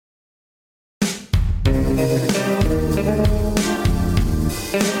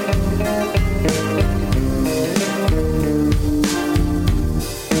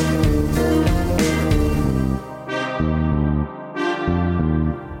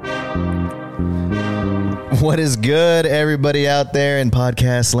What is good, everybody out there in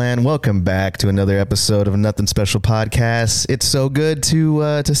podcast land? Welcome back to another episode of Nothing Special Podcast. It's so good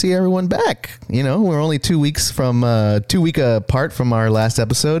to see everyone back. You know, we're only 2 weeks from 2 week apart from our last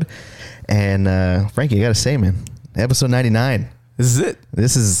episode, and Frankie, you got to say, man, episode 99. This is it.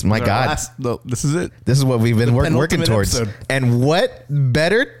 This is my God. This is it. This is what we've been working towards. Episode. And what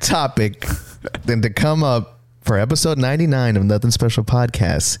better topic than to come up for episode 99 of Nothing Special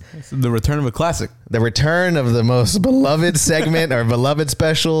Podcast? It's the return of a classic. The return of the most beloved segment, or beloved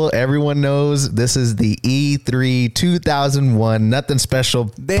special. Everyone knows this is the E3 2001 Nothing Special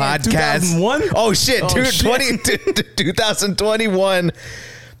Podcast. 2001? Oh, shit. 2021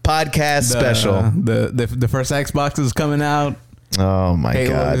 podcast special. The first Xbox is coming out. Oh, my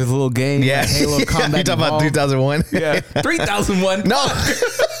Halo, God. there's a little game. Yeah. Halo Combat. You talking about 2001? Yeah. 3001. No.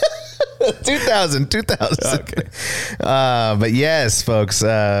 2000. Okay. But yes, folks,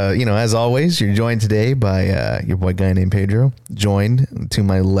 you know, as always, you're joined today by your boy guy named Pedro. Joined to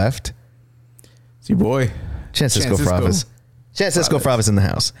my left, It's your boy. Chancisco Fravis. Chancisco Fravis in the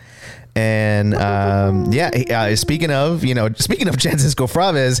house. And speaking of Chancisco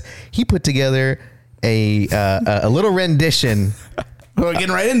Fravis, he put together a little rendition. We're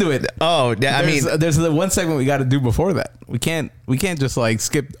getting right into it. Oh, yeah. There's the one segment we got to do before that. We can't just like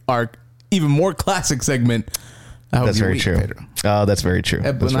skip our even more classic segment. That's very true. Pedro. Oh, that's very true.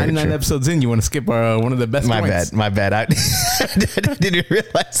 99 episodes in, you want to skip one of the best points. My bad. I didn't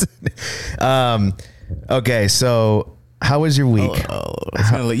realize it. Okay, so how was your week?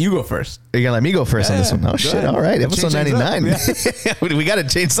 I'm going to let you go first. You're gonna let me go first on this one? Oh shit! ahead. All right, Let's episode change 99. things We got to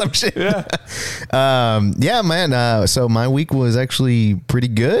change some shit. Yeah. Yeah, man. So my week was actually pretty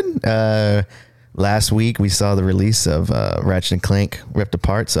good. Last week we saw the release of Ratchet and Clank Ripped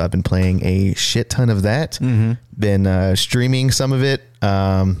Apart, so I've been playing a shit ton of that. Mm-hmm. Been streaming some of it.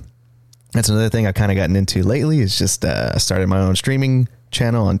 That's another thing I've kind of gotten into lately. Is just I started my own streaming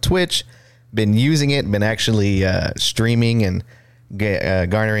channel on Twitch. Been using it. Been actually streaming and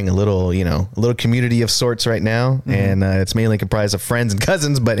garnering a little community of sorts right now. Mm-hmm. And it's mainly comprised of friends and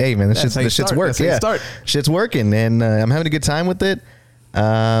cousins. But hey, man, this shit's work. Yeah, shit's working, and I'm having a good time with it.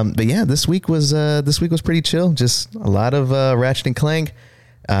 But yeah, this week was pretty chill. Just a lot of Ratchet and Clank.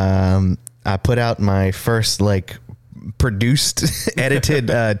 I put out my first produced edited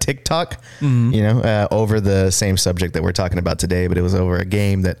TikTok, over the same subject that we're talking about today, but it was over a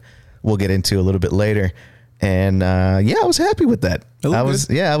game that we'll get into a little bit later. And I was happy with that. I was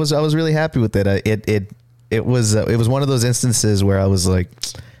really happy with it. It was one of those instances where I was like,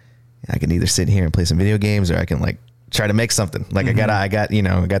 I can either sit here and play some video games, or I can try to make something. Mm-hmm.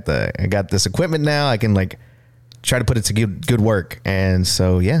 I got this equipment now. I can try to put it to good work. And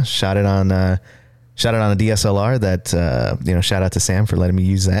so shot it on a DSLR that shout out to Sam for letting me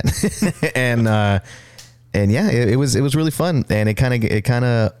use that. It was really fun, and it kind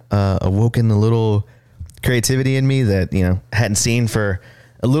of awoken a little creativity in me that hadn't seen for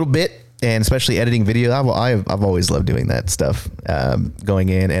a little bit. And especially editing video, I've always loved doing that stuff, going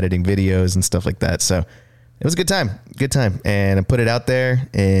in, editing videos and stuff like that. So it was a good time, and I put it out there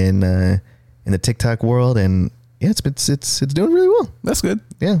in the TikTok world, and it's doing really well. That's good.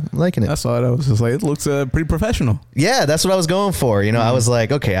 Yeah, I'm liking it. I saw it. I was just like, it looks pretty professional. Yeah, that's what I was going for. Mm-hmm. I was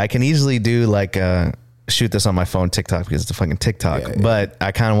like, okay, I can easily do shoot this on my phone TikTok because it's a fucking TikTok. Yeah. But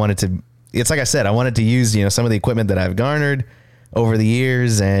I kind of wanted to. It's like I said, I wanted to use some of the equipment that I've garnered over the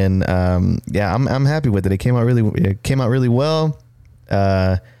years, and I'm happy with it. It came out really well.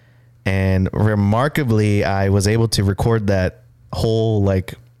 And remarkably, I was able to record that whole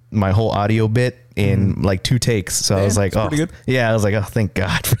my whole audio bit in 2 takes. So I was like, oh, good. Yeah, I was like, oh, thank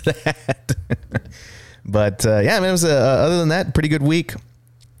God for that. But man, it was other than that, pretty good week.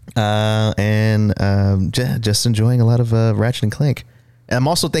 And just enjoying a lot of Ratchet and Clank. And I'm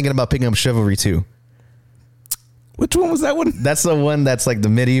also thinking about picking up Chivalry 2. Which one was that one? That's the one that's the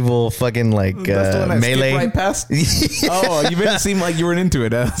medieval fucking that's the one that melee. Right past? Oh, you made it seem like you weren't into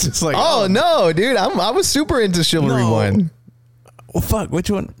it. I was just oh no, dude, I was super into Chivalry 1. Well, fuck,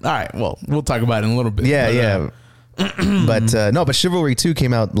 which one? All right, well, we'll talk about it in a little bit. Yeah. But Chivalry 2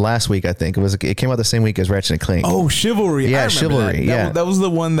 came out last week, I think. It came out the same week as Ratchet and Clank. Oh, Chivalry. Yeah, Chivalry. That was the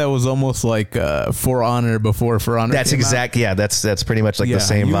one that was almost like For Honor before For Honor. That's exactly. Yeah, that's pretty much the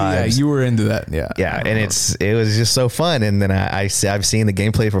same vibes. Yeah, you were into that. Yeah. Yeah, and it was just so fun. And then I've seen the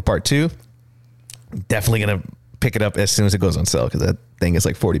gameplay for part 2. Definitely gonna pick it up as soon as it goes on sale because that thing is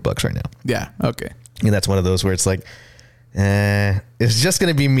like $40 right now. Yeah. Okay. And that's one of those where it's like, it's just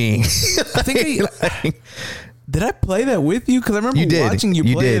gonna be me. I think did I play that with you? Because I remember watching you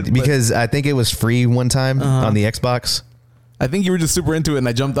play it. Because I think it was free one time on the Xbox. I think you were just super into it, and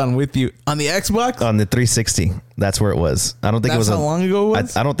I jumped on with you on the Xbox. On the 360, that's where it was. I don't think it was. How long ago it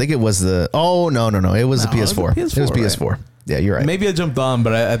was? I don't think it was the. Oh no! It was the PS4. It was PS4. Right? Yeah, you're right. Maybe I jumped on,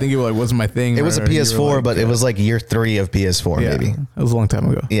 but I think it wasn't my thing. It was a PS4, like, but it was like year 3 of PS4. Maybe it was a long time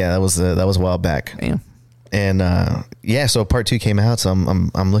ago. Yeah, that was a while back. Damn. And so part 2 came out, so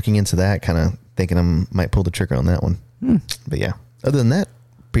I'm looking into that, kind of thinking I might pull the trigger on that one. But yeah, other than that,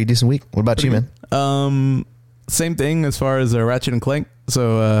 pretty decent week. What about you, man? Same thing as far as Ratchet and Clank.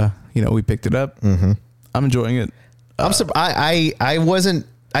 So we picked it up. I'm enjoying it. I'm surprised. I wasn't.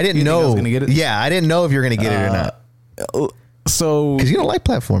 I didn't know. I was gonna get it. Yeah, I didn't know if you were gonna get it or not. So because you don't like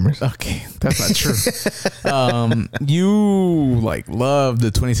platformers. Okay, that's not true. You like love the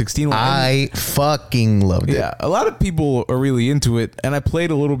 2016 one. I fucking loved it. Yeah, a lot of people are really into it, and I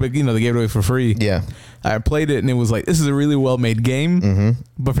played a little bit. They gave it away for free. Yeah, I played it, and it was like, this is a really well made game.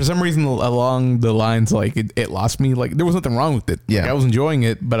 But for some reason, along the lines, like it lost me. Like there was nothing wrong with it. Yeah, like, I was enjoying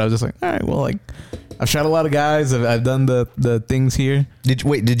it, but I was just like, all right, well, like I've shot a lot of guys. I've done the things here. Did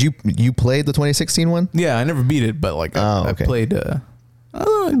you play the 2016 one? Yeah, I never beat it, but like I played a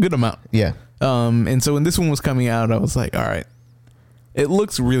good amount. Yeah. And so when this one was coming out, I was like, all right, it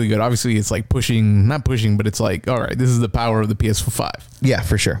looks really good. Obviously, it's like not pushing, but it's like, all right, this is the power of the PS5. Yeah,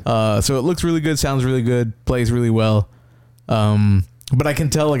 for sure. So it looks really good, sounds really good, plays really well. But I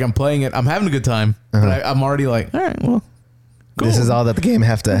can tell, like, I'm playing it, I'm having a good time, but I'm already like, all right, well, cool. This is all that the game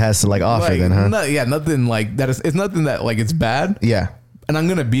has to like offer, like, then, huh? Nothing like that. It's nothing that like it's bad. Yeah. And I'm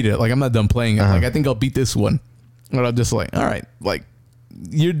gonna beat it. Like I'm not done playing it. Like I think I'll beat this one. But I'm just like, all right, like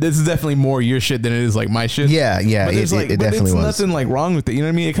this is definitely more your shit than it is like my shit. Yeah. But it definitely was. Nothing like wrong with it. You know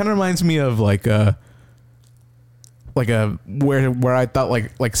what I mean? It kind of reminds me of like a where I thought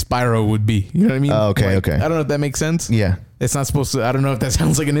like Spyro would be. You know what I mean? Oh, okay. Like, I don't know if that makes sense. Yeah. It's not supposed to. I don't know if that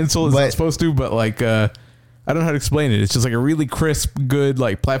sounds like an insult. It's not supposed to, but like I don't know how to explain it. It's just like a really crisp, good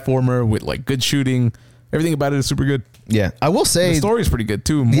like platformer with like good shooting. Everything about it is super good. Yeah, I will say the story's pretty good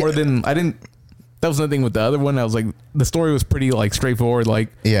too. That was nothing with the other one. I was like, the story was pretty like straightforward. Like,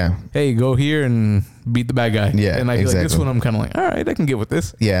 hey, go here and beat the bad guy. Yeah, and I feel like this one, I'm kind of like, all right, I can get with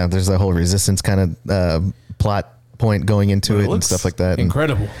this. Yeah, there's a whole resistance kind of plot point going into it and stuff like that.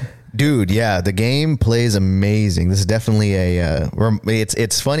 Incredible. Dude, yeah, the game plays amazing. This is definitely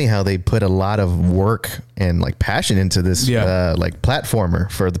it's funny how they put a lot of work and like passion into this like platformer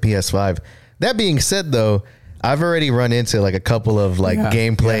for the PS5. That being said, though, I've already run into like a couple of like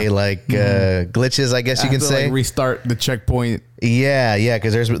gameplay glitches, I guess you can say. Like restart the checkpoint. Yeah,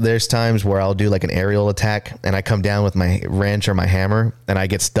 because there's times where I'll do like an aerial attack and I come down with my wrench or my hammer and I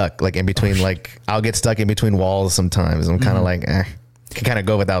get stuck like in between I'll get stuck in between walls sometimes. I'm kind of like can kind of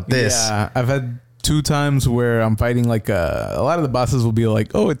go without this. Yeah, I've had 2 times where I'm fighting like a lot of the bosses will be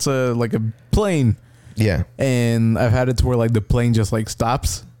like, oh, it's like a plane. Yeah. And I've had it to where like the plane just like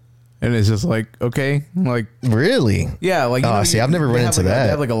stops. And it's just like, okay, like really? Yeah, like I've never run into that. They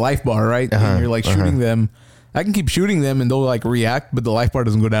have like a life bar, right? And you're like shooting them. I can keep shooting them and they'll like react, but the life bar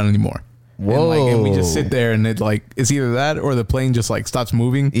doesn't go down anymore. Whoa! And we just sit there and it's either that or the plane just like stops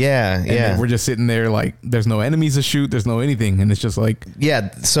moving. Yeah. We're just sitting there like there's no enemies to shoot, there's no anything, and it's just like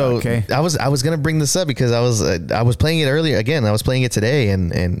So okay. I was gonna bring this up because I was playing it earlier again. I was playing it today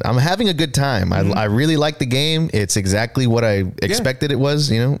and I'm having a good time. I really like the game. It's exactly what I expected it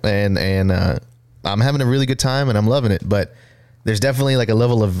was, and I'm having a really good time and I'm loving it. But there's definitely like a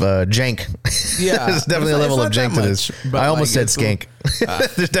level of jank. Yeah, there's definitely a level of jank to this. I almost said skank.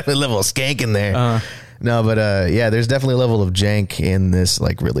 There's definitely a level of skank in there. No, but there's definitely a level of jank in this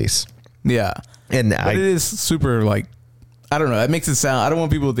like release. Yeah, and it is super like, I don't know. That makes it sound. I don't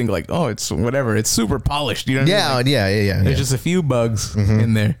want people to think like, oh, it's whatever. It's super polished. You know? What I mean? Yeah. There's just a few bugs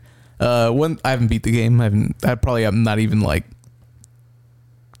in there. I haven't beat the game. I probably am not even like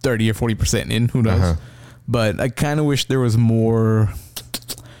 30 or 40% in. Who knows? But I kind of wish there was more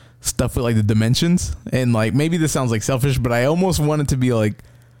stuff with like the dimensions, and like maybe this sounds like selfish, but I almost wanted to be like,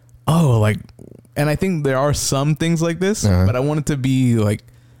 oh, like, and I think there are some things like this, but I want it to be like,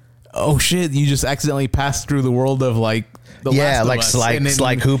 oh shit, you just accidentally passed through the world of like the Last of Us,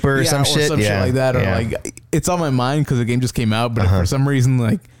 Sly Cooper or some shit, shit like that, or like it's on my mind because the game just came out, but for some reason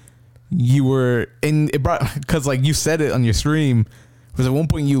like you were in it brought because like you said it on your stream. It Because at one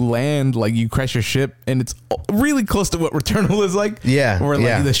point you land, like you crash your ship, and it's really close to what Returnal is like. Yeah, where like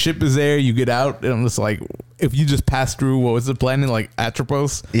yeah. the ship is there, you get out, and it's like if you just pass through what was the planet like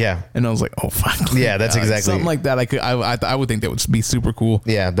Atropos. Yeah, and I was like, oh fuck. Yeah, that's exactly something like that. I would think that would be super cool.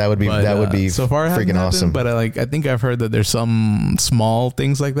 Yeah, that would be so far freaking awesome. But I think I've heard that there's some small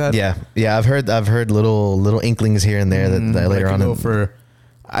things like that. Yeah, I've heard little inklings here and there that later on.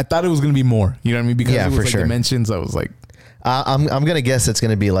 I thought it was gonna be more. You know what I mean? Because it was for like sure. dimensions. I was like, I'm gonna guess it's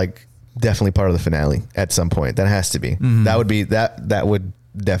gonna be like definitely part of the finale at some point. That has to be. Mm-hmm. That would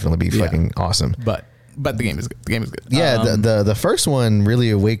definitely be fucking awesome. But the game is good. The game is good. Yeah, the first one really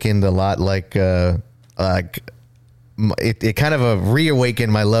awakened a lot. It kind of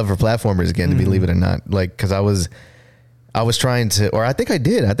reawakened my love for platformers again. To believe it or not, like because I was trying to, or I think I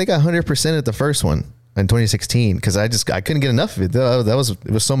did. I think I 100% at the first one in 2016 because I couldn't get enough of it.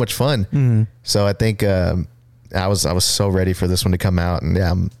 It was so much fun. Mm-hmm. So I think I was so ready for this one to come out, and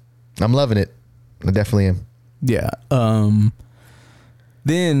yeah, I'm loving it. I definitely am. Yeah.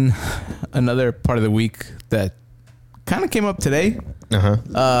 Then another part of the week that kind of came up today.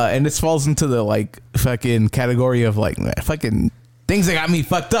 And this falls into the like fucking category of like fucking things that got me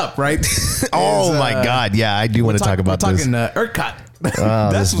fucked up, right? Oh my god, yeah, I do want to talk about this. We're talking ERCOT.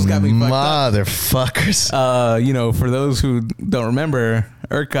 That's what's got me fucked up. Motherfuckers. For those who don't remember,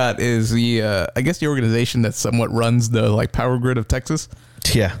 ERCOT is the I guess the organization that somewhat runs the like power grid of Texas.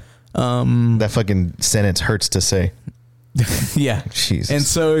 Yeah. That fucking sentence hurts to say. Yeah. Jesus. And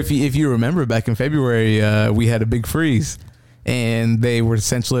so if you remember back in February, we had a big freeze, and they were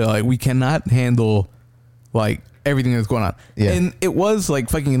essentially like, we cannot handle like everything that's going on. Yeah. And it was like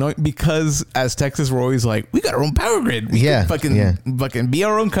fucking annoying because as Texas, we're always like, we got our own power grid. We could fucking be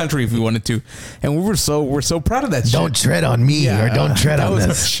our own country if we wanted to. And we're so proud of that shit. Don't tread on me or don't tread on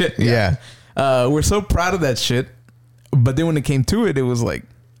this. Shit. Yeah. We're so proud of that shit. But then when it came to it, it was like,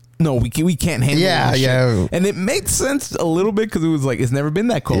 no, we can't handle this shit. And it made sense a little bit because it was like, it's never been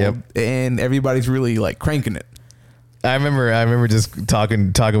that cold. Yep. And everybody's really like cranking it. I remember just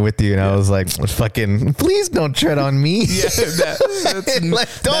talking with you, and I was like, "Fucking, please don't tread on me." Yeah, that's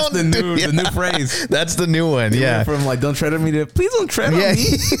the new phrase. That's the new one. Yeah, from like, don't tread on me to please don't tread on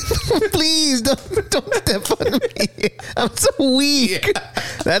me. Please don't step on me. I'm so weak. Yeah.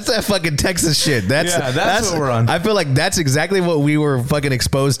 That's that fucking Texas shit. That's what we're on. I feel like that's exactly what we were fucking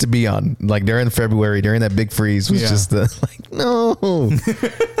exposed to be on. Like during February, during that big freeze, was just the like, no,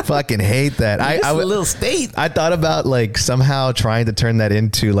 fucking hate that. I was a little state. I thought about like somehow trying to turn that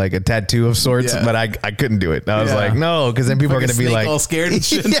into like a tattoo of sorts, but I couldn't do it. I was like, no, because then people are gonna be like all scared and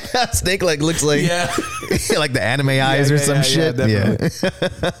shit. Yeah, Snake like looks like like the anime eyes or some shit. Yeah,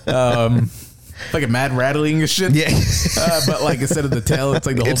 like a mad rattling and shit. Yeah, but like instead of the tail, it's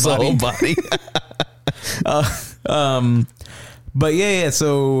like the whole body. But yeah.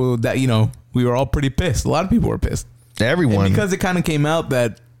 So that we were all pretty pissed. A lot of people were pissed. Everyone, and because it kind of came out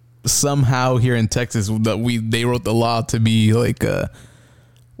that somehow here in Texas that they wrote the law to be like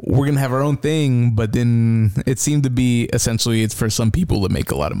we're gonna have our own thing, but then it seemed to be essentially it's for some people to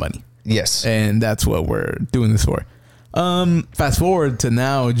make a lot of money. Yes, and that's what we're doing this for. Fast forward to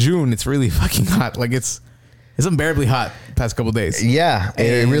now, June. It's really fucking hot. Like it's unbearably hot the past couple days. Yeah,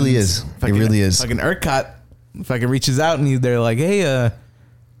 it really is. It really is. Fucking ERCOT fucking reaches out and they're like, hey,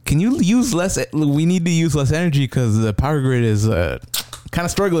 can you use less? We need to use less energy because the power grid is kind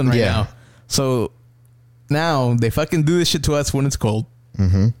of struggling right now. So now they fucking do this shit to us when it's cold.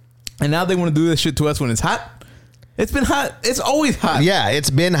 Mm-hmm. And now they want to do this shit to us when it's hot. It's been hot. It's always hot. Yeah, it's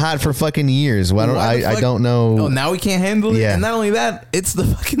been hot for fucking years. I don't know. Oh, now we can't handle it. Yeah. And not only that, it's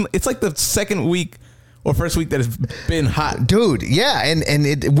like the second week or first week that has been hot. Dude, yeah,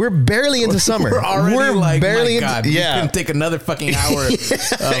 and we're barely into summer. We're already barely into God, we can take another fucking hour.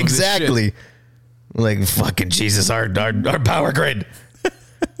 Exactly. Like fucking Jesus, our power grid.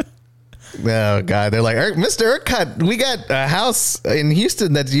 Oh God, they're like, Mr. ERCOT, we got a house in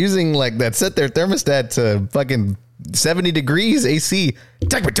Houston that's using that set their thermostat to fucking 70 degrees AC.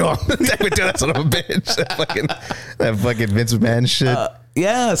 Take me to him. Take me to that son of a bitch. That fucking Vince McMahon shit.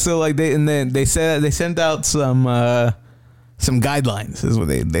 Yeah, so like they sent out some guidelines is what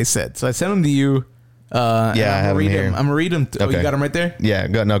they said. So I sent them to you. I have them here. I'm gonna read them. Okay. Oh, you got them right there? Yeah,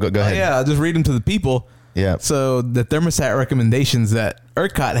 go ahead. Yeah, I'll just read them to the people. Yeah. So the thermostat recommendations that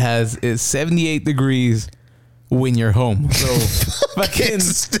ERCOT has is 78 degrees when you're home. So fucking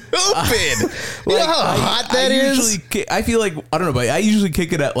stupid. You know how hot that is? I feel like, I don't know, but I usually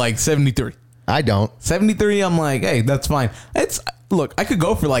kick it at like 73. I don't. 73, I'm like, hey, that's fine. Look, I could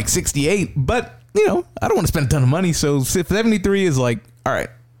go for like 68, but I don't want to spend a ton of money. So 73 is like, all right.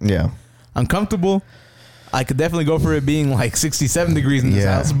 Yeah. I'm comfortable. I could definitely go for it being like 67 degrees in this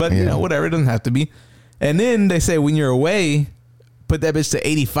house, but you know, whatever, it doesn't have to be. And then they say when you're away, put that bitch to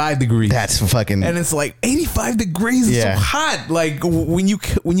 85 degrees. That's fucking. And it's like 85 degrees is so hot. Like when you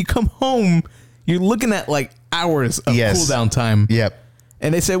come home, you're looking at like hours of cool down time. Yep.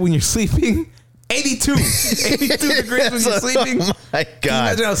 And they said when you're sleeping, 82 degrees when you're sleeping. Oh my God. Can you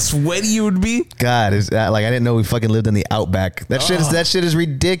imagine how sweaty you would be? God, is like I didn't know we fucking lived in the outback. That shit is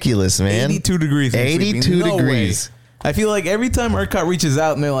ridiculous, man. 82 degrees. 82 degrees. Way. I feel like every time ERCOT reaches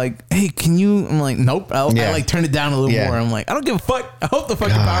out and they're like, "Hey, can you?" I'm like, "Nope." I like turn it down a little more. I'm like, "I don't give a fuck. I hope the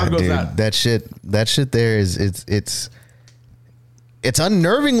fucking power goes out." That shit there is it's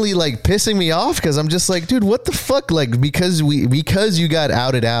unnervingly like pissing me off because I'm just like, dude, what the fuck? Like because you got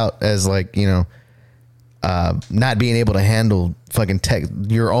outed out as like, you know, not being able to handle fucking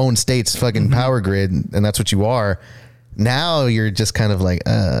your own state's fucking power grid, and that's what you are. Now you're just kind of like,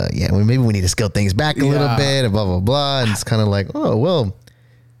 maybe we need to scale things back a little bit, and blah blah blah. And it's kind of like, oh well,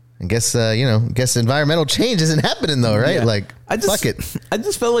 I guess environmental change isn't happening though, right? Yeah. Like, fuck it. I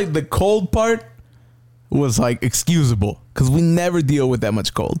just felt like the cold part was like excusable because we never deal with that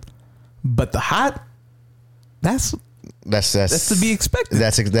much cold, but the hot, that's to be expected.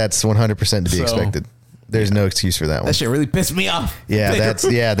 That's 100% to be expected. There's no excuse for that one. That shit really pissed me off.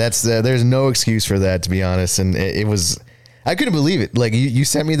 Yeah, that's there's no excuse for that, to be honest. And it was, I couldn't believe it. Like you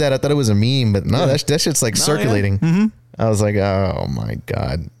sent me that, I thought it was a meme, but no, that shit's like circulating. Yeah. Mm-hmm. I was like, oh my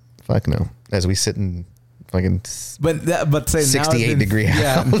God, fuck no. As we sit in fucking 68 degree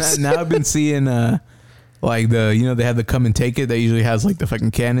house. Now I've been seeing like they have the Come and Take It that usually has like the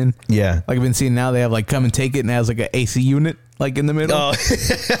fucking cannon. Yeah. Like I've been seeing now they have like Come and Take It and it has like an AC unit like in the middle. Oh,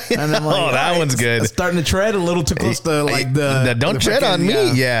 and I'm like, that one's good. Starting to tread a little too close to like don't tread on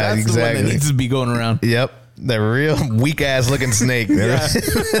me. Yeah, that's exactly. The one that needs to be going around. Yep. The real weak ass looking snake.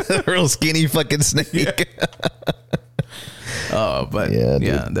 Real skinny fucking snake. Yeah. Oh, but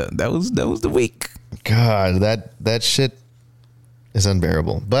that was the week. God, that shit is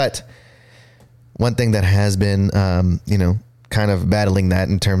unbearable. But one thing that has been, kind of battling that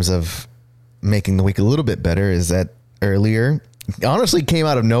in terms of making the week a little bit better is that earlier, honestly came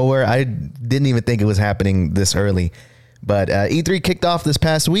out of nowhere. I didn't even think it was happening this early, but E3 kicked off this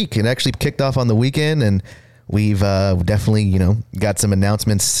past week. It actually kicked off on the weekend, and we've definitely, got some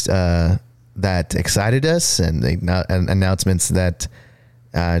announcements that excited us, and announcements that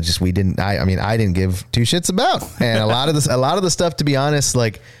we didn't. I didn't give two shits about, and a lot of the stuff, to be honest,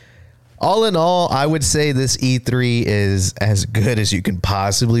 like. All in all, I would say this E3 is as good as you can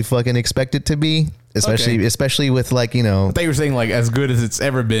possibly fucking expect it to be. Especially with like, I thought you were saying like as good as it's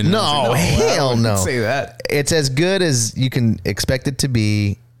ever been. No, hell no. Say that. It's as good as you can expect it to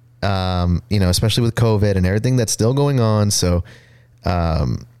be, especially with COVID and everything that's still going on. So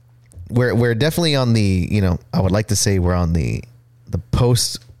we're definitely on the, I would like to say we're on the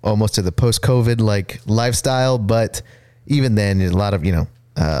almost to the post-COVID like lifestyle. But even then, a lot of,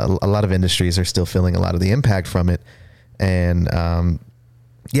 a lot of industries are still feeling a lot of the impact from it. And, I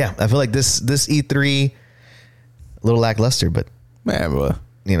feel like this E3 a little lackluster, but man, well,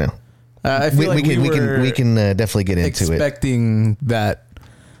 I feel we can definitely get into expecting that.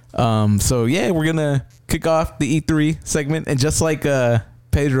 So yeah, we're going to kick off the E3 segment. And just like,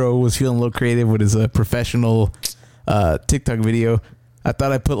 Pedro was feeling a little creative with his, professional, TikTok video, I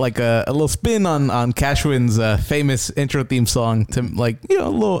thought I'd put like a little spin on Cashwin's famous intro theme song to like, a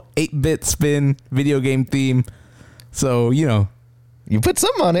little 8-bit spin video game theme. So, you put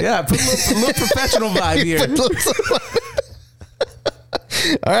some on it. Yeah, put a little professional vibe here.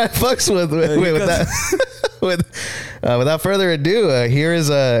 All right, folks, without further ado, here is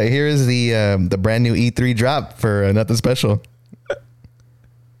the brand new E3 drop for Nothing Special.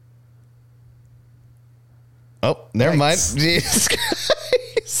 Oh, never mind. Jesus Christ.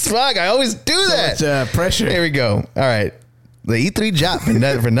 Fuck, I always do that. So much pressure. Here we go. All right. The E3 drop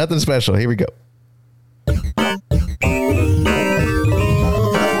for Nothing Special. Here we go. This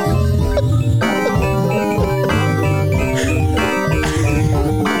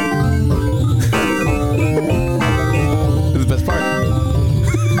is the best part.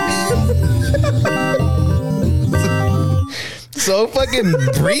 So fucking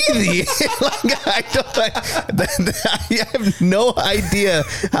breathy. I have no idea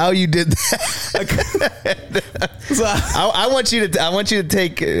how you did that. So, I want you to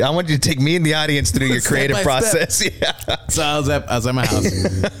take me and the audience through your creative process. Yeah. So I was at my house,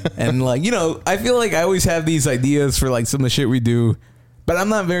 and like I feel like I always have these ideas for like some of the shit we do, but I'm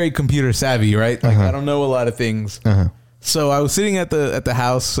not very computer savvy, right? Like I don't know a lot of things. So I was sitting at the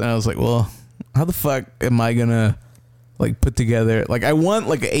house, and I was like, well, how the fuck am I gonna like put together, like I want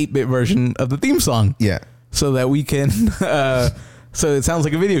like an 8-bit version of the theme song. Yeah. so that we can. So it sounds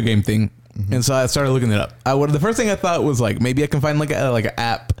like a video game thing, and so I started looking it up. The first thing I thought was like maybe I can find like an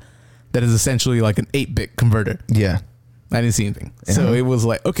app that is essentially like an 8-bit converter. Yeah. I didn't see anything. So it was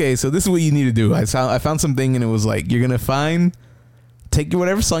like, okay, so this is what you need to do. I found something, and it was like, you're going to take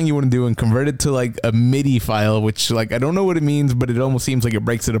whatever song you want to do and convert it to like a MIDI file, which like, I don't know what it means, but it almost seems like it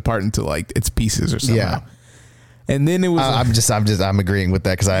breaks it apart into like its pieces or something. Yeah. And then it was, I'm agreeing with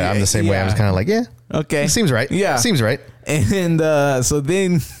that. Cause I'm the same way. I was kind of like, yeah, okay. It seems right. Yeah. Seems right. And, so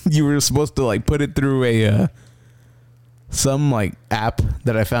then you were supposed to like put it through some like app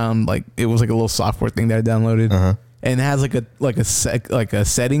that I found, like it was like a little software thing that I downloaded. And it has like a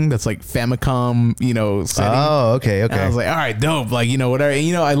setting that's like Famicom, setting. Oh, okay. And I was like, all right, dope. Like, whatever.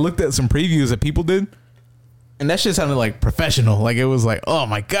 And, I looked at some previews that people did, and that shit sounded like professional. Like, it was like, oh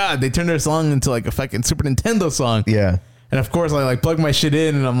my God, they turned their song into like a fucking Super Nintendo song. Yeah. And of course, I like plug my shit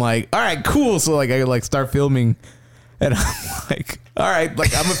in, and I'm like, all right, cool. So like, I like start filming, and I'm like, all right,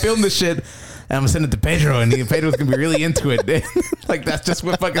 like I'm gonna film this shit. And I'm gonna send it to Pedro, and Pedro's gonna be really into it. Like that's just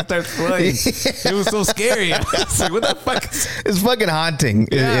what fucking starts playing. It was so scary. I was like, what the fuck? It's fucking haunting.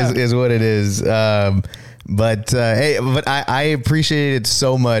 Is what it is. But I appreciate it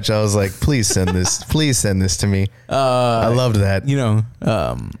so much. I was like, please send this. Please send this to me. I loved that.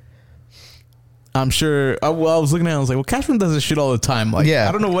 I'm sure. I was looking at it, I was like, well, Cashman does this shit all the time. Like,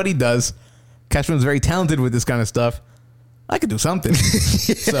 I don't know what he does. Cashman's very talented with this kind of stuff. I could do something.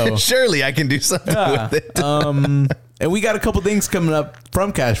 So surely I can do something with it. And we got a couple things coming up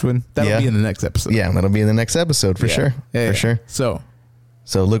from Cashman. That'll be in the next episode. Yeah, that'll be in the next episode for sure. For sure. So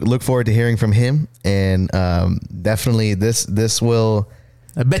look forward to hearing from him, and definitely this will.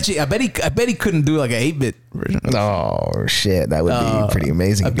 I bet he couldn't do like an 8-bit version. Oh shit, that would be pretty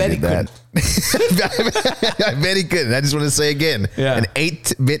amazing. I bet he that. I bet he couldn't. I just want to say again, an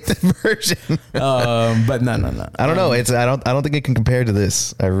 8-bit version. But no. I don't know. I don't think it can compare to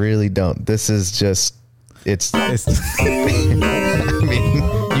this. I really don't. This is just. I mean,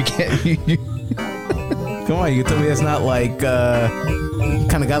 you can't. Come on, you can tell me it's not like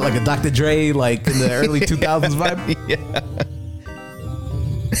kind of got like a Dr. Dre like in the early 2000s vibe. Yeah.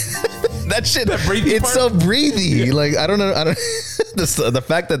 That shit, it's so breathy. Like I don't know. The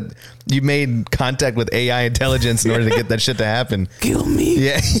fact that you made contact with AI intelligence in order to get that shit to happen. Kill me.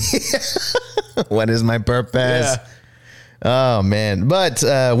 Yeah. What is my purpose? Yeah. Oh man. But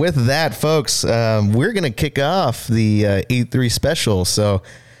with that, folks, we're gonna kick off the E3 special. So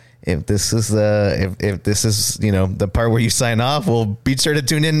if this is the part where you sign off, we'll be sure to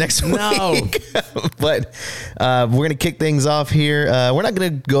tune in next week. But we're gonna kick things off here. We're not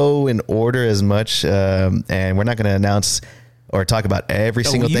gonna go in order as much, and we're not gonna announce or talk about every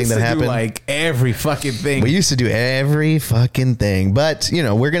single thing that happened. Like every fucking thing. We used to do every fucking thing, but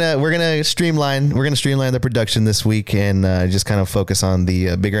we're gonna streamline the production this week and just kind of focus on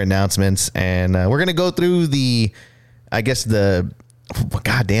the bigger announcements, and we're gonna go through I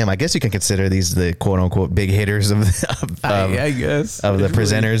guess you can consider these the quote unquote big hitters of the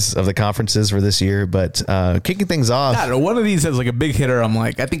presenters of the conferences for this year. But kicking things off, I don't know, one of these has like a big hitter. I'm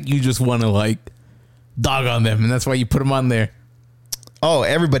like, I think you just want to like dog on them, and that's why you put them on there. Oh,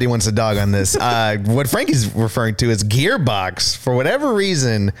 everybody wants a dog on this. What Frank is referring to is Gearbox. For whatever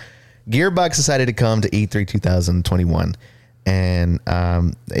reason, Gearbox decided to come to E3 2021. And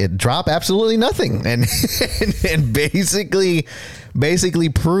it dropped absolutely nothing, and basically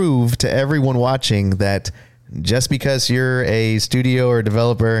proved to everyone watching that just because you're a studio or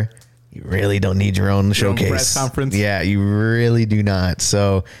developer, you really don't need your own showcase. Press conference. Yeah, you really do not.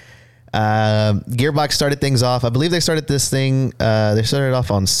 So Gearbox started things off. I believe they started this thing. They started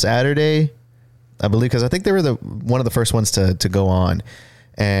off on Saturday, I believe, because I think they were one of the first ones to go on.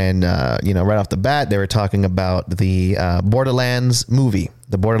 And, right off the bat, they were talking about the Borderlands movie,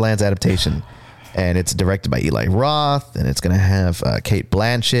 the Borderlands adaptation. And it's directed by Eli Roth, and it's going to have Kate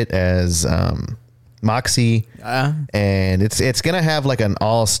Blanchett as Moxie. And it's going to have like an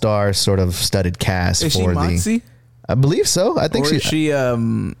all-star sort of studded cast. Is she Moxie? I believe so. I think she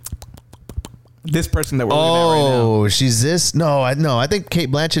this person that we're looking at right now. Oh, she's this? No, I think Kate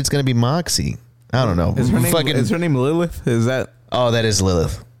Blanchett's going to be Moxie. I don't know. Is her name Lilith? Is that... Oh, that is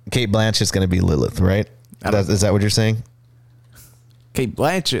Lilith. Kate Blanchett's going to be Lilith, right? Is that what you're saying? Kate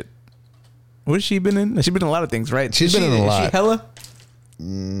Blanchett. What has she been in? She's been in a lot of things, right? She's been in a lot. Is she Hella?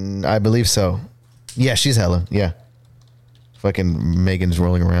 I believe so. Yeah, she's Hella. Yeah. Fucking Megan's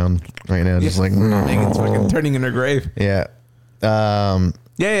rolling around right now, just like... Megan's fucking turning in her grave. Yeah. Yeah,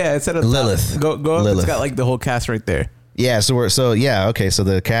 it's at a Lilith. Go up. Lilith. It's got like the whole cast right there. Yeah, so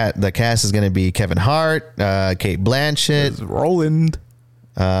the cast is going to be Kevin Hart, Kate Blanchett, Roland,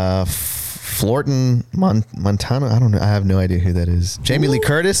 Florton Montana. I don't know. I have no idea who that is. Jamie Lee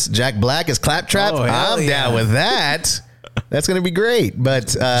Curtis, Jack Black as Claptrap. Oh, hell I'm yeah. down with that. That's gonna be great.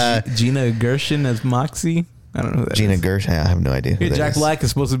 But Gina Gershon as Moxie. I don't know who that Gina is. Gershon. I have no idea who that Jack is. Black is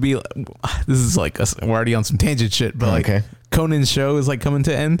supposed to be. This is like we're already on some tangent shit, but like Okay. Conan's show is like coming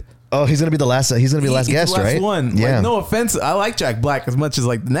to end. Oh, he's gonna be the last. He's gonna be the last He's guest, the last right? one. Yeah. Like, no offense, I like Jack Black as much as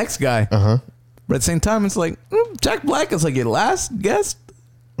like the next guy. But at the same time, it's like Jack Black is like your last guest.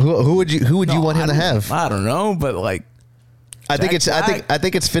 Who would you want him to have? I don't know, but like I think it's Black. I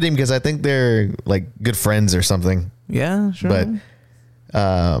think it's fitting because I think they're like good friends or something. yeah, sure.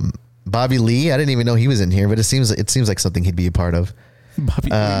 But Bobby Lee, I didn't even know he was in here, but it seems like something he'd be a part of.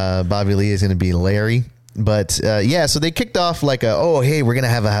 Bobby Lee is going to be Larry. But yeah, so they kicked off like hey, we're going to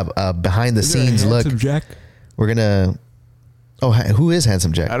have a behind the scenes look. Jack. We're going to who is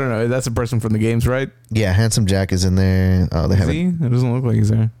Handsome Jack? I don't know. That's a person from the games, right? Yeah, Handsome Jack is in there. Oh, they Is haven't. he? It doesn't look like he's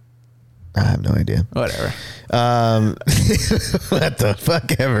there. I have no idea. Whatever. What the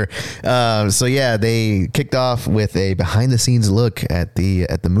fuck ever. So yeah, they kicked off with a behind the scenes look at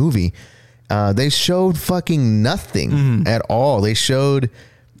the movie. They showed fucking nothing at all. They showed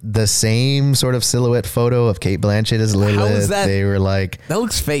the same sort of silhouette photo of Kate Blanchett as Lilith. How is that? They were like, That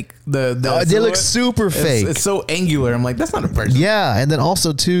looks fake. The they look super fake. It's so angular. I'm like, that's not a person. Yeah, and then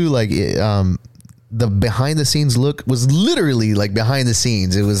also too, like, the behind the scenes look was literally like behind the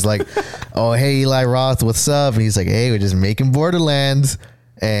scenes. It was like, oh hey Eli Roth, what's up? And he's like, hey, we're just making Borderlands,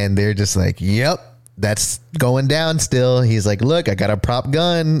 and they're just like, yep, that's going down still. He's like, look, I got a prop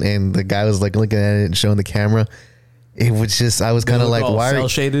gun, and the guy was like looking at it and showing the camera. It was just, I was kind of like, why? Cell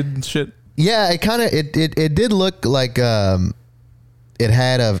shaded shit. Yeah, it kind of it did look like it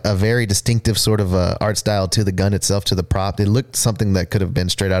had a very distinctive sort of art style to the gun itself, to the prop. It looked something that could have been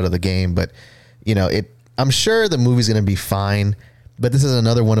straight out of the game, but you know, I'm sure the movie's gonna be fine. But this is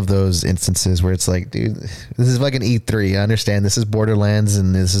another one of those instances where it's like, dude, this is fucking E3. I understand this is Borderlands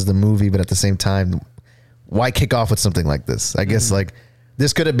and this is the movie, but at the same time, why kick off with something like this? I guess like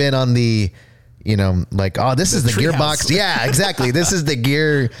this could have been on the, you know, like, oh, this is the gearbox. Yeah, exactly. This is the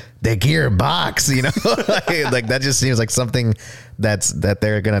gearbox, you know, like that just seems like something that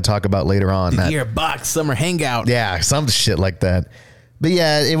they're going to talk about later on. The gearbox summer hangout. Yeah. Some shit like that. But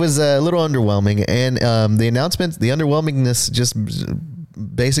yeah, it was a little underwhelming, and the announcement, the underwhelmingness just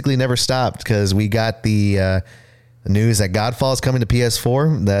basically never stopped because we got the news that Godfall is coming to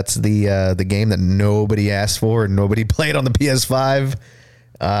PS4. That's the game that nobody asked for and nobody played on the PS5.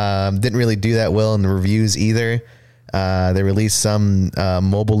 Didn't really do that well in the reviews either. They released some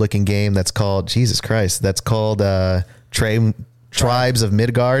mobile looking game that's called Tribes of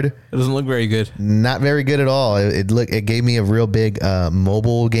Midgard. It doesn't look very good. Not very good at all. It gave me a real big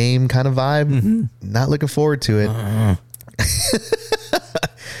mobile game kind of vibe. Not looking forward to it.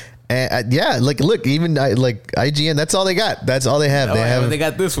 And yeah, like look, even like IGN, that's all they got. That's all they have. They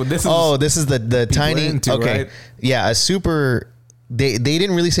got this one. This is the tiny. into, okay, right? Yeah, a super. They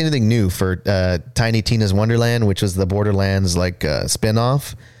didn't release anything new for Tiny Tina's Wonderland, which was the Borderlands like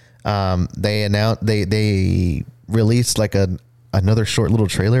spinoff. They announced they released like another short little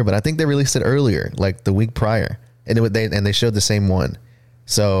trailer, but I think they released it earlier, like the week prior, and they showed the same one.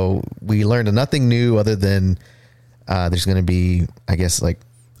 So we learned nothing new other than there's going to be, I guess, like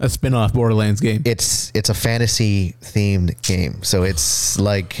a spin-off Borderlands game. It's a fantasy themed game, so it's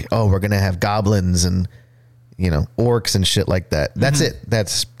like, oh, we're going to have goblins and, you know, orcs and shit like that. That's it.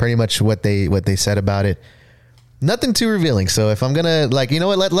 That's pretty much what they said about it. Nothing too revealing. So if I'm gonna, like, you know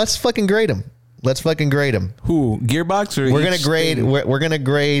what, let's fucking grade them. Let's fucking grade them. Who, Gearbox or we're gonna grade? We're gonna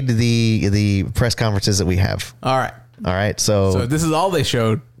grade the press conferences that we have. All right. So this is all they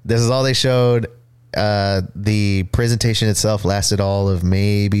showed. This is all they showed. The presentation itself lasted all of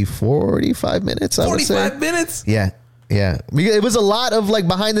maybe 45 minutes. 45 minutes. Yeah. It was a lot of like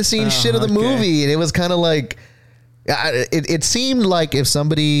behind the scenes shit of the movie, and it was kind of like, it seemed like if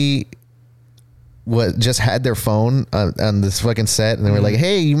somebody just had their phone on this fucking set and they were like,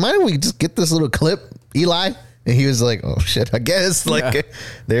 hey, you mind if we just get this little clip, Eli? And he was like, oh shit, I guess. Like,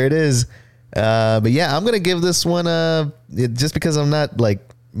 there it is. But yeah, I'm gonna give this one just because I'm not like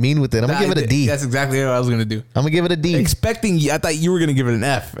mean with it, I'm gonna give it a D. That's exactly what I was gonna do. I'm gonna give it a D. I thought you were gonna give it an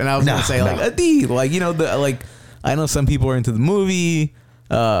F, and I was gonna say like a D. Like, you know, I know some people are into the movie.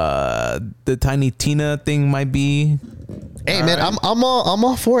 The Tiny Tina thing might be. Hey man, right. I'm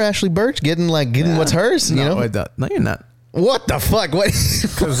all for Ashley Birch getting what's hers. You know, no, you're not. What the fuck? What?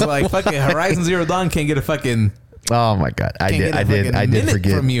 Because like fucking Horizon Zero Dawn can't get a fucking. Oh my god, I did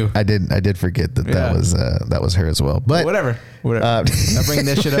forget from you. I did forget that was her as well. But whatever. Not bringing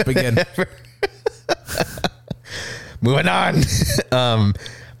that shit up again. Moving on.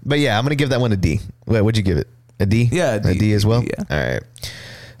 But yeah, I'm gonna give that one a D. What'd you give it? A D? Yeah, a D as well. Yeah. All right.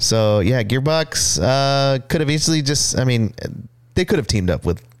 So yeah, Gearbox could have easily just. I mean, they could have teamed up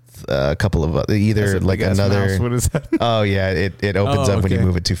with a couple of either like another. Mouse. What is that? Oh yeah, it opens up when you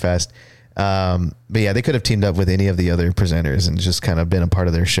move it too fast. But yeah, they could have teamed up with any of the other presenters and just kind of been a part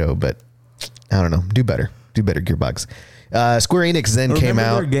of their show. But I don't know. Do better, Gearbox. Square Enix then came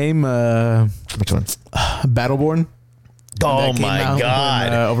out. Their game. Which one? Battleborn. Oh my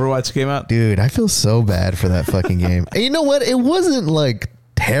god! When, Overwatch came out, dude. I feel so bad for that fucking game. And you know what? It wasn't like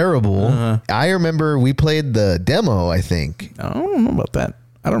terrible. I remember we played the demo. I think. I don't know about that.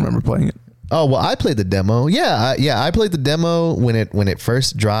 I don't remember playing it. Oh well, I played the demo. Yeah, I played the demo when it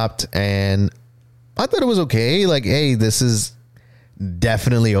first dropped, and I thought it was okay. Like, hey, this is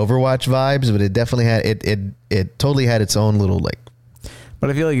definitely Overwatch vibes, but it definitely had it totally had its own little like. But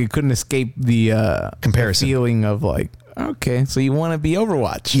I feel like it couldn't escape the comparison feeling of like, okay, so you want to be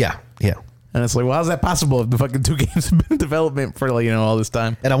Overwatch? Yeah. And it's like, well, how's that possible if the fucking two games have been in development for like, all this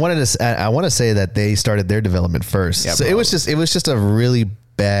time? And I want to say that they started their development first, so it was just a really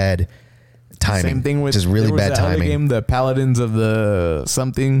bad timing. Same thing with just really bad timing. Other game, the Paladins of the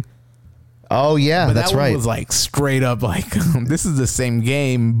something. Oh yeah, but that's that one right. Was like straight up like this is the same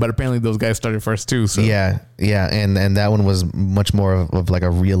game, but apparently those guys started first too. So yeah, and that one was much more of like a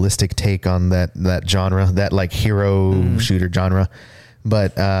realistic take on that genre, that like hero shooter genre.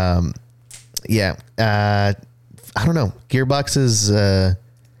 But yeah, I don't know. Gearbox is it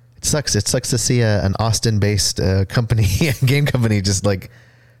sucks. It sucks to see an Austin-based company, game company, just like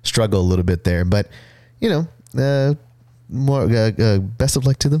struggle a little bit there. But more best of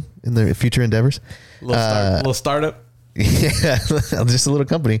luck to them in their future endeavors. Little startup. Yeah, just a little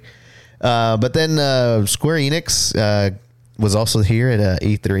company. But then Square Enix was also here at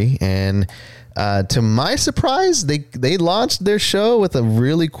E3, and to my surprise, they launched their show with a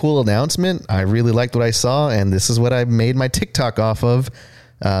really cool announcement. I really liked what I saw, and this is what I made my TikTok off of.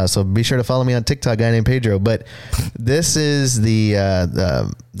 So be sure to follow me on TikTok, guy named Pedro. But this is the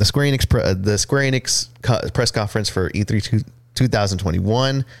Square Enix press conference for E3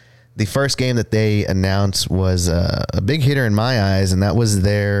 2021. The first game that they announced was a big hitter in my eyes, and that was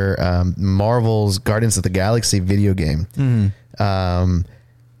their Marvel's Guardians of the Galaxy video game.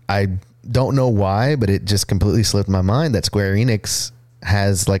 I don't know why, but it just completely slipped my mind that Square Enix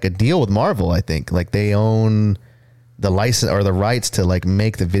has like a deal with Marvel. I think like they own the license or the rights to like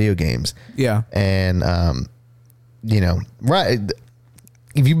make the video games. Yeah. And, right.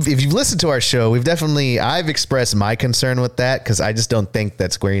 If you've listened to our show, I've expressed my concern with that, because I just don't think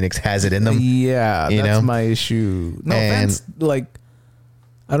that Square Enix has it in them. Yeah. That's my issue. No offense. Like,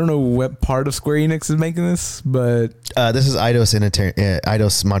 I don't know what part of Square Enix is making this, but this is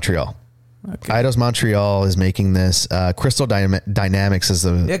Eidos Montreal. Okay. Eidos Montreal is making this. Crystal Dynamics is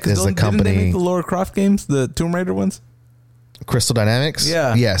the company. Didn't they make the Lara Croft games, the Tomb Raider ones? Crystal Dynamics?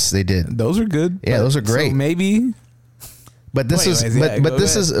 Yeah. Yes, they did. Those are good. Yeah, those are great. So maybe. But this is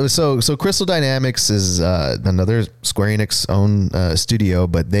Crystal Dynamics is another Square Enix own studio,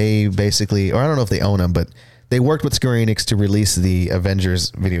 but they basically, or I don't know if they own them, but they worked with Square Enix to release the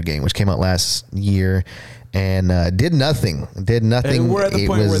Avengers video game, which came out last year, and did nothing. And we're at the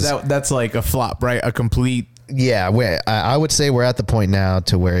point where that's like a flop, right? A complete. Yeah, I would say we're at the point now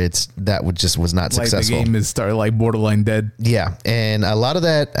to where was not successful. The game is started like borderline dead. Yeah, and a lot of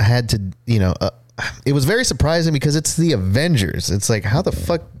that had to, it was very surprising because it's the Avengers. It's like, how the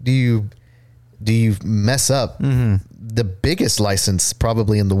fuck do you mess up the biggest license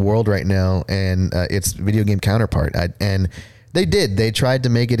probably in the world right now and its video game counterpart? And they tried to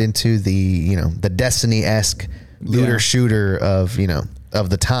make it into the the Destiny-esque looter shooter of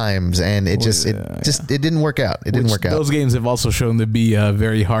the times, and it didn't work out. It didn't work out. Those games have also shown to be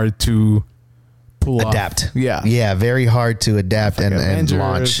very hard to adapt off. Yeah, very hard to adapt and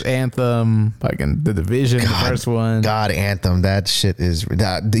launch. Anthem, fucking The Division, the first one. God, Anthem, that shit is even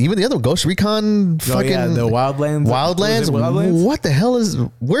the other one, Ghost Recon, the Wildlands. What the hell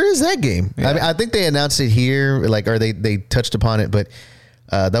where is that game? Yeah. I mean, I think they announced it here, or they touched upon it, but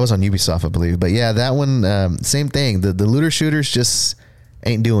that was on Ubisoft, I believe. But yeah, that one, same thing. The looter shooters just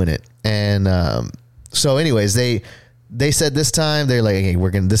ain't doing it. And so anyways, they said this time they're like, hey,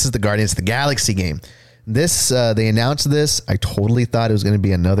 this is the Guardians of the Galaxy game. This they announced this. I totally thought it was going to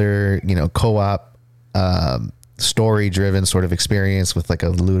be another co-op story driven sort of experience with like a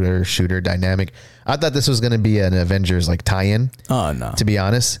looter shooter dynamic. I thought this was going to be an Avengers like tie-in. Oh no, to be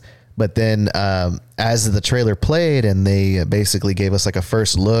honest. But then as the trailer played and they basically gave us like a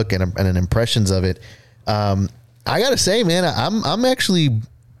first look and an impressions of it, I gotta say, man, I'm actually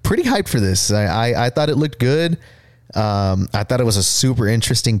pretty hyped for this. I thought it looked good. I thought it was a super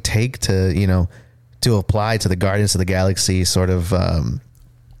interesting take to to apply to the Guardians of the Galaxy sort of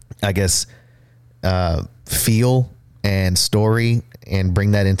I guess feel and story, and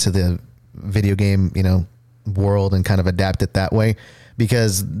bring that into the video game world and kind of adapt it that way,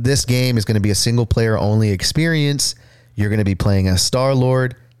 because this game is going to be a single player only experience. You're going to be playing as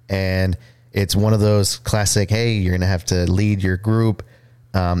Star-Lord, and it's one of those classic, hey, you're going to have to lead your group.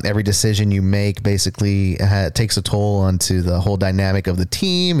 Every decision you make basically takes a toll onto the whole dynamic of the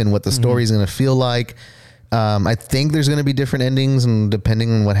team and what the story is going to feel like. I think there's going to be different endings, and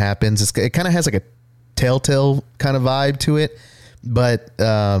depending on what happens, it kind of has like a Telltale kind of vibe to it. But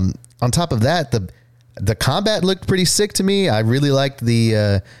on top of that, the combat looked pretty sick to me. I really liked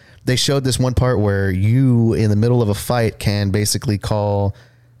they showed this one part where you, in the middle of a fight, can basically call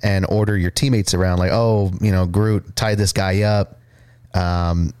and order your teammates around, like, oh, Groot, tie this guy up.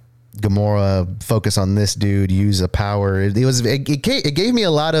 Gamora, focus on this dude, use a power. It gave me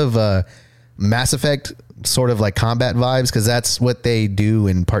a lot of Mass Effect sort of like combat vibes, because that's what they do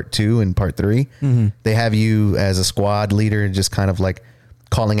in part 2 and part 3. They have you as a squad leader just kind of like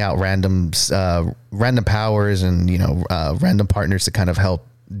calling out random powers and random partners to kind of help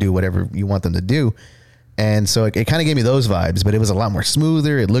do whatever you want them to do. And so it kind of gave me those vibes, but it was a lot more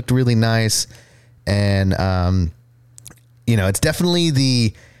smoother. It looked really nice. And it's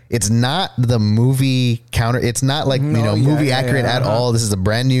definitely it's not the movie counter. It's not like, movie accurate at all. This is a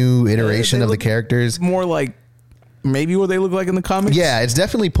brand new iteration of the characters. More like maybe what they look like in the comics. Yeah, it's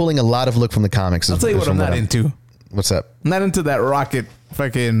definitely pulling a lot of look from the comics. I'll tell you what I'm not into. What's up? I'm not into that Rocket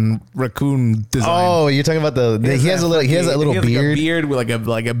fucking raccoon design. Oh, you're talking about he has a little beard. Like a beard with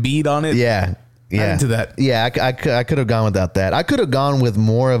like a bead on it. Yeah. Yeah. Not into that. Yeah, I could have gone without that. I could have gone with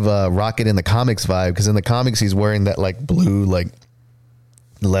more of a Rocket in the comics vibe, because in the comics he's wearing that like blue like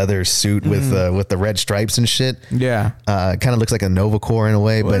leather suit with the red stripes and shit. Yeah. Kind of looks like a Nova Corps in a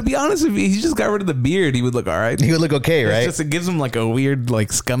way. Well, but to be honest, if he just got rid of the beard, he would look all right. He would look okay, right? It gives him like a weird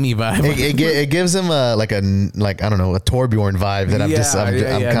like scummy vibe. It gives him a I don't know, a Torbjorn vibe that I'm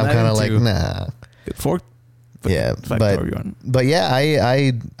kind of like, nah. Yeah, but yeah,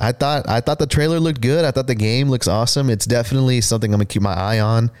 I thought the trailer looked good. I thought the game looks awesome. It's definitely something I'm gonna keep my eye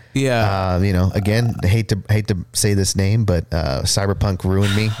on. Yeah, again, hate to say this name, but Cyberpunk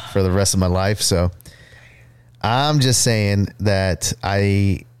ruined me for the rest of my life. So I'm just saying that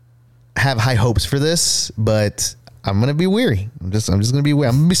I have high hopes for this, but I'm gonna be weary. I'm just gonna be weary.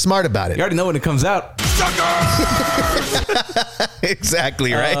 I'm gonna be smart about it. You already know when it comes out.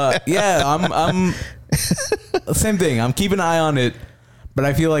 Exactly right. Yeah, I'm. Same thing. I'm keeping an eye on it, but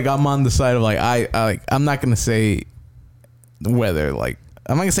I feel like I'm on the side of like I'm not gonna say whether I'm not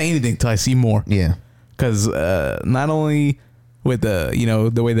gonna say anything till I see more. Yeah, because not only with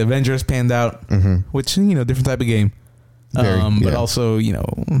the way the Avengers panned out, which different type of game, but also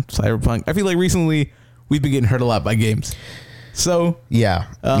Cyberpunk. I feel like recently we've been getting hurt a lot by games. So yeah,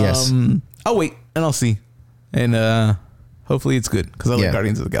 yes. I'll wait and I'll see, and hopefully it's good, because I like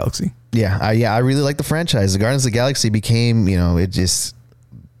Guardians of the Galaxy. Yeah, I really like the franchise. The Guardians of the Galaxy became,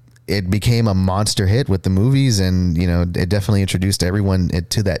 it became a monster hit with the movies, and it definitely introduced everyone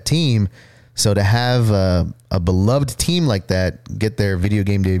to that team. So to have a beloved team like that get their video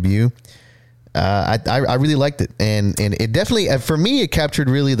game debut, I really liked it, and it definitely, for me, it captured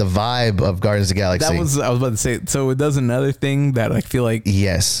really the vibe of Guardians of the Galaxy. I was about to say. So it does another thing that I feel like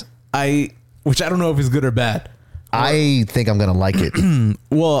which I don't know if it's good or bad. I think I'm gonna like it.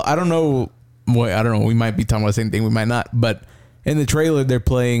 Well, I don't know. I don't know. We might be talking about the same thing. We might not. But in the trailer, they're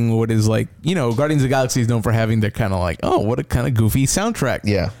playing what is Guardians of the Galaxy is known for having their kind of like, oh, what a kind of goofy soundtrack.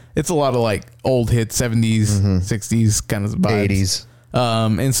 Yeah, it's a lot of like old hit 70s, 60s kind of vibes.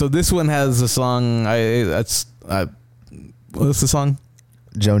 80s. And so this one has a song. What's the song?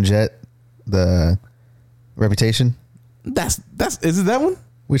 Joan Jett, the Reputation. Is it that one?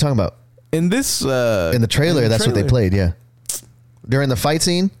 What are you talking about? In this in the trailer, that's what they played. Yeah, during the fight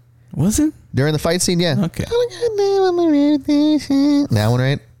scene. Was it during the fight scene? Yeah. Okay. That one,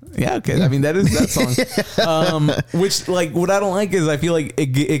 right? Yeah. Okay. Yeah. I mean, that is that song. Which, like, what I don't like is I feel like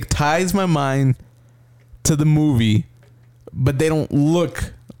it ties my mind to the movie, but they don't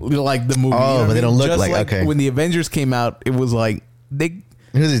look like the movie. Oh, but they don't look just like okay. When the Avengers came out, it was like it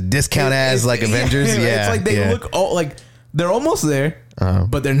was a discount as like Avengers. Yeah. It's like they look all like they're almost there.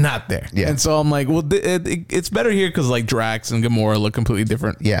 But they're not there. Yeah. And so I'm like, well, it's better here because like Drax and Gamora look completely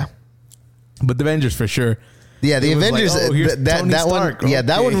different. Yeah. But the Avengers for sure. Yeah, the It was Avengers. like, oh, here's Tony that Stark. one. Yeah,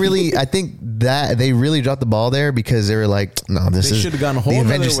 that Okay. one really. I think that they really dropped the ball there because they were like, no, this They is should've gone a whole the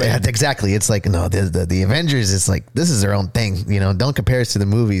nother Avengers. way. Yeah, exactly. It's like no, the Avengers. It's like this is their own thing. You know, don't compare us to the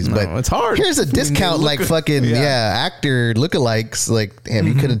movies. No, but it's hard. Here's a When they discount, look like at- fucking yeah. actor lookalikes. Like, damn,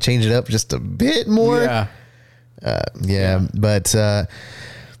 you could have changed it up just a bit more. Yeah. But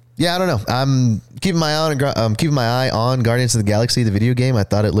yeah, I don't know. I'm keeping my eye on Guardians of the Galaxy, the video game. I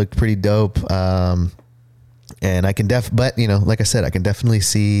thought it looked pretty dope. And I can but you know, like I said, I can definitely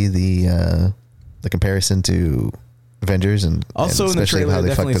see the comparison to Avengers and Also and in the especially trailer, how they they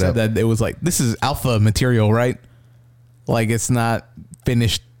definitely fucked it said up. that it was like, this is alpha material, right? Like it's not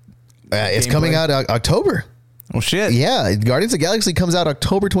finished. It's gameplay. coming out October. Oh shit. Yeah, Guardians of the Galaxy comes out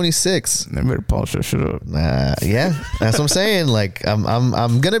October 26th. They better polish that shit up. Yeah, that's what I'm saying. Like,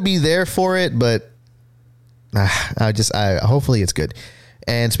 I'm gonna be there for it, but I hopefully it's good.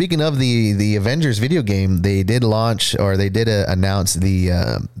 And speaking of the Avengers video game, they did launch or they did announce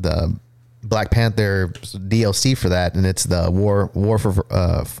the Black Panther DLC for that, and it's the War for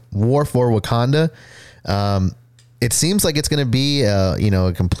Wakanda. It seems like it's gonna be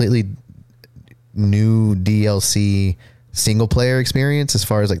a completely new DLC single player experience as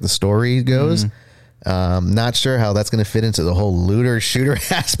far as like the story goes. Not sure how that's going to fit into the whole looter shooter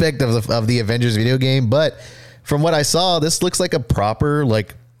aspect of the Avengers video game, but from what I saw, this looks like a proper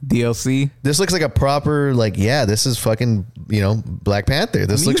like DLC. this looks like a proper like this is fucking Black Panther.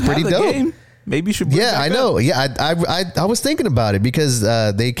 This looks pretty dope. Game. Maybe you should. Bring it Yeah, back I know. up. Yeah, I was thinking about it because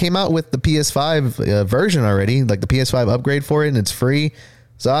they came out with the PS5 version already, like the PS5 upgrade for it, and it's free.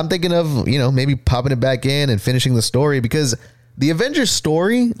 So I'm thinking of maybe popping it back in and finishing the story because the Avengers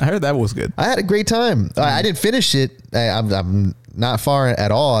story, I heard that was good. I had a great time. I didn't finish it. I'm not far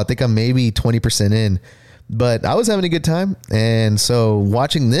at all. I think I'm maybe 20% in, but I was having a good time. And so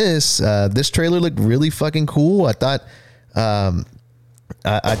watching this trailer looked really fucking cool. I thought.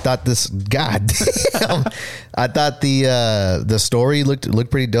 I thought this. God damn! I thought the story looked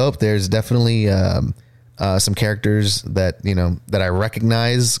pretty dope. There's definitely some characters that I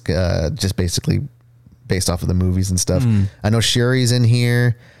recognize just basically based off of the movies and stuff. I know Shuri's in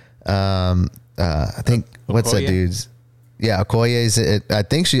here. I think what's that Okoye? dude's? Yeah, Okoye's.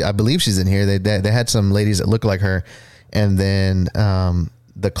 I believe she's in here. They had some ladies that look like her, and then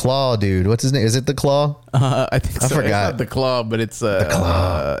the Claw dude. What's his name? Is it the Claw? I think so. I forgot. It's not the claw, but it's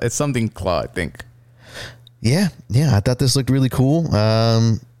Claw. it's something claw. I think. Yeah. I thought this looked really cool.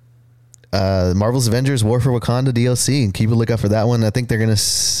 Marvel's Avengers War for Wakanda DLC. Keep a lookout for that one. I think they're gonna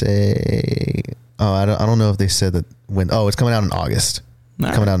say. Oh, I don't know if they said that when. Oh, it's coming out in August. All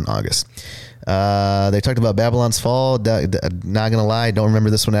Coming right. out in August. They talked about Babylon's Fall. Not gonna lie, don't remember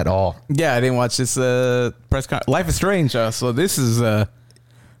this one at all. Yeah, I didn't watch this press con. Life is Strange. So this is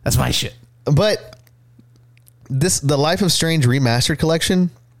that's my shit. But the Life of Strange remastered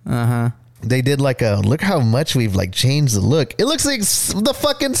collection. They did like a look how much we've like changed the look. It looks like the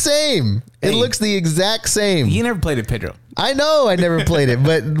fucking same. It Hey. looks the exact same. You never played it, Pedro. I know I never played it,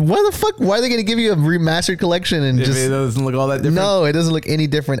 but why the fuck? Why are they going to give you a remastered collection and If it just doesn't look all that different. no? It doesn't look any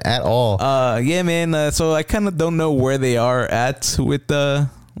different at all. Yeah, man. So I kind of don't know where they are at with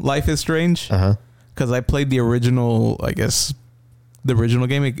Life is Strange. Because I played the original. I guess the original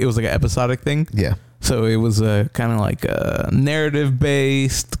game. It was like an episodic thing. Yeah, So it was a kind of like a narrative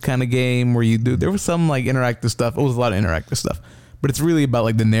based kind of game where there was some like interactive stuff. It was a lot of interactive stuff, but it's really about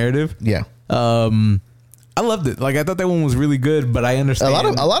like the narrative. yeah. I loved it. Like I thought that one was really good, but I understand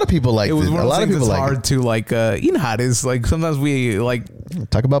A lot of people like it was it. one A of those lot of things people that's like hard to like. You know how it is. Like sometimes we like.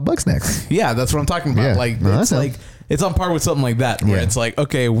 it. Talk about Bugsnax. Yeah, that's what I'm talking about. Yeah. Like No, it's I know. like it's on par with something like that where Yeah. it's like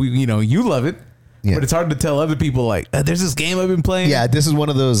okay, you love it, Yeah. but it's hard to tell other people like there's this game I've been playing. Yeah, this is one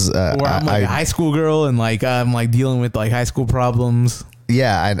of those. Where I'm like a high school girl and like I'm like dealing with like high school problems.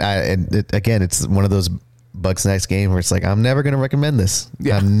 Again, it's one of those Bugsnax game where it's like I'm never going to recommend this.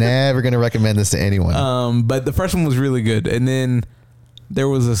 Yeah. I'm never going to recommend this to anyone. But the first one was really good, and then there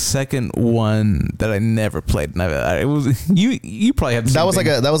was a second one that I never played. And it was you probably had the that same was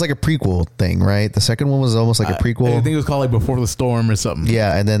thing. like a prequel thing, right? The second one was almost like a prequel. I think it was called like Before the Storm or something.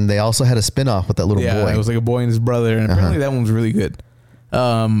 Yeah, and then they also had a spin-off with that little Yeah, boy. it was like a boy and his brother, and apparently that one was really good.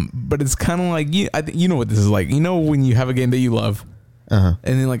 But it's kind of like you know what this is like. You know when you have a game that you love, and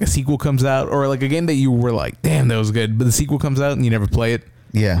then like a sequel comes out, or like a game that you were like, damn, that was good, but the sequel comes out and you never play it.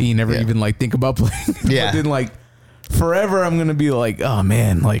 Yeah, you never yeah. even like think about playing it. Yeah. But then like forever, I'm gonna be like, oh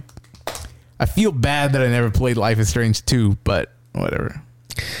man, like I feel bad that I never played Life is Strange 2, but whatever.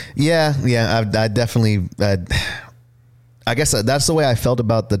 Yeah. I definitely. I guess that's the way I felt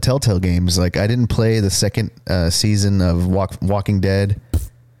about the Telltale games. Like I didn't play the second season of Walking Dead.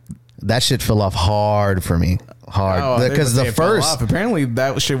 That shit fell off hard for me. hard because the first apparently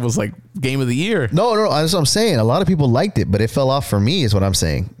that shit was like game of the year. No, that's what I'm saying. A lot of people liked it, but it fell off for me is what I'm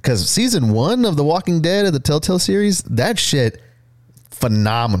saying. Because season 1 of The Walking Dead of the Telltale series, that shit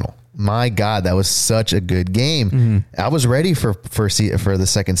phenomenal. My God, that was such a good game. I was ready for the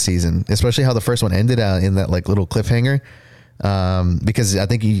second season, especially how the first one ended out in that like little cliffhanger. Because I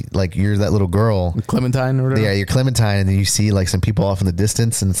think you're that little girl, Clementine or whatever. Yeah, you're Clementine, and then you see like some people off in the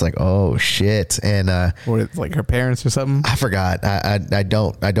distance, and it's like, oh shit. And or it's like her parents or something. I forgot. I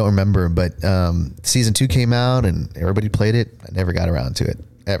don't remember. But season 2 came out, and everybody played it. I never got around to it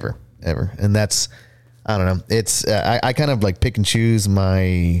ever. And that's, I don't know. It's I kind of like pick and choose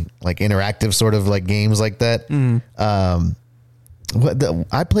my like interactive sort of like games like that.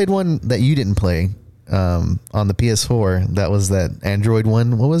 I played one that you didn't play. On the PS4, that was that Android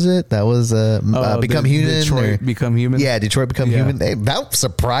one. What was it? That was Become Human. Detroit Become Human. Yeah, Detroit Become Human. Hey, that was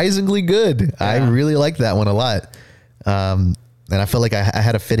surprisingly good. Yeah. I really liked that one a lot. And I felt like I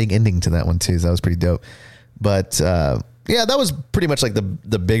had a fitting ending to that one too. So that was pretty dope. But yeah, that was pretty much like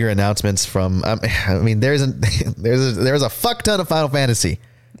the bigger announcements from. I mean, there's a fuck ton of Final Fantasy,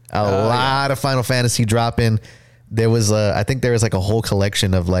 a lot of Final Fantasy dropping. There was I think there was like a whole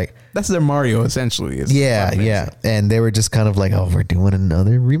collection of like, that's their Mario essentially. Yeah. And they were just kind of like, oh, we're doing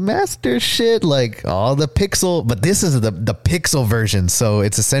another remaster shit, like all the pixel, but this is the pixel version. So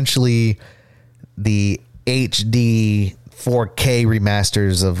it's essentially the HD 4K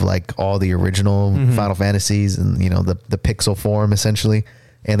remasters of like all the original Final Fantasies and, you know, the pixel form essentially.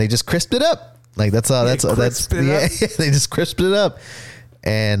 And they just crisped it up. Like they just crisped it up.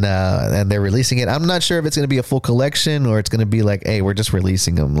 And they're releasing it. I'm not sure if it's going to be a full collection or it's going to be like, hey, we're just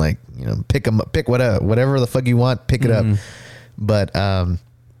releasing them. Like, you know, pick whatever the fuck you want, pick it up. But on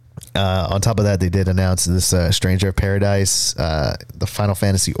top of that, they did announce this Stranger of Paradise, the Final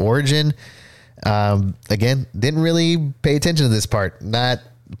Fantasy Origin. Again, didn't really pay attention to this part. Not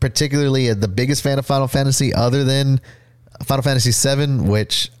particularly the biggest fan of Final Fantasy, other than Final Fantasy VII,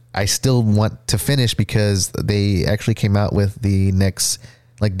 which I still want to finish because they actually came out with the next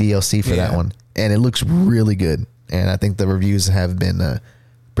like DLC for that one, and it looks really good. And I think the reviews have been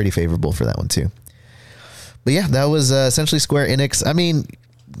pretty favorable for that one too. But yeah, that was essentially Square Enix. I mean,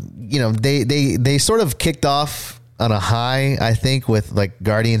 you know, they sort of kicked off on a high, I think, with like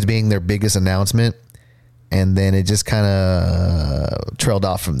Guardians being their biggest announcement, and then it just kind of trailed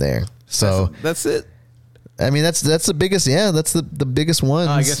off from there. So that's it. I mean, that's the biggest. Yeah, that's the biggest one.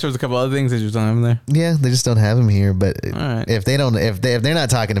 I guess there's a couple other things they just don't have them there. Yeah, they just don't have them here. But right. if they're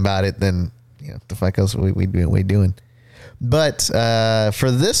not talking about it, then you know the fuck else we doing. But for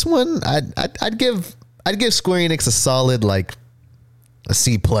this one, I'd give Square Enix a solid like a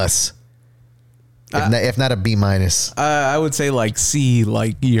C plus, if not a B minus. I would say like C,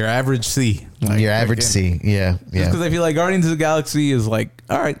 like your average C. Like, your average C. Yeah. Because I feel like Guardians of the Galaxy is like,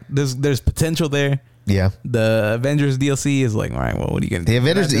 all right, there's potential there. Yeah. The Avengers DLC is like, all right, well, what are you gonna do? The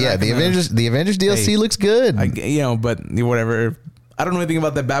Avengers DLC looks good. But whatever. I don't know anything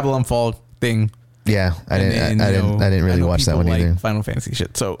about that Babylon Fall thing. Yeah, I didn't really watch that one either. Final Fantasy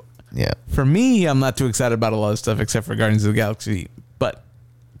shit. So yeah, for me, I'm not too excited about a lot of stuff except for Guardians of the Galaxy, but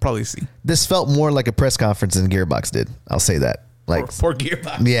probably see. This felt more like a press conference than Gearbox did. I'll say that. Like poor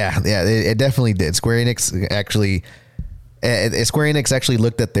Gearbox. Yeah, it definitely did. Square Enix actually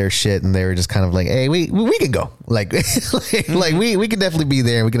looked at their shit and they were just kind of like, hey, we can go. Like, like we can definitely be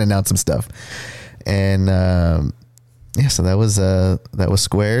there and we can announce some stuff. And yeah, so that was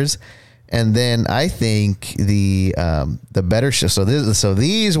Square's. And then I think the better show. So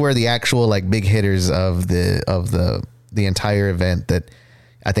these were the actual like big hitters of the entire event that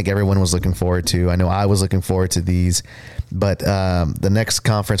I think everyone was looking forward to. I know I was looking forward to these, but the next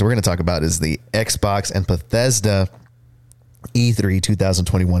conference we're going to talk about is the Xbox and Bethesda E3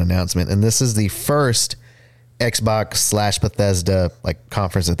 2021 announcement, and this is the first Xbox/Bethesda like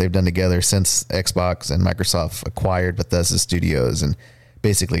conference that they've done together since Xbox and Microsoft acquired Bethesda Studios and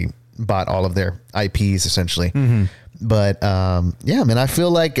basically bought all of their IPs essentially. But yeah, man, I feel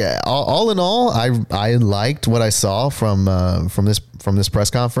like all in all, I liked what I saw from this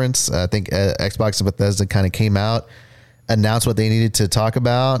press conference. I think Xbox and Bethesda kind of came out, announced what they needed to talk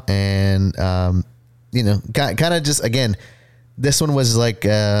about, and you know, kind of just again. This one was like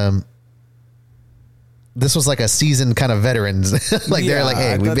a seasoned kind of veterans. Like they're like,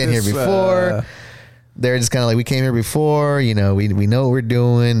 hey, we've been here before. They're just kind of like, we came here before. You know, we know what we're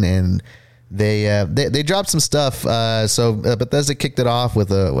doing, and they dropped some stuff. So Bethesda kicked it off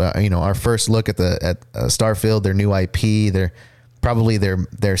with our first look at Starfield, their new IP. They're probably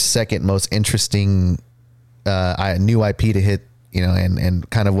their second most interesting new IP to hit. You know, and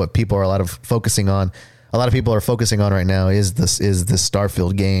kind of what people are a lot of focusing on a lot of people are focusing on right now is this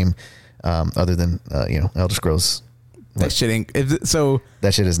Starfield game, other than Elder Scrolls. That shit ain't. So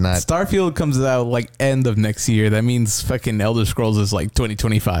that shit is not. Starfield comes out like end of next year. That means fucking Elder Scrolls is like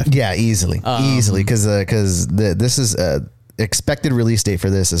 2025. Yeah, easily, because this is expected release date for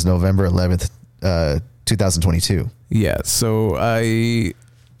this is November 11th, 2022. Yeah, so I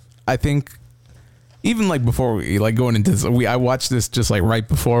think even like before we like going into this, I watched this just like right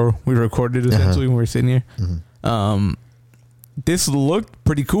before we recorded. Essentially, when we were sitting here. Mm-hmm. This looked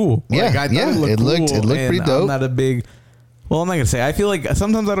pretty cool. Yeah, like, I thought it looked pretty dope. I'm not a big. Well, I'm not gonna say. I feel like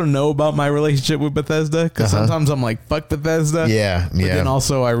sometimes I don't know about my relationship with Bethesda because sometimes I'm like, fuck Bethesda. Yeah, but then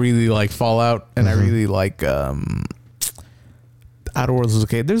also I really like Fallout and I really like Outer Worlds was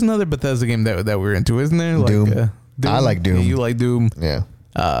okay. There's another Bethesda game that we're into, isn't there? Like, Doom. I like Doom. Yeah, you like Doom. Yeah.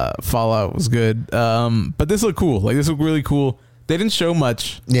 Fallout was good. But this looked cool. Like this looked really cool. They didn't show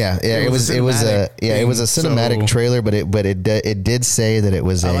much. Yeah. It was a cinematic trailer, but it did say that it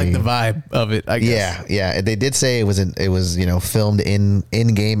was. I like the vibe of it. I guess. Yeah. They did say it was filmed in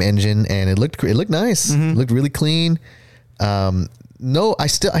game engine, and it looked nice. It looked really clean. No, I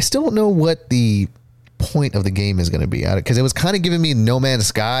still don't know what the point of the game is going to be, because it was kind of giving me No Man's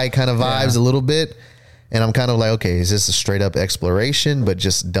Sky kind of vibes a little bit, and I'm kind of like, okay, is this a straight up exploration but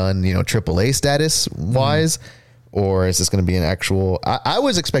just done AAA status wise? Or is this going to be an actual? I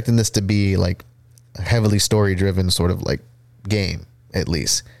was expecting this to be like a heavily story driven sort of like game, at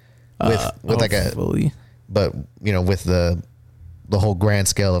least with like but with the whole grand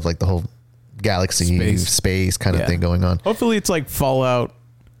scale of like the whole galaxy space kind of thing going on. Hopefully, it's like Fallout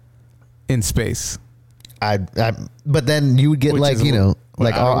in space. But then you would get like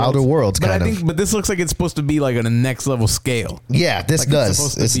Outer Worlds kind of. But this looks like it's supposed to be like on a next level scale. Yeah, this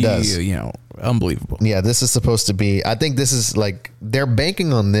does. This does. Unbelievable. Yeah, this is supposed to be. I think this is like they're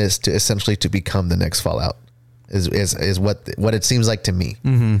banking on this to essentially to become the next Fallout. Is what it seems like to me.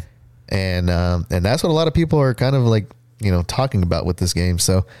 Mm-hmm. And that's what a lot of people are kind of like talking about with this game.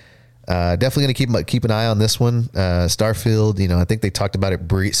 So definitely gonna keep an eye on this one. Starfield. I think they talked about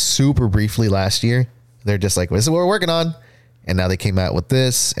it super briefly last year. They're just like, this is what we're working on. And now they came out with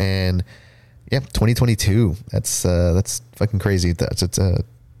this, and 2022. That's fucking crazy to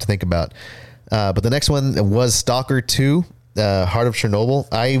think about. But the next one was Stalker 2, Heart of Chernobyl.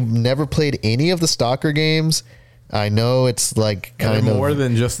 I never played any of the Stalker games. I know it's like kind of more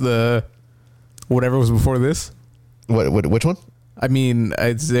than just the whatever was before this. Which one? I mean,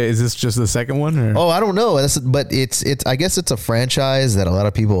 is this just the second one? Or? Oh, I don't know. But it's. I guess it's a franchise that a lot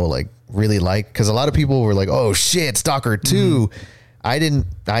of people like really like, because a lot of people were like, "Oh shit, Stalker 2."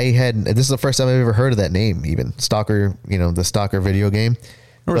 Mm-hmm. This is the first time I've ever heard of that name. Even Stalker, the Stalker video game.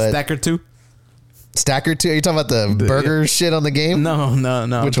 Or Stacker 2. Stacker 2. Are you talking about the burger shit on the game? No.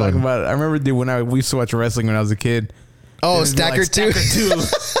 Which one? About it. I remember when we used to watch wrestling when I was a kid. Oh, Stacker 2.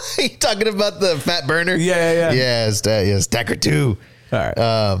 Are you talking about the fat burner? Yeah. Yeah, Stacker 2. All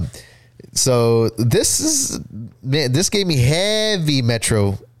right. So this gave me heavy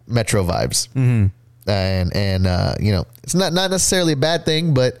Metro vibes. Mm-hmm. And it's not necessarily a bad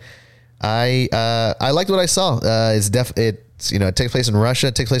thing, but I liked what I saw. It takes place in Russia,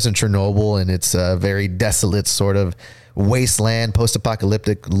 it takes place in Chernobyl, and it's a very desolate sort of wasteland,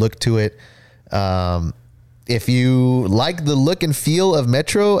 post-apocalyptic look to it. If you like the look and feel of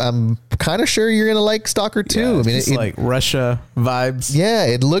Metro, I'm kind of sure you're gonna like Stalker 2. Yeah, I mean, it's like Russia vibes. Yeah,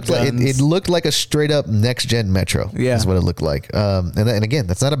 it looked like a straight up next gen Metro. Yeah, is what it looked like. And again,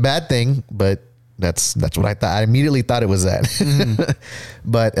 that's not a bad thing, but that's what I thought. I immediately thought it was that. Mm-hmm.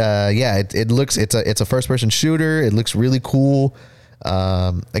 But it's a first person shooter. It looks really cool.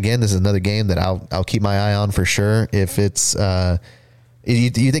 Again, this is another game that I'll keep my eye on for sure. If it's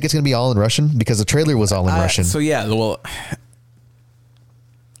you think it's going to be all in Russian? Because the trailer was all in Russian. So yeah, well,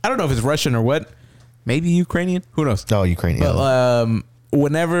 I don't know if it's Russian or what. Maybe Ukrainian. Who knows? Oh, Ukrainian. But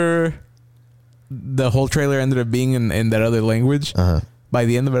whenever the whole trailer ended up being in that other language, by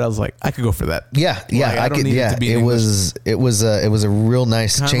the end of it, I was like, I could go for that. Yeah, like, I could. Yeah, it was a real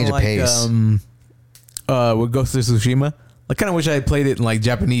nice kinda change of pace. With Ghost of Tsushima. I kind of wish I had played it in like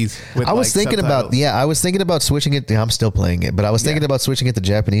Japanese. I was thinking about switching it. I'm still playing it, but I was thinking about switching it to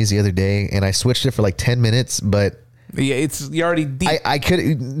Japanese the other day, and I switched it for like 10 minutes. But yeah, you're already deep. I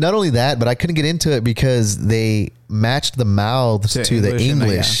could not only that, but I couldn't get into it because they matched the mouths to the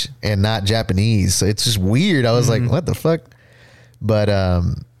English and not Japanese. So it's just weird. I was like, what the fuck? But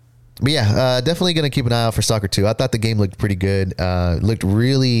yeah, definitely gonna keep an eye out for Stalker 2. I thought the game looked pretty good. Looked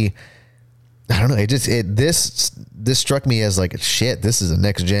really. I don't know. This struck me as like, shit, this is a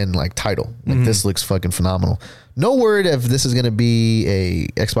next gen like title. Like this looks fucking phenomenal. No word if this is going to be a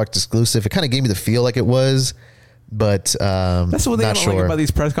Xbox exclusive. It kind of gave me the feel like it was, but that's what they don't like about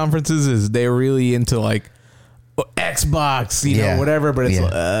these press conferences is they're really into like Xbox, you know, whatever. But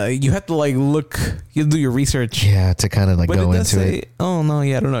it's you have to like look, you have to do your research, to kind of like go into it. Oh no,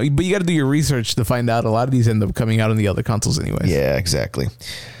 I don't know. But you got to do your research to find out. A lot of these end up coming out on the other consoles anyways. Yeah, exactly.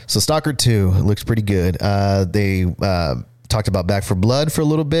 So Stalker 2 looks pretty good. They talked about Back 4 Blood for a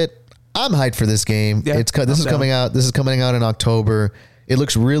little bit. I'm hyped for this game. Yeah, this is coming out in October. It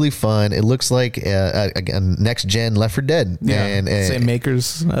looks really fun. It looks like a next gen Left 4 Dead. Yeah, and same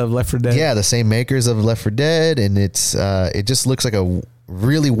makers of Left 4 Dead. Yeah, the same makers of Left 4 Dead, and it just looks like a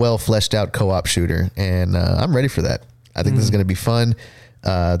really well fleshed out co-op shooter, and I'm ready for that. I think this is going to be fun.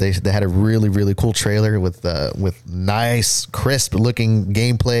 They had a really, really cool trailer with nice, crisp looking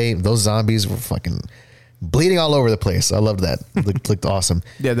gameplay. Those zombies were fucking bleeding all over the place. I loved that. Looked awesome.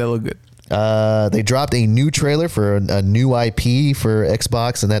 Yeah, they look good. They dropped a new trailer for a new IP for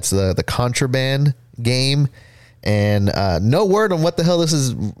Xbox, and that's the Contraband game. And no word on what the hell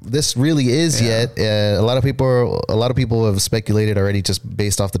this really is yet. A lot of people have speculated already, just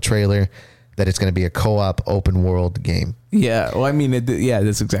based off the trailer, that it's going to be a co-op open world game. Yeah, well, I mean,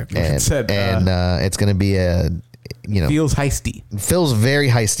 that's exactly what it said. And it's going to be feels heisty. Feels very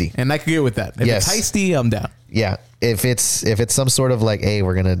heisty, and I can get with that. If it's heisty, I'm down. Yeah, if it's some sort of like, hey,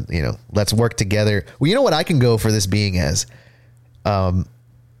 we're gonna let's work together. Well, you know what I can go for this being as,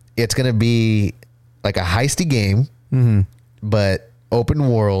 it's gonna be like a heisty game, but open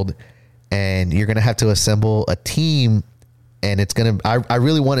world, and you're gonna have to assemble a team, and it's gonna. I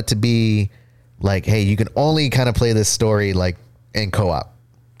really want it to be like, hey, you can only kind of play this story like in co-op,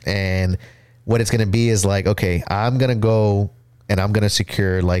 and what it's gonna be is like, okay, I'm gonna go and I'm gonna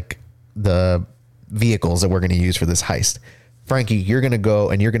secure like the vehicles that we're going to use for this heist. Frankie, you're going to go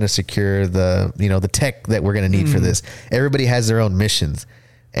and you're going to secure the tech that we're going to need for this. Everybody has their own missions,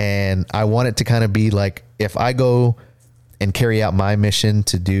 and I want it to kind of be like, if I go and carry out my mission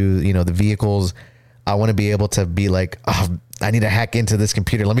to do the vehicles, I want to be able to be like, oh, I need to hack into this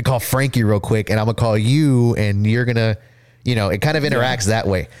computer, let me call Frankie real quick, and I'm gonna call you, and you're gonna it kind of interacts that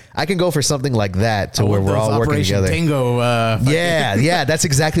way. I can go for something like that to where we're all working together. Tango, that's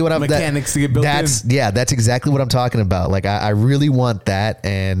exactly what I'm. Mechanics to get built in. That's exactly what I'm talking about. Like I really want that.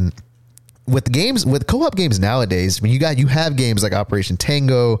 And with co-op games nowadays, when you have games like Operation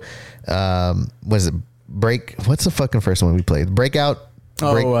Tango, what's the fucking first one we played? Breakout.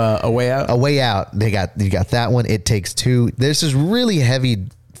 A Way Out. A Way Out. You got that one. It Takes Two. There's this really heavy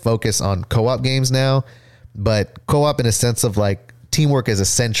focus on co-op games now. But co-op in a sense of like teamwork is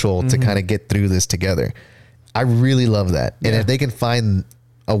essential to kind of get through this together. I really love that. And if they can find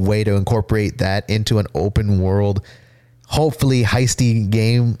a way to incorporate that into an open world, hopefully heisty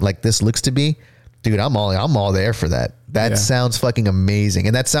game like this looks to be, dude, I'm all there for that. That sounds fucking amazing.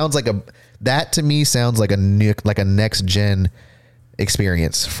 And that sounds like that to me sounds like a next gen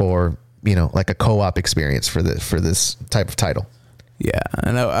experience for, like a co-op experience for this type of title. Yeah,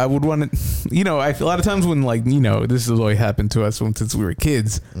 and I would want to, I feel a lot of times when this has always happened to us since we were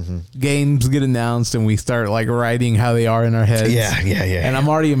kids, games get announced and we start like writing how they are in our heads. Yeah. And I'm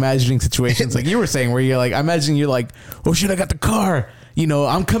already imagining situations like you were saying where you're like, I imagine you're like, oh shit, I got the car.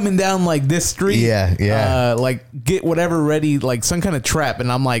 I'm coming down like this street. Yeah. Like get whatever ready, like some kind of trap.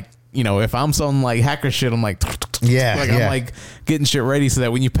 And I'm like, if I'm some like hacker shit, I'm like, I'm like getting shit ready so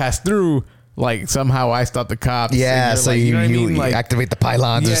that when you pass through, like somehow I stop the cops. Yeah, so like, you activate the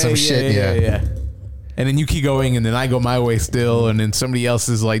pylons or some shit. Yeah. And then you keep going, and then I go my way still, and then somebody else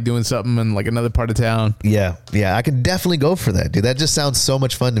is like doing something in like another part of town. Yeah, I can definitely go for that, dude. That just sounds so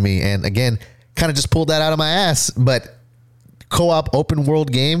much fun to me. And again, kind of just pulled that out of my ass. But co-op open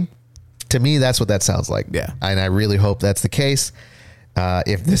world game, to me, that's what that sounds like. Yeah, and I really hope that's the case.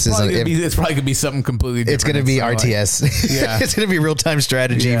 If this it's probably gonna be something completely different. It's gonna be RTS. Yeah. It's gonna be real-time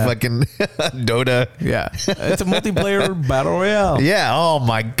strategy, fucking Dota. Yeah. It's a multiplayer battle royale. Yeah. Oh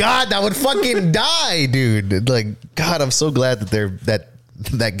my God, that would fucking die, dude. Like, God, I'm so glad that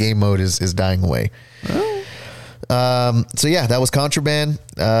that game mode is dying away. So yeah, that was Contraband.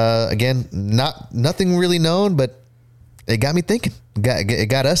 Again, nothing really known, but it got me thinking. It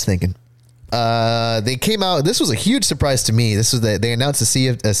got us thinking. They came out. This was a huge surprise to me. They announced a Sea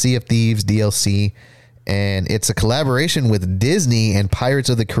of Thieves DLC, and it's a collaboration with Disney and Pirates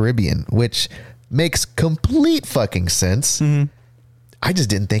of the Caribbean, which makes complete fucking sense. I just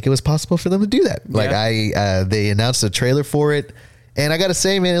didn't think it was possible for them to do that. Like they announced a trailer for it, and I gotta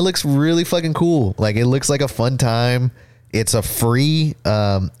say, man, it looks really fucking cool. Like it looks like a fun time. It's a free,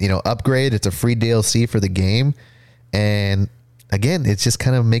 upgrade. It's a free DLC for the game. And again, it's just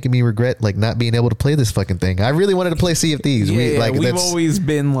kind of making me regret like not being able to play this fucking thing. I really wanted to play Sea of Thieves. We've always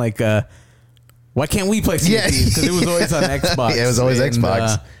been like, why can't we play Sea of Thieves? Because it was always on Xbox. Yeah, it was always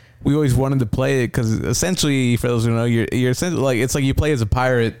Xbox. We always wanted to play it because essentially, for those who know, you're essentially like it's like you play as a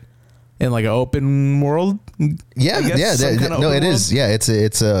pirate in like an open world. Yeah, it is. Yeah,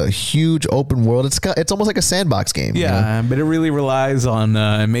 it's a huge open world. It's almost like a sandbox game. Yeah, but it really relies on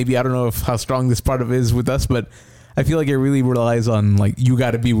maybe I don't know how strong this part of it is with us, but I feel like it really relies on like you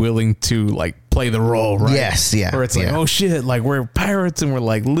got to be willing to like play the role, right? Yes, yeah. Or it's like oh shit, like we're pirates and we're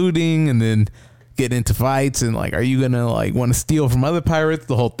like looting and then get into fights and like are you gonna like want to steal from other pirates,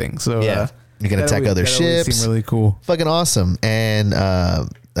 the whole thing. So you're gonna attack other ships. Seem really cool, fucking awesome. And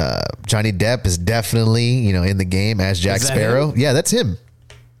Johnny Depp is definitely in the game as Jack Sparrow. Yeah, that's him.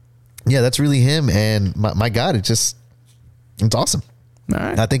 Yeah, that's really him. And my God, it's awesome. All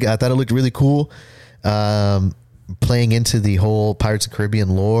right. I thought it looked really cool. Playing into the whole Pirates of the Caribbean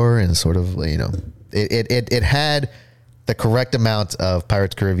lore and sort of it had the correct amount of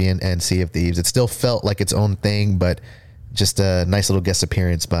Pirates of the Caribbean and Sea of Thieves. It still felt like its own thing, but just a nice little guest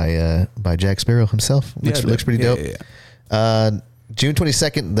appearance by Jack Sparrow himself. Looks pretty dope. Yeah. June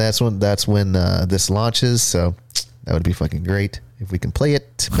 22nd, that's when this launches, so that would be fucking great if we can play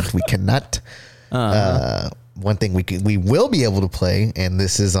it, but we cannot. One thing we will be able to play, and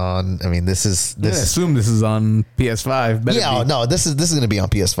this is on. I mean, this is. I assume this is on PS5. No, this is going to be on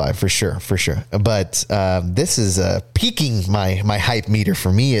PS5 for sure. But this is peaking my hype meter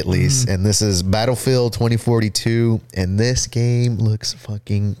for me at least, and this is Battlefield 2042, and this game looks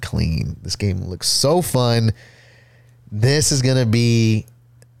fucking clean. This game looks so fun. This is gonna be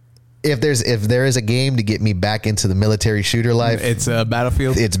if there is a game to get me back into the military shooter life, it's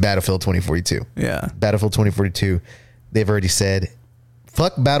Battlefield. It's Battlefield 2042. Yeah, Battlefield 2042. They've already said,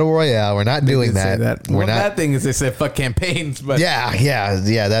 "Fuck Battle Royale. We're not doing that." We're not. Bad thing is they said fuck campaigns, but yeah.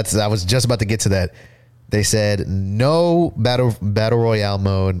 I was just about to get to that. They said no battle royale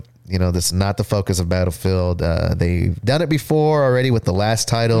mode. This is not the focus of Battlefield. They've done it before already with the last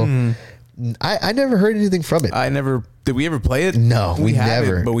title. I never heard anything from it. Did we ever play it? No, we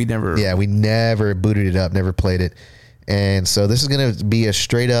never. But we never. Yeah, we never booted it up, never played it. And so this is going to be a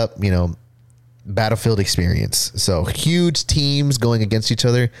straight up, Battlefield experience. So huge teams going against each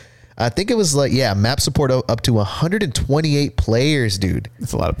other. I think it was like, map support up to 128 players, dude.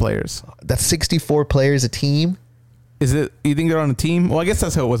 That's a lot of players. That's 64 players a team. Is it? You think they're on a team? Well, I guess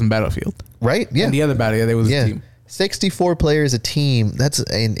that's how it was in Battlefield. Right? Yeah. And the other Battlefield, there was a team. 64 players a team. That's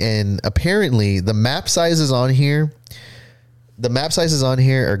and apparently the map sizes on here. The map sizes on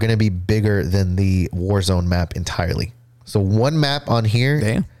here are going to be bigger than the Warzone map entirely. So one map on here.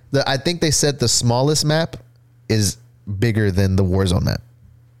 Damn. I think they said the smallest map is bigger than the Warzone map.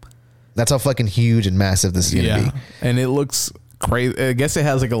 That's how fucking huge and massive this is going to be. And it looks crazy. I guess it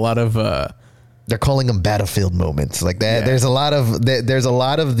has like a lot of. They're calling them battlefield moments like that. Yeah. There's a lot of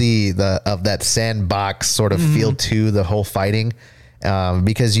the of that sandbox sort of feel to the whole fighting,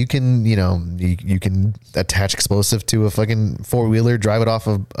 because you can you can attach explosive to a fucking 4-wheeler, drive it off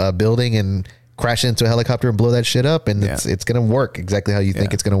of a building, and crash into a helicopter and blow that shit up, and it's gonna work exactly how you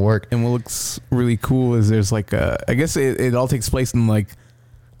think it's gonna work. And what looks really cool is there's like I guess it all takes place in like.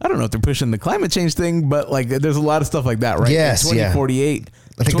 I don't know if they're pushing the climate change thing, but like there's a lot of stuff like that, right? Yes, 2048,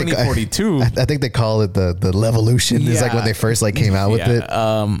 2042. I think they call it the Levolution. Is like when they first like came out with it.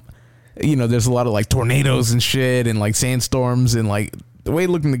 There's a lot of like tornadoes and shit, and like sandstorms, and like the way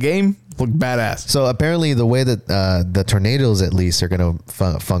it looked in the game looked badass. So apparently, the way that the tornadoes at least are going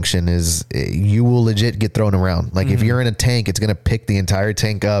to function is you will legit get thrown around. Like if you're in a tank, it's going to pick the entire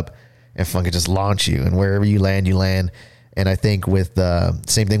tank up and fucking just launch you, and wherever you land, you land. And I think with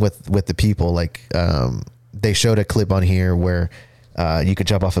same thing with the people, like they showed a clip on here where you could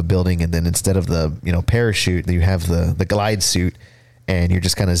jump off a building, and then instead of the parachute, you have the glide suit, and you're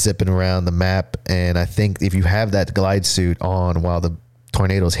just kind of zipping around the map. And I think if you have that glide suit on while the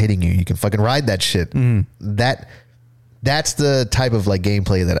tornado's hitting you, you can fucking ride that shit. That's the type of like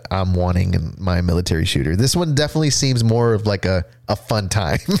gameplay that I'm wanting in my military shooter. This one definitely seems more of like a fun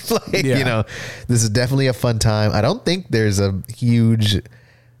time. This is definitely a fun time. I don't think there's a huge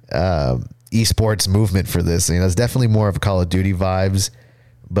esports movement for this. It's definitely more of a Call of Duty vibes,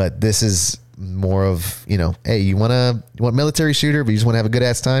 but this is more of, hey, you want military shooter, but you just want to have a good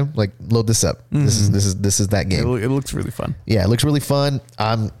ass time, like load this up. This is that game. It looks really fun. Yeah, it looks really fun.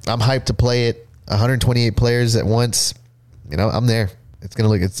 I'm hyped to play it. 128 players at once. I'm there. It's gonna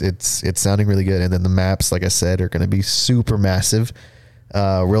look. It's sounding really good. And then the maps, like I said, are gonna be super massive.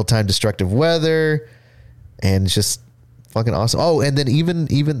 Real time destructive weather, and it's just fucking awesome. Oh, and then even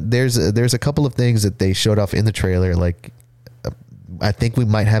there's a couple of things that they showed off in the trailer. Like, I think we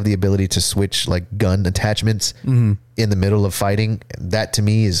might have the ability to switch like gun attachments in the middle of fighting. That to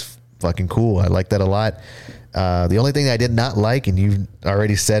me is fucking cool. I like that a lot. The only thing I did not like, and you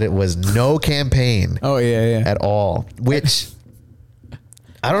already said it, was no campaign. Oh yeah. At all. Which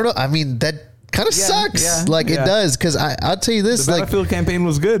I don't know. I mean, that kind of sucks. Yeah, like it does, because I'll tell you this: the Battlefield campaign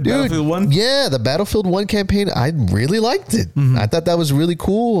was good. Dude, Battlefield 1. Yeah, the Battlefield 1 campaign, I really liked it. I thought that was really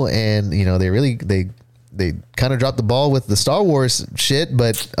cool, and you know, they kind of dropped the ball with the Star Wars shit,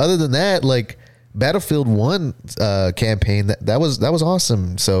 but other than that, like Battlefield 1 campaign, that was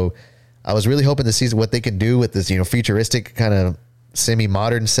awesome. So I was really hoping to see what they could do with this, you know, futuristic kind of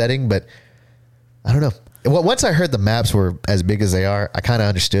semi-modern setting, but I don't know. Once I heard the maps were as big as they are, I kind of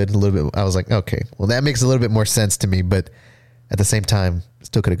understood a little bit. I was like, okay, well, that makes a little bit more sense to me, but at the same time,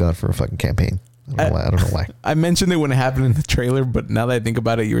 still could have gone for a fucking campaign. I don't know why. I mentioned it when it happened in the trailer, but now that I think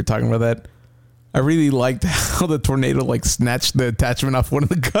about it, you were talking about that. I really liked how the tornado like snatched the attachment off one of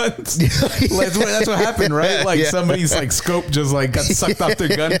the guns. Like, that's what happened, right? Like somebody's like scope just like got sucked off their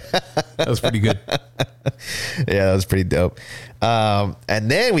gun. That was pretty good. Yeah, that was pretty dope. And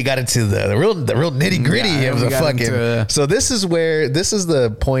then we got into the real nitty gritty of the fucking. So this is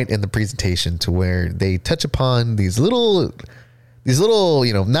the point in the presentation to where they touch upon these little,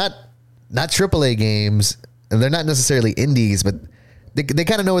 you know, not AAA games, and they're not necessarily indies, but they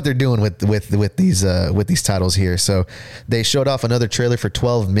kind of know what they're doing with these titles here. So they showed off another trailer for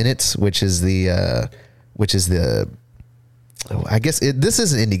 12 minutes, which is the I guess this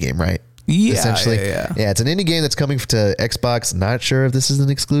is an indie game, right? Yeah, essentially. Yeah, it's an indie game that's coming to Xbox. Not sure if this is an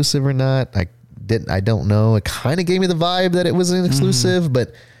exclusive or not. I don't know. It kind of gave me the vibe that it was an exclusive,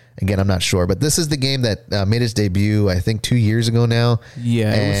 but again, I'm not sure. But this is the game that made its debut, I think, 2 years ago now.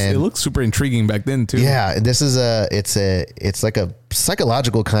 Yeah, it looked super intriguing back then too. Yeah, and this is it's like a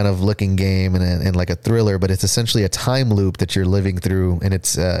psychological kind of looking game and like a thriller, but it's essentially a time loop that you're living through, and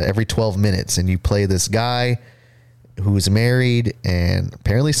it's every 12 minutes, and you play this guy who's married, and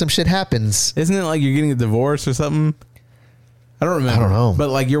apparently some shit happens. Isn't it like you're getting a divorce or something? I don't remember. I don't know. But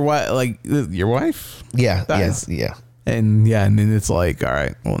like your wife? Yeah. Dies. Yeah. And then it's like, all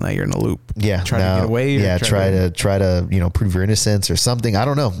right, well, now you're in a loop. Yeah. Try to get away. Yeah. Try to, you know, prove your innocence or something. I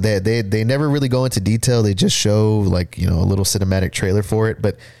don't know. They never really go into detail. They just show like, you know, a little cinematic trailer for it,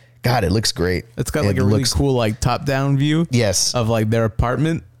 but God, it looks great. It's got like a really cool, like top down view. Yes. Of like their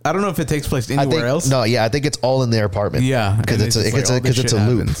apartment. I don't know if it takes place anywhere else. No, yeah, I think it's all in their apartment. Yeah, because it's a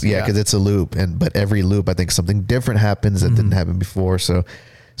loop. Yeah, because it's a loop, but every loop, I think something different happens that didn't happen before. So,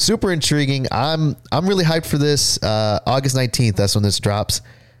 super intriguing. I'm really hyped for this. August 19th, that's when this drops.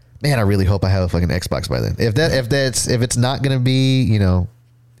 Man, I really hope I have a fucking Xbox by then. If it's not gonna be, you know,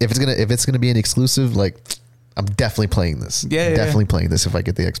 if it's gonna be an exclusive, like I'm definitely playing this. Definitely playing this if I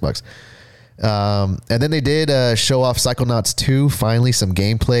get the Xbox. And then they did show off Psychonauts 2. Finally, some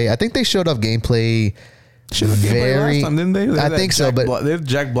gameplay. I think they showed off gameplay. Last time, didn't they? I think so, but they had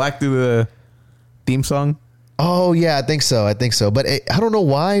Jack Black do the theme song. Oh yeah, I think so. But I don't know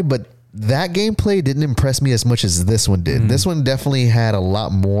why, but that gameplay didn't impress me as much as this one did. This one definitely had a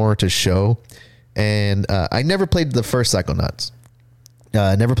lot more to show, and I never played the first Psychonauts.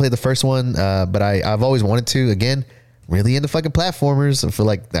 Never played the first one, but I've always wanted to. Again, really into fucking platformers. I feel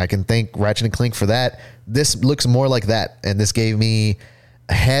like I can thank Ratchet and Clank for that. This looks more like that, and this gave me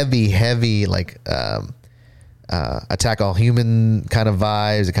heavy like Attack All Human kind of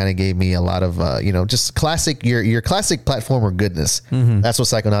vibes. It kind of gave me a lot of you know, just classic your classic platformer goodness. That's what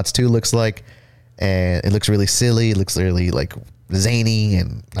Psychonauts 2 looks like, and it looks really silly. It looks really like zany,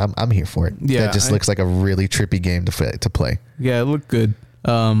 and I'm here for it. Yeah, it just looks like a really trippy game to play. Yeah, it looked good.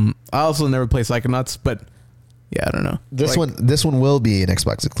 I also never played Psychonauts, but yeah, I don't know. This one will be an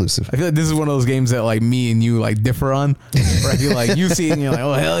Xbox exclusive. I feel like this is one of those games that like me and you like differ on. Where I feel like you see it and you're like,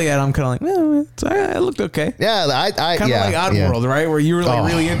 oh hell yeah, and I'm kind of like, no, it looked okay. Yeah, I kind of like Oddworld, right? Where you were like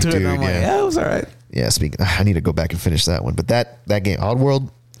really into it, and I'm like, yeah, it was all right. Yeah, I need to go back and finish that one. But that game,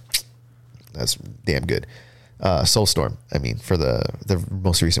 Oddworld, that's damn good. Soulstorm, I mean, for the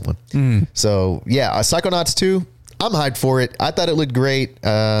most recent one. So yeah, Psychonauts 2, I'm hyped for it. I thought it looked great.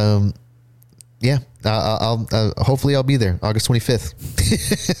 Yeah, I'll hopefully I'll be there August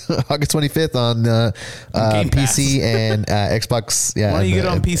 25th. August 25th on PC and Xbox. Yeah, why don't you get it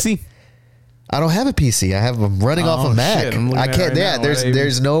on PC? I don't have a PC. I'm running off a Mac. Shit, I can't.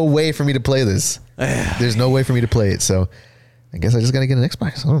 There's no way for me to play this. There's no way for me to play it. So I guess I just gotta get an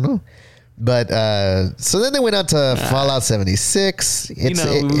Xbox. I don't know. But so then they went out to Fallout 76.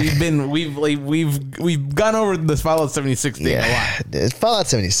 We've gone over this Fallout 76 thing a lot. It's Fallout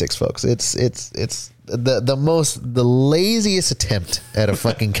 76, folks. It's the laziest attempt at a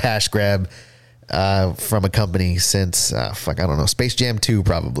fucking cash grab from a company since I don't know, Space Jam 2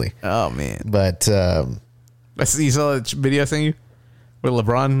 probably. Oh man. But you saw that video I sent you with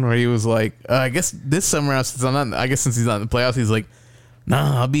LeBron where he was like, I guess this summer since he's not in the playoffs, he's like,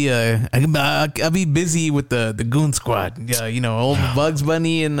 nah, I'll be busy with the Goon Squad. Yeah, you know, old Bugs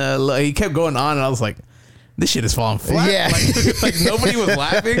Bunny, and he kept going on, and I was like, this shit is falling flat. Yeah. Like nobody was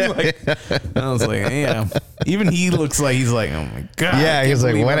laughing. Like, I was like, yeah. Even he looks like he's like, oh my god. yeah, he's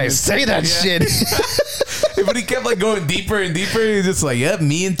like, when I say that shit. But he kept like going deeper and deeper. He's just like, yep,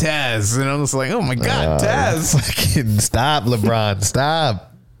 me and Taz, and I was like, oh my god, Taz. Fucking stop, LeBron,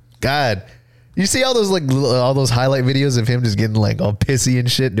 stop. God. You see all those highlight videos of him just getting like all pissy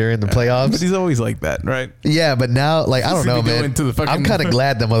and shit during the playoffs. But he's always like that, right? Yeah, but now, like, I don't know, man. I'm kind of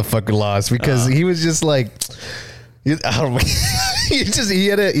glad the motherfucker lost because he was just like, I don't know.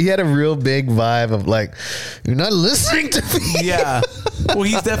 he had a real big vibe of like, you're not listening to me. Yeah. Well,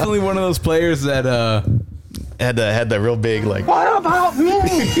 he's definitely one of those players that had that real big like, what about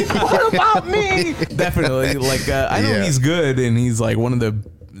me? What about me? Definitely. Like, I know he's good, and he's like one of the.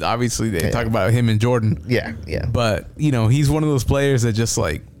 Obviously, they talk about him and Jordan. Yeah. But, you know, he's one of those players that just,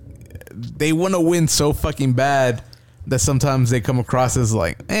 like, they want to win so fucking bad that sometimes they come across as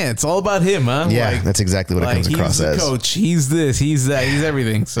like, man, it's all about him, huh? Yeah, like, that's exactly what it comes across as. He's the coach. He's this. He's that. He's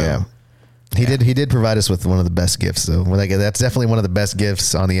everything. So, yeah. He did provide us with one of the best gifts, though. Like, that's definitely one of the best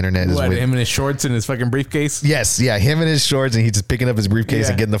gifts on the internet. What, him and his shorts and his fucking briefcase? Yes, yeah, him and his shorts, and he's just picking up his briefcase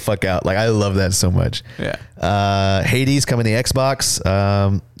and getting the fuck out. Like, I love that so much. Yeah. Hades coming to Xbox.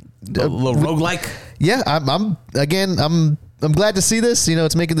 A little roguelike. Yeah, I'm glad to see this. You know,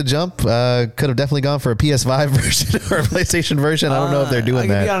 it's making the jump. Could have definitely gone for a PS5 version or a PlayStation version. I don't know if they're doing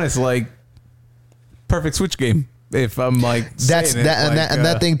that. To be honest, like, perfect Switch game. If I'm like,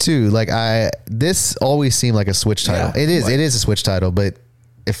 that thing too. Like, this always seemed like a Switch title. Yeah, it is a Switch title, but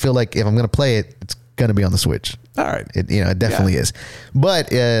I feel like if I'm gonna play it, it's gonna be on the Switch. All right, it definitely is. But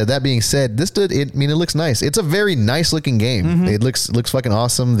that being said, it looks nice. It's a very nice looking game. Mm-hmm. It looks fucking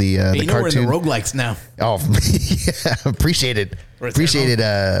awesome. The cartoon. We're in the roguelikes now. Oh, yeah, appreciate it,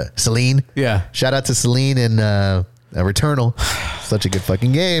 Celine. Yeah, shout out to Celine and Returnal. Such a good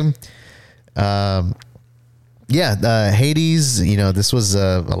fucking game. Hades. You know, this was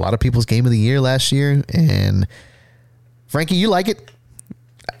a lot of people's game of the year last year, and Frankie, you like it?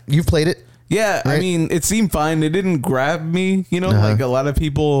 You've played it. Yeah, right? I mean, it seemed fine. It didn't grab me, you know, like a lot of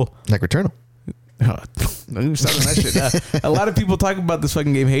people. Like Returnal. That shit. A lot of people talk about this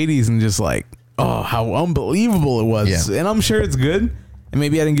fucking game Hades and just like, oh, how unbelievable it was. Yeah. And I'm sure it's good. And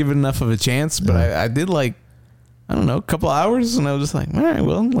maybe I didn't give it enough of a chance, but I did like, I don't know, a couple hours, and I was just like, all right,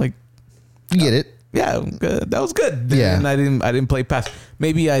 well, like, you get it. Yeah, that was good. Yeah, and I didn't play past.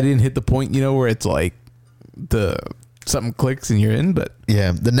 Maybe I didn't hit the point, you know, where it's like something clicks and you're in. But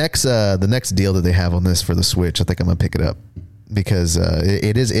yeah, the next deal that they have on this for the Switch, I think I'm gonna pick it up because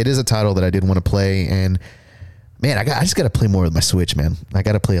it is a title that I did want to play, and man, I just got to play more with my Switch, man. I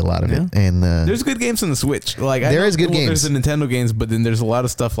got to play a lot of it, and there's good games on the Switch. Like there is good games. There's the Nintendo games, but then there's a lot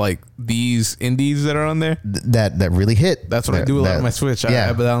of stuff like these indies that are on there that really hit. That's what I do a lot on my Switch. I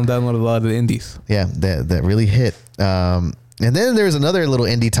download a lot of the indies. Yeah, that really hit. And then there's another little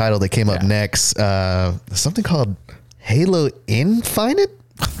indie title that came up next. Something called Halo Infinite.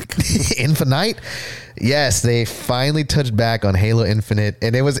 Infinite. Yes, they finally touched back on Halo Infinite,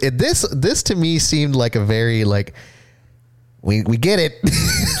 and this to me seemed like a very like we get it.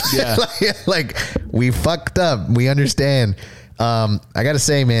 Yeah. like we fucked up. We understand. I gotta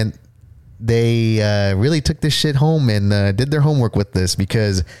say, man, they really took this shit home and did their homework with this,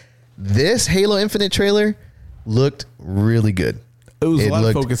 because this Halo Infinite trailer looked really good. It was a lot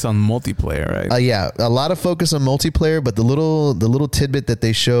of focus on multiplayer, right? Yeah, a lot of focus on multiplayer, but the little tidbit that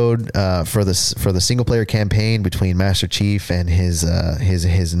they showed for the single player campaign between Master Chief and his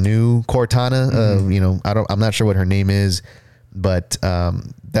new Cortana, Mm-hmm. you know, I'm not sure what her name is, but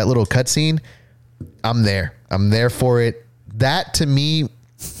that little cutscene, I'm there for it. That to me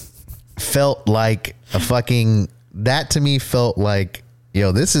felt like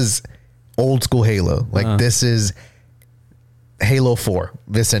yo, this is old school Halo. Like this is Halo 4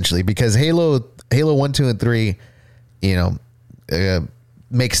 essentially, because Halo 1, 2, and 3, you know,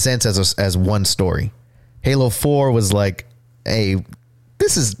 makes sense as one story. Halo 4 was like, hey,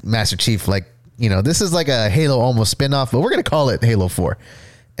 this is Master Chief, like, you know, this is like a Halo almost spinoff, but we're gonna call it Halo 4.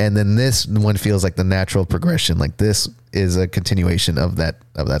 And then this one feels like the natural progression. Like this is a continuation of that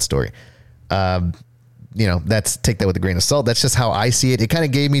story. You know, take that with a grain of salt. That's just how I see it. It kind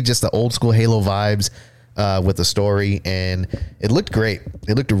of gave me just the old school Halo vibes. with the story, and it looked great.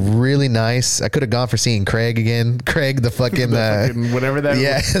 It looked really nice. I could have gone for seeing Craig again. Craig, the fucking, whatever that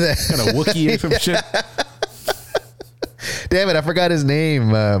kind of Wookiee or some shit. Damn it, I forgot his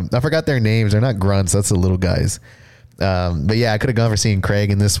name. I forgot their names. They're not grunts. That's the little guys. But yeah, I could have gone for seeing Craig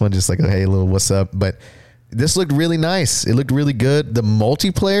in this one, just like, hey, little what's up. But this looked really nice. It looked really good. The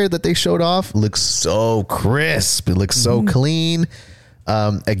multiplayer that they showed off looks so crisp. It looks so clean.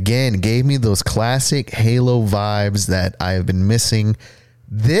 Again, gave me those classic Halo vibes that I've been missing.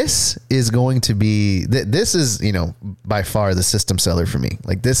 This is going to be, this is, by far the system seller for me.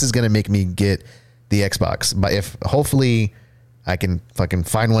 Like, this is going to make me get the Xbox. But if hopefully I can fucking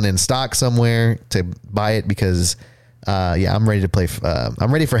find one in stock somewhere to buy it, because I'm ready to play.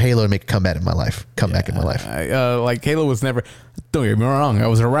 I'm ready for Halo to make a comeback in my life. Like Halo was never. Don't get me wrong. I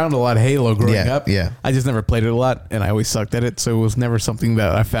was around a lot of Halo growing up. Yeah. I just never played it a lot, and I always sucked at it. So it was never something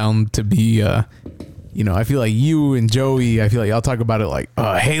that I found to be. I feel like you and Joey. I feel like y'all talk about it like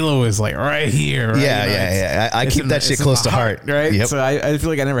Halo is like right here. Right? Yeah. I keep that shit close to heart. Right. Yep. So I feel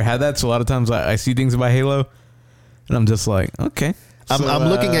like I never had that. So a lot of times I see things about Halo, and I'm just like, okay. I'm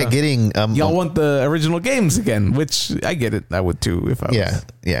looking at getting. Y'all want the original games again, which I get it. I would too if I was.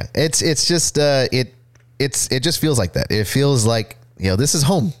 Yeah. It's just it just feels like that. It feels like, this is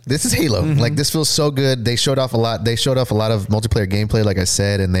home. This is Halo. Like, this feels so good. They showed off a lot. They showed off a lot of multiplayer gameplay, like I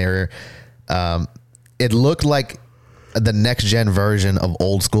said, and it looked like the next gen version of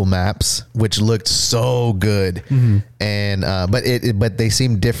old school maps, which looked so good. And but they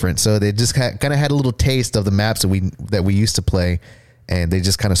seemed different. So they just kind of had a little taste of the maps that we used to play. And they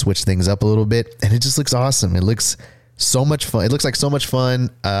just kind of switched things up a little bit, and it just looks awesome. It looks so much fun. It looks like so much fun.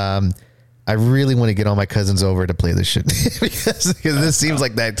 I really want to get all my cousins over to play this shit because this seems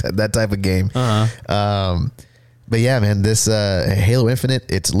like that type of game. But yeah, man, this Halo Infinite,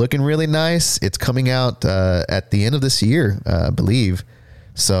 it's looking really nice. It's coming out at the end of this year, I believe.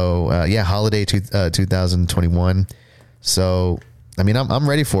 So holiday 2021. So I mean, I'm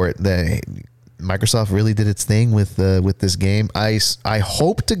ready for it. Microsoft really did its thing with this game. I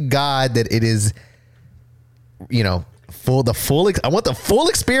hope to God that it is, I want the full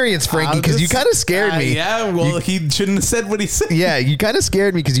experience, Frankie, because you kind of scared me. Yeah, well, he shouldn't have said what he said. Yeah, you kind of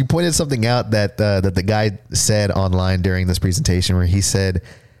scared me because you pointed something out that the guy said online during this presentation, where he said,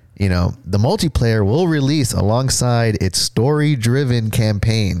 the multiplayer will release alongside its story-driven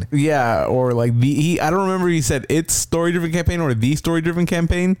campaign. Yeah, or like I don't remember if he said its story-driven campaign or the story-driven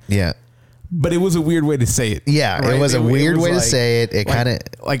campaign. Yeah. But it was a weird way to say it. Yeah, right? It was a weird way to say it. It kind of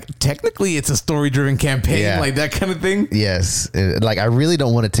like technically it's a story-driven campaign, like that kind of thing. Yes, I really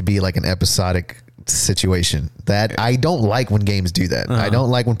don't want it to be like an episodic situation. That I don't like when games do that. I don't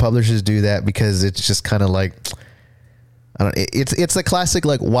like when publishers do that, because it's just kind of like, I don't. It's a classic.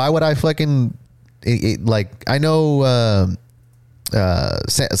 Like, why would I fucking like? I know.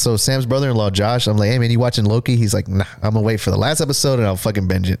 So Sam's brother-in-law Josh, I'm like, hey man, you watching Loki? He's like, nah, I'm gonna wait for the last episode and I'll fucking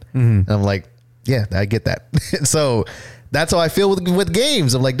binge it. And I'm like, yeah, I get that. So that's how I feel with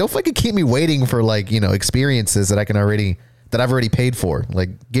games. I'm like, don't fucking keep me waiting for experiences that I've already paid for. Like,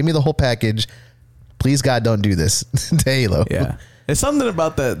 give me the whole package. Please God, don't do this to Halo. Yeah, it's something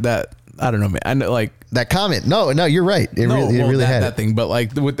about that I don't know, man. I know, like that comment. No, you're right. It really had that thing. But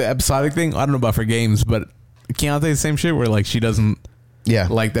like with the episodic thing, I don't know about for games, but Keontae the same shit where like she doesn't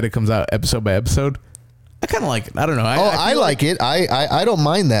like that it comes out episode by episode. I kind of like it. I don't know. I like it. I don't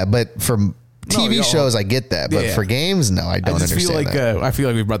mind that, but for TV shows I get that, but for games, no, I don't understand feel like, that. I feel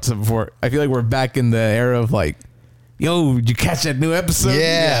like we brought this up before. I feel like we're back in the era of like, yo, did you catch that new episode?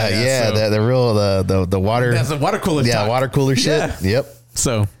 Yeah. So, the real the water. That's the water cooler. Yeah, talk. Water cooler shit. Yeah. Yep.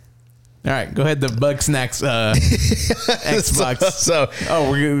 So. All right, go ahead. The Bug Snacks Xbox. So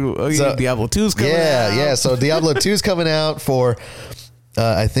Diablo 2's coming out. Yeah. So Diablo 2's coming out for,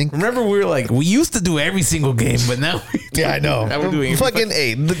 I think. Remember, we were like, we used to do every single game, but now. I know. Now we're doing fucking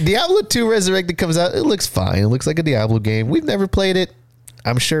the Diablo 2 Resurrected comes out. It looks fine. It looks like a Diablo game. We've never played it.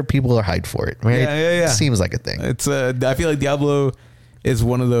 I'm sure people are hyped for it. Right? Yeah. It seems like a thing. It's. I feel like Diablo is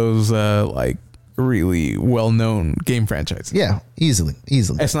one of those like really well-known game franchises. Yeah, easily.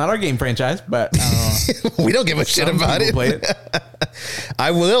 It's not our game franchise, but we don't give a shit about it. Play it.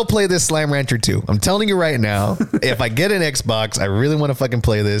 I will play this Slime Rancher 2. I'm telling you right now, if I get an Xbox, I really want to fucking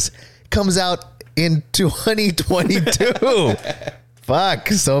play this. It comes out in 2022. Fuck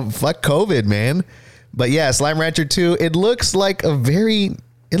COVID, man. But yeah, Slime Rancher 2, it looks just like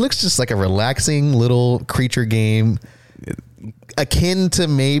a relaxing little creature game, akin to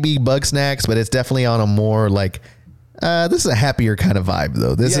maybe Bug Snacks, but it's definitely on a more like, this is a happier kind of vibe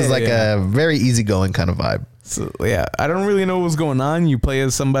though. This is like a very easygoing kind of vibe. So yeah, I don't really know what's going on. You play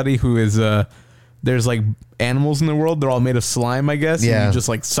as somebody who is there's like animals in the world. They're all made of slime, I guess. Yeah. And you just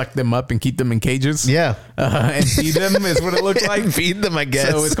like suck them up and keep them in cages. Yeah. And feed them is what it looks like. Feed them, I guess.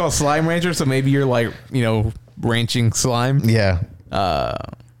 So it's called Slime Rancher. So maybe you're like, ranching slime. Yeah.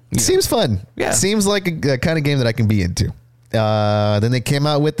 Seems fun. Yeah. Seems like a kind of game that I can be into. Then they came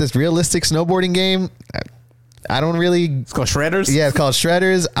out with this realistic snowboarding game. I don't really. It's called Shredders. Yeah, it's called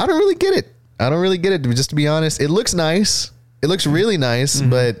Shredders. I don't really get it. Just to be honest, it looks nice. It looks really nice,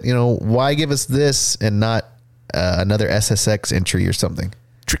 but why give us this and not another SSX entry or something?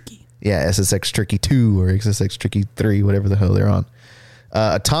 Tricky. Yeah, SSX Tricky 2 or SSX Tricky 3, whatever the hell they're on.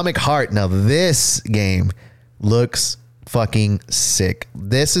 Atomic Heart. Now this game looks fucking sick.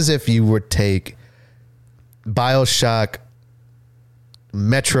 This is if you would take BioShock,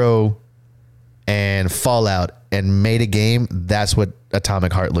 Metro, and Fallout and made a game. That's what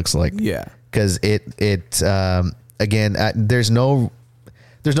Atomic Heart looks like. Yeah. Because again, there's no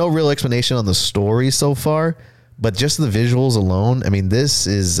real explanation on the story so far, but just the visuals alone. I mean, this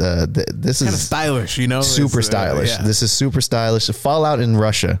is kind of stylish, super stylish. Yeah. This is super stylish. Fallout in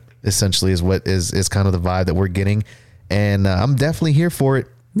Russia essentially is what is kind of the vibe that we're getting, and I'm definitely here for it.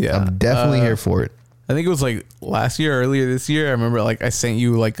 Yeah, I'm definitely here for it. I think it was like last year, earlier this year. I remember like I sent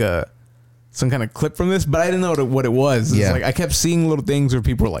you like some kind of clip from this, but I didn't know what it was. It's like I kept seeing little things where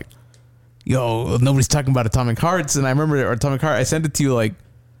people were like, yo, nobody's talking about Atomic Hearts. And I remember Atomic Heart, I sent it to you like,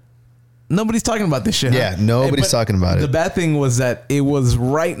 nobody's talking about this shit. Yeah, nobody's talking about it. The bad thing was that it was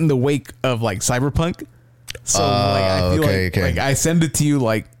right in the wake of like Cyberpunk. So like I feel like I send it to you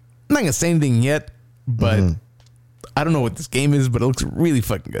like, I'm not going to say anything yet, but I don't know what this game is, but it looks really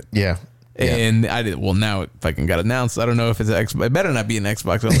fucking good. Yeah. And I did now it fucking got announced. I don't know if it's an Xbox. It better not be an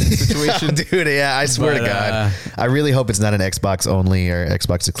Xbox only situation. Dude, yeah, I swear to God. I really hope it's not an Xbox only or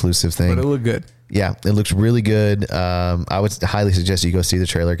Xbox exclusive thing. But it looked good. Yeah, it looks really good. I would highly suggest you go see the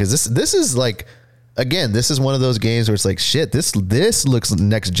trailer because this is like, again, this is one of those games where it's like, shit, this looks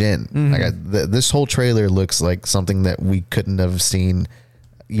next gen. Like this whole trailer looks like something that we couldn't have seen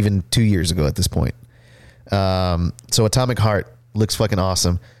even 2 years ago at this point. So Atomic Heart looks fucking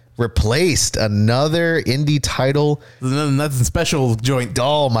awesome. Replaced another indie title. Nothing special joint.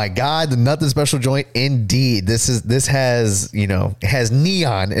 Oh my God, the Nothing Special joint. Indeed. This has, it has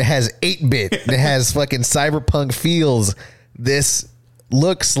neon. It has 8-bit. It has fucking cyberpunk feels. This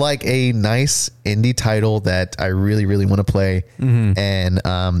looks like a nice indie title that I really, really want to play. And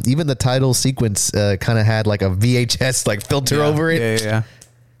even the title sequence kind of had like a VHS like filter over it. Yeah.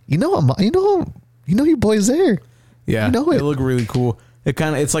 You know your boy's there. Yeah. You know it. It looked really cool. It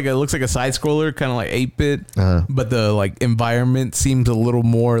looks like a side scroller, kind of like 8-bit, but the like environment seems a little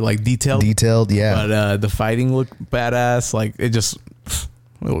more like detailed. Yeah. But the fighting looked badass. Like it just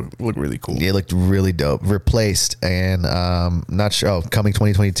looked really cool. It looked really dope. Replaced and not sure. Oh, coming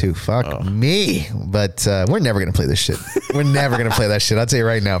 2022. Fuck me. But we're never gonna play this shit. We're never gonna play that shit. I'll tell you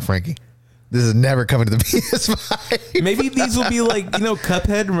right now, Frankie. This is never coming to the PS5. Maybe these will be like,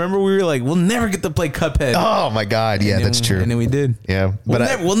 Cuphead. Remember we were like, we'll never get to play Cuphead. Oh my God. Yeah, that's true. And then we did. Yeah.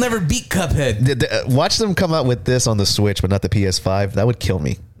 We'll never beat Cuphead. Watch them come out with this on the Switch, but not the PS5. That would kill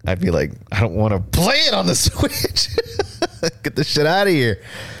me. I'd be like, I don't want to play it on the Switch. Get the shit out of here.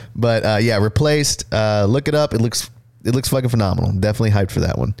 But yeah, Replaced. Look it up. It looks fucking phenomenal. Definitely hyped for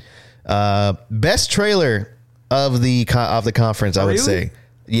that one. Best trailer of the conference, I would say.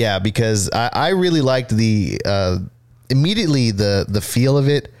 Yeah, because I really liked immediately the feel of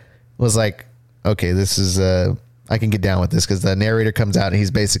it was like, okay, this is I can get down with this because the narrator comes out and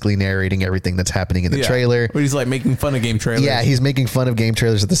he's basically narrating everything that's happening in the trailer. But he's like making fun of game trailers. Yeah, he's making fun of game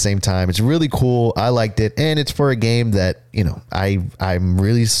trailers at the same time. It's really cool. I liked it, and it's for a game that I'm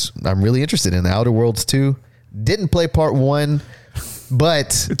really interested in. Outer Worlds 2. Didn't play part 1,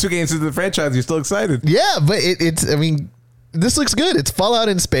 but 2 games into the franchise, you're still excited. Yeah, but it's this looks good. It's Fallout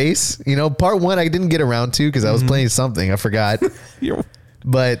in space. Part 1 I didn't get around to because I was playing something. I forgot.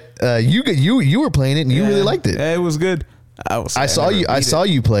 But you were playing it and you really liked it. Yeah, it was good. I saw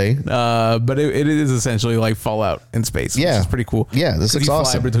you play. But it is essentially like Fallout in space. Yeah, which is pretty cool. Yeah, this looks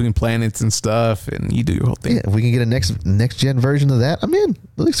awesome. Fly between planets and stuff, and you do your whole thing. Yeah, if we can get a next gen version of that, I'm in. It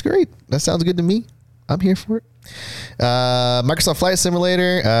looks great. That sounds good to me. I'm here for it. Microsoft Flight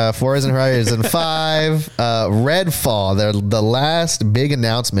Simulator, Forza Horizon 5, Redfall. The last big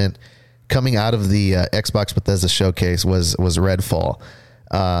announcement coming out of the Xbox Bethesda showcase was Redfall.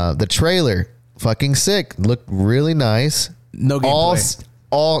 The trailer, fucking sick. Looked really nice. No gameplay.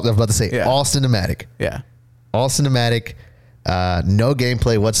 I was about to say all cinematic. Yeah, all cinematic. No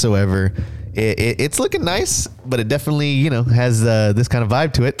gameplay whatsoever. It's looking nice, but it definitely has this kind of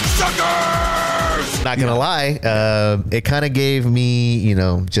vibe to it. Not gonna lie, it kind of gave me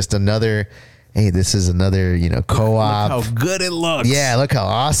just another hey, this is another, co-op. Look how good it looks. Yeah, look how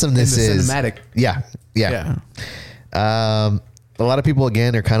awesome this is. Cinematic. Yeah. A lot of people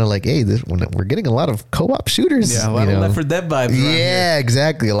again are kind of like, hey, we're getting a lot of co-op shooters. Yeah, a lot of Left 4 Dead vibes. Yeah,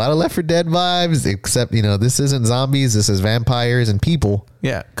 exactly. A lot of Left 4 Dead vibes, except this isn't zombies. This is vampires and people.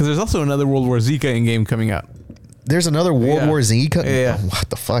 Yeah, because there's also another World War Z game coming out. There's another World War Z. Yeah. Oh, what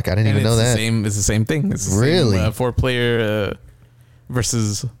the fuck? I didn't even know that. It's the same thing. It's the really same, 4-player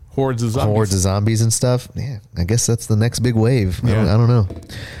versus hordes of zombies. Hordes of zombies and stuff. Yeah, I guess that's the next big wave. Yeah. I don't know.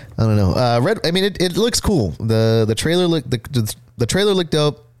 It looks cool. The trailer the trailer looked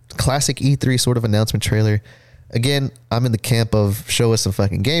dope. Classic E3 sort of announcement trailer. Again, I'm in the camp of show us some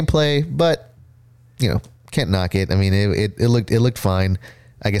fucking gameplay, but can't knock it. I mean, it looked fine.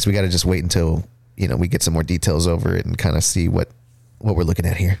 I guess we got to just wait until we get some more details over it and kind of see what we're looking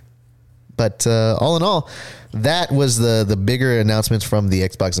at here. But all in all, that was the bigger announcements from the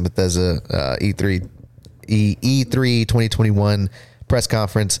Xbox and Bethesda E3 2021 press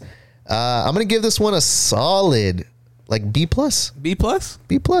conference. I'm gonna give this one a solid B plus. B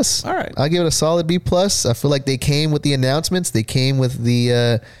plus. All right, I'll give it a solid B plus. I feel like they came with the announcements. They came with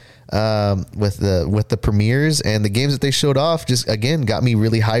the premieres, and the games that they showed off just again got me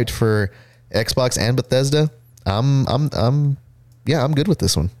really hyped for Xbox and Bethesda. I'm good with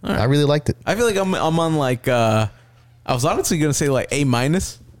this one. Right. I really liked it. I feel like I'm on I was honestly gonna say A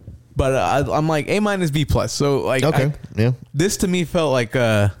minus, but I'm A minus B plus. So okay, this to me felt like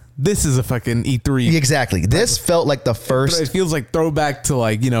this is a fucking E3. Exactly. This felt like the first. It feels like throwback to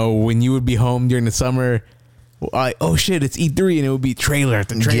when you would be home during the summer. Oh shit, it's E3, and it would be trailer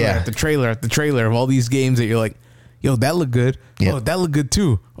after trailer after trailer after trailer of all these games that you're like, yo, that looked good. Yep. Oh, that looked good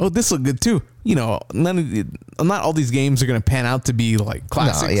too. Oh, this looked good too. Not all these games are gonna pan out to be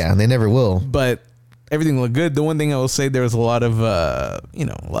classics. No, yeah, they never will. But everything looked good. The one thing I will say, there was a lot of a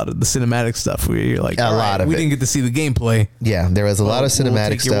lot of the cinematic stuff where you're like, we didn't get to see the gameplay. Yeah, there was a lot of cinematic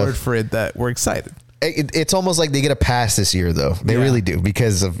take stuff. Your word for it that we're excited. It's almost like they get a pass this year, though. They really do,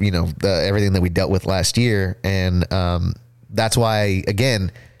 because of everything that we dealt with last year, and that's why,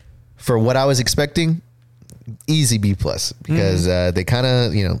 again, for what I was expecting, easy B plus, because they kind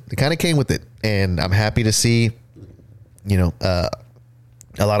of came with it, and I'm happy to see a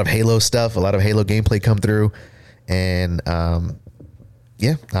lot of Halo stuff, a lot of Halo gameplay come through, and I'm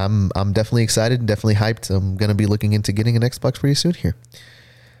definitely excited, definitely hyped. I'm gonna be looking into getting an Xbox pretty soon here.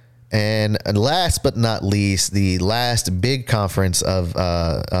 And last but not least, the last big conference of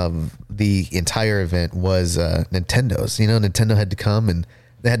the entire event was Nintendo's. Nintendo had to come and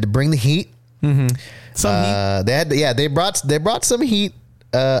they had to bring the heat. Mm-hmm. They brought some heat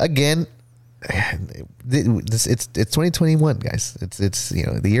again. It's 2021, guys. It's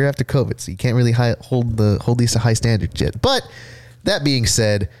the year after COVID, so you can't really hold these to high standards yet. But that being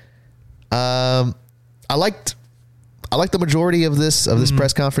said, I liked the majority of this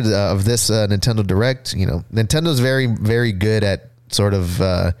press conference, of this Nintendo Direct. Nintendo's very, very good at sort of,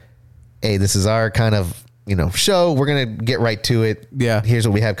 hey, this is our kind of show. We're gonna get right to it. Yeah, here's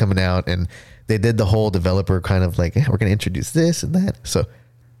what we have coming out, and they did the whole developer kind of we're gonna introduce this and that. So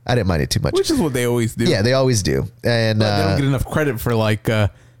I didn't mind it too much, which is what they always do. Yeah, they always do, and but they don't get enough credit for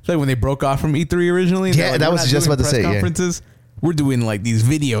when they broke off from E3 originally. Yeah, that was just about to say. Conferences. We're doing these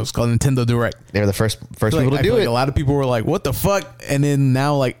videos called Nintendo Direct. They were the first people to do it. A lot of people were like, "What the fuck?" And then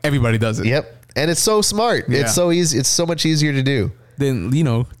now everybody does it. Yep, and it's so smart. Yeah. It's so easy. It's so much easier to do. Then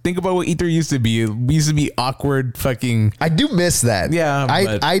think about what E3 used to be. It used to be awkward. Fucking. I do miss that. Yeah,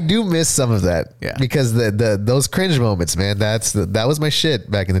 I do miss some of that. Yeah, because those cringe moments, man. That was my shit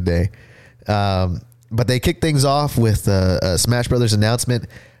back in the day. But they kicked things off with a Smash Brothers announcement.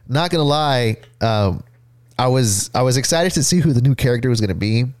 Not gonna lie. I was excited to see who the new character was going to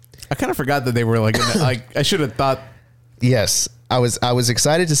be. I kind of forgot that they were I should have thought. Yes, I was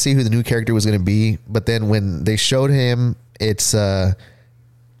excited to see who the new character was going to be, but then when they showed him, it's not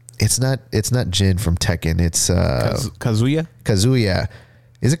Jin from Tekken. It's Kazuya. Kazuya,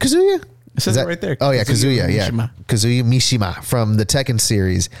 is it Kazuya? It says it right there. Oh yeah, Kazuya. Mishima. Yeah, Kazuya Mishima from the Tekken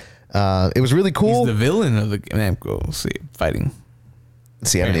series. It was really cool. He's the villain of the Namco fighting.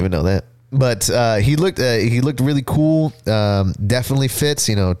 See, I didn't even know that. But he looked really cool. Definitely fits.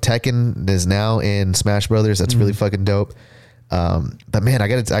 Tekken is now in Smash Brothers. That's really fucking dope. But man, I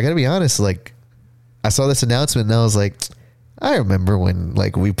gotta be honest. I saw this announcement and I was like, I remember when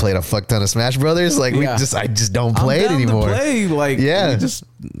we played a fuck ton of Smash Brothers. I just don't play it anymore. We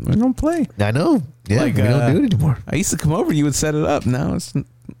don't play. I know. Yeah, we don't do it anymore. I used to come over. You would set it up. Now it's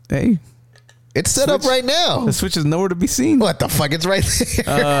It's set up right now. The Switch is nowhere to be seen. What the fuck? It's right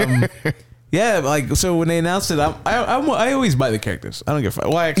there. Yeah, like so when they announced it, I always buy the characters. I don't give a fuck.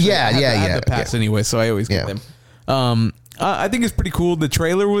 Well, actually, I have the pass anyway, so I always get them. I think it's pretty cool. The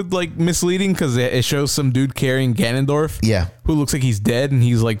trailer was like misleading because it shows some dude carrying Ganondorf. Yeah, who looks like he's dead, and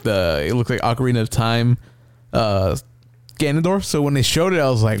he's like it looks like Ocarina of Time, Ganondorf. So when they showed it, I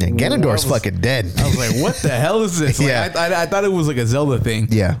was like, Ganondorf's fucking dead. I was like, what the hell is this? Like, I thought it was like a Zelda thing.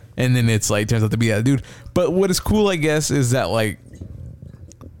 Yeah, and then it's like turns out to be that dude. But what is cool, I guess, is that like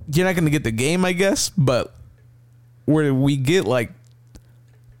you're not gonna get the game, I guess, but where we get like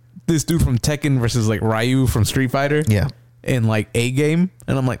this dude from Tekken versus like Ryu from Street Fighter. Yeah. In like a game,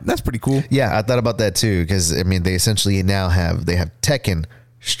 and I'm like, that's pretty cool. Yeah, I thought about that too, because I mean, they essentially now have Tekken,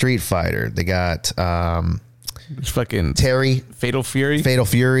 Street Fighter. They got fucking Terry, Fatal Fury.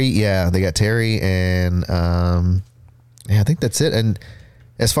 Yeah, they got Terry, and I think that's it. And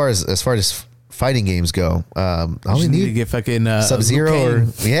as far as fighting games go, I only need to get fucking Sub-Zero or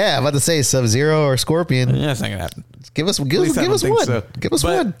I'm about to say Sub-Zero or Scorpion. Yeah, that's not gonna happen. Give us one. So. Give us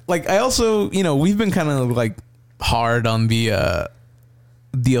one. Like I also, we've been kind of like hard on the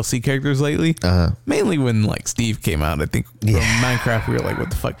DLC characters lately. Mainly when like Steve came out, I think from Minecraft, we were like,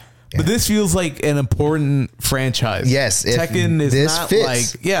 what the fuck? Yeah. But this feels like an important franchise. Yes, Tekken is not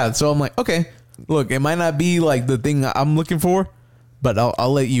fits. Like so I'm like, okay, look, it might not be like the thing I'm looking for, but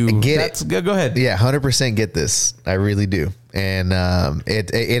I'll let you get it. Go ahead. Yeah, 100% get this. I really do. And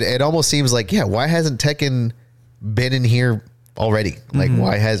it almost seems like, why hasn't Tekken been in here already? Like,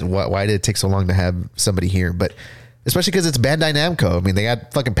 why did it take so long to have somebody here? But especially because it's Bandai Namco. I mean, they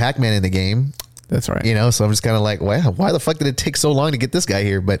got fucking Pac-Man in the game. That's right. So I'm just kind of like, wow, why the fuck did it take so long to get this guy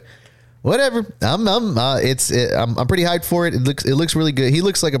here? But whatever. I'm pretty hyped for it. It looks really good. He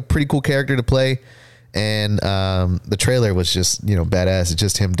looks like a pretty cool character to play. And the trailer was just badass. It's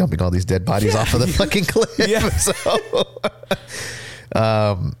just him dumping all these dead bodies off of the fucking cliff. Yeah.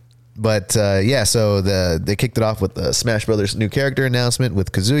 So they kicked it off with the Smash Brothers new character announcement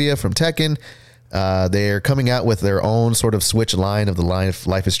with Kazuya from Tekken. They're coming out with their own sort of Switch line of the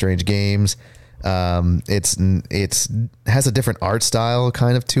Life is Strange games. It's has a different art style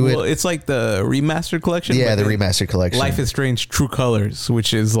kind of to it. Well, it's like the remastered collection. Yeah, the remastered collection. Life is Strange True Colors,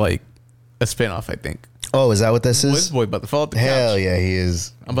 which is like a spinoff, I think. Oh, is that what this is? Boy about to fall off the couch. Hell yeah, he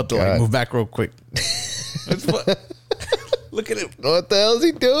is. I'm about to move back real quick. Look at him. What the hell is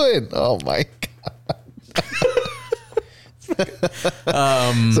he doing? Oh my god.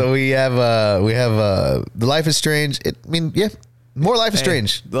 So we have the Life is Strange. More Life is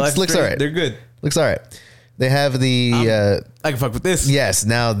Strange. Looks all right. They're good. Looks all right. They have the I can fuck with this. Yes.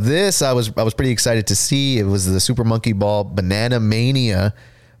 Now this I was pretty excited to see. It was the Super Monkey Ball Banana Mania,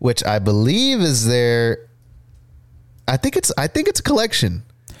 which I believe is their. I think it's a collection.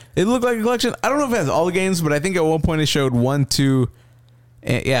 It looked like a collection. I don't know if it has all the games, but I think at one point it showed 1, 2,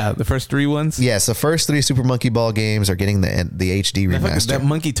 the first 3 ones. Yes, the first 3 Super Monkey Ball games are getting the HD remaster. That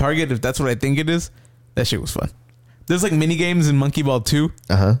Monkey Target, if that's what I think it is, that shit was fun. There's like mini games in Monkey Ball 2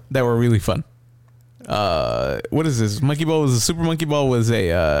 that were really fun. What is this? Super Monkey Ball was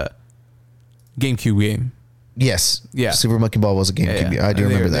a GameCube game. Yes. Yeah. Super Monkey Ball was a GameCube game. I do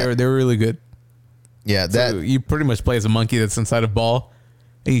remember that. They were really good. Yeah. So you pretty much play as a monkey that's inside a ball,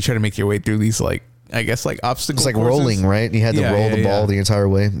 and you try to make your way through these obstacles. It's like rolling, right? You had to roll the ball the entire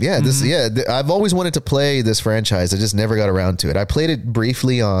way. Yeah. I've always wanted to play this franchise. I just never got around to it. I played it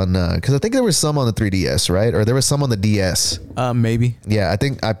briefly on because I think there was some on the 3DS, right? Or there was some on the DS. Maybe. Yeah, I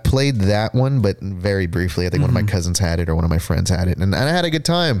think I played that one, but very briefly. I think one of my cousins had it or one of my friends had it, and I had a good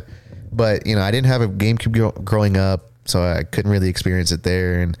time. But I didn't have a GameCube growing up, so I couldn't really experience it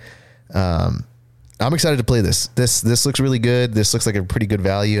there. And I'm excited to play this. This looks really good. This looks like a pretty good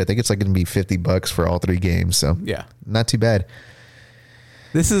value. I think it's like going to be $50 for all 3 games. So yeah, not too bad.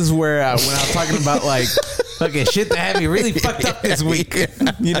 This is where when I was talking about like fucking shit that had me really fucked up this week.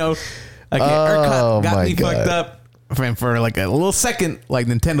 ERCOT got me fucked up. For like a little second, like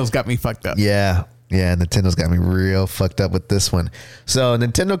Nintendo's got me fucked up. Yeah. Yeah, Nintendo's got me real fucked up with this one. So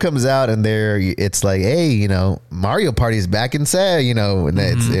Nintendo comes out and it's like, hey, Mario Party's back in set,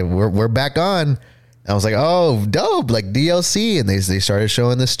 and we're back on. I was like, oh, dope, like DLC, and they started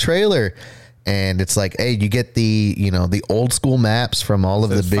showing this trailer, and it's like, hey, you get the old school maps from all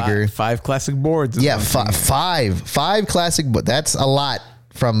of the bigger 5 classic boards. Yeah, five classic, but that's a lot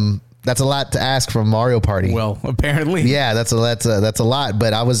to ask from Mario Party. Well, apparently. Yeah, that's a lot,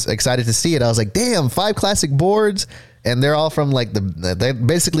 but I was excited to see it. I was like, damn, 5 classic boards, and they're all from like they're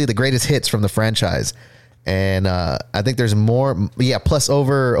basically the greatest hits from the franchise. And I think there's more, plus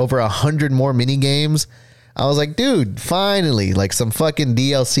over 100 more mini games. I was like, dude, finally, like some fucking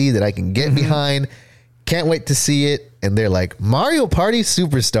DLC that I can get behind. Can't wait to see it. And they're like, Mario Party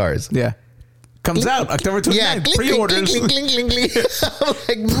Superstars. Yeah. comes out October 29th. Yeah, Pre-orders. I'm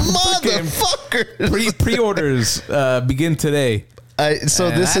like, motherfucker. Pre-orders begin today. So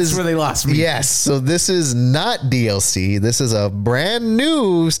this is where they lost me. Yes. So this is not DLC. This is a brand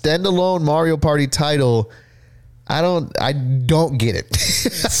new standalone Mario Party title. I don't get it.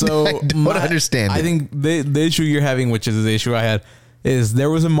 So I don't understand. I think the issue you're having, which is the issue I had, is there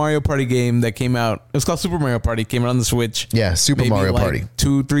was a Mario Party game that came out. It was called Super Mario Party. Came out on the Switch. Yeah, Super Mario Party.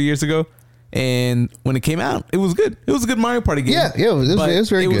 2-3 years ago. And when it came out, it was good. It was a good Mario Party game. Yeah, it was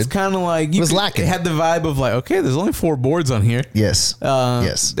very good. It was kind of like... It was lacking. It had the vibe of like, okay, there's only 4 boards on here. Yes.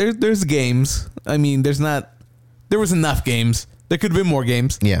 Yes. There's games. I mean, there was enough games. There could have been more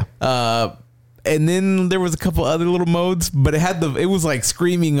games. Yeah. And then there was a couple other little modes, but it was like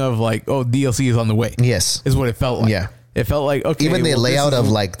screaming of like, oh, DLC is on the way. Yes. Is what it felt like. Yeah. It felt like, okay. Even the layout of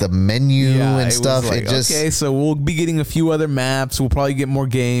like the menu and stuff. Like, it just... Okay, so we'll be getting a few other maps. We'll probably get more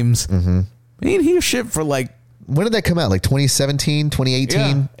games. Mm-hmm. I didn't hear shit for like... When did that come out? Like 2017,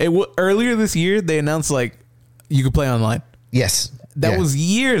 2018? Yeah. Earlier this year, they announced like you could play online. Yes. That was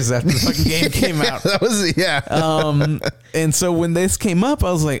years after the fucking game came out. That was, yeah. And so when this came up,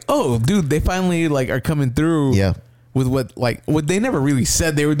 I was like, oh, dude, they finally like are coming through with what they never really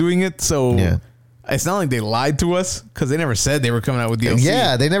said they were doing it. So it's not like they lied to us because they never said they were coming out with DLC.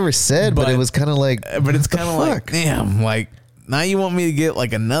 Yeah, they never said, but it was kind of like... But it's kind of like, damn, like... Now you want me to get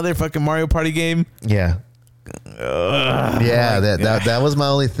like another fucking Mario Party game? Yeah. That was my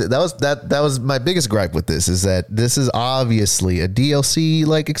only that was my biggest gripe with this, is that this is obviously a DLC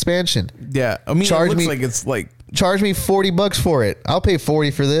like expansion. Yeah. I mean, it looks like it's like... Charge me $40 for it. I'll pay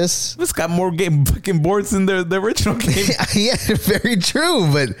 $40 for this. It's got more fucking boards than the original game. Yeah, very true.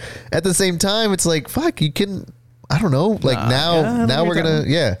 But at the same time, it's like, fuck, you can... I don't know. Like now we're gonna...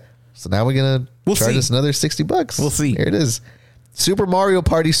 Yeah. So now we're gonna charge us another $60. We'll see. Here it is. Super Mario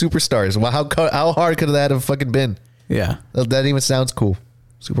Party Superstars. Wow, how hard could that have fucking been? Yeah. That even sounds cool.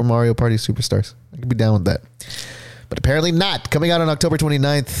 Super Mario Party Superstars. I could be down with that. But apparently not. Coming out on October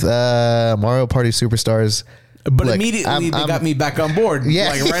 29th, Mario Party Superstars. But look, immediately they got me back on board.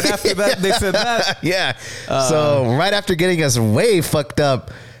 Yeah. Like right after that, they said that. Yeah. So right after getting us way fucked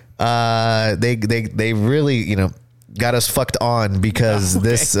up, they really, got us fucked on because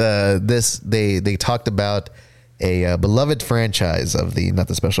they talked about a beloved franchise of the Not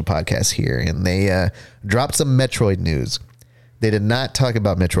the Special podcast here, and they dropped some Metroid news. They did not talk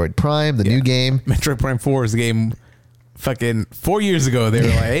about Metroid Prime, the new game. Metroid Prime 4 is the game fucking 4 years ago. They were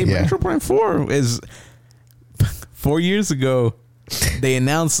like, hey, Metroid Prime 4 is... 4 years ago, they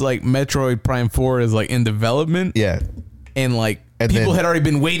announced like Metroid Prime 4 is like in development. Yeah. And like people had already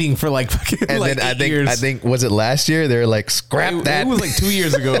been waiting for like fucking like 8 years. I think was it last year? They were like, scrap that. It was like 2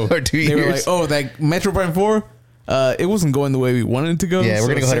 years ago. Or 2 years. They were like, oh, that Metroid Prime 4, it wasn't going the way we wanted it to go. Yeah, we're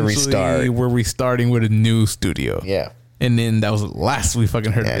gonna go ahead and restart. We're restarting with a new studio. Yeah. And then that was the last we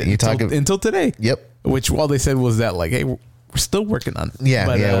fucking heard of it until today. Yep. Which all they said was that like, hey, we're still working on it. Yeah,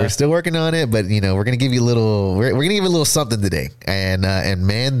 we're still working on it, but we're gonna give you a little. We're gonna give you a little something today, and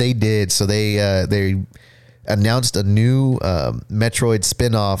man, they did. So they announced a new Metroid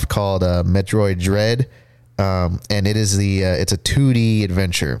spinoff called Metroid Dread, and it is it's a 2D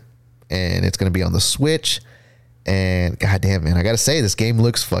adventure, and it's gonna be on the Switch. And goddamn, man, I gotta say, this game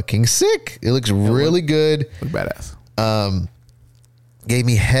looks fucking sick. It looks really good. Look badass. Gave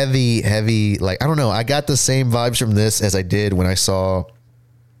me heavy, like, I don't know. I got the same vibes from this as I did when I saw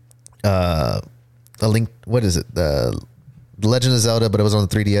a Link. What is it? The Legend of Zelda, but it was on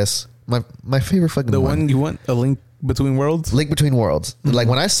the 3DS. My favorite fucking the one you want, A Link Between Worlds. Link Between Worlds. Mm-hmm. Like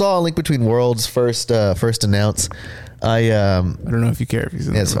when I saw Link Between Worlds first announced, I don't know if you care if you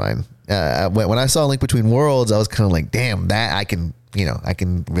said it's fine. When I saw Link Between Worlds, I was kind of like, damn, that I can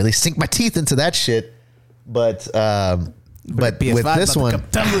really sink my teeth into that shit. But with this one,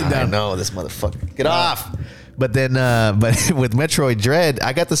 I know this motherfucker. Get off. But then, but with Metroid Dread,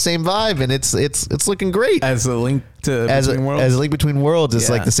 I got the same vibe, and it's looking great. As a Link to Between Worlds, as a Link Between Worlds, it's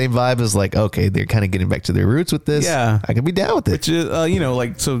like the same vibe as like, okay, they're kind of getting back to their roots with this. Yeah, I can be down with it. Which is,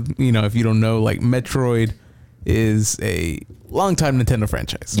 if you don't know, like Metroid is a longtime Nintendo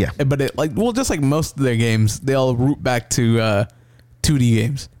franchise. Yeah, but just like most of their games, they all root back to 2D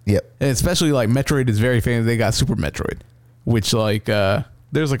games. Yep, and especially like Metroid is very famous. They got Super Metroid, which like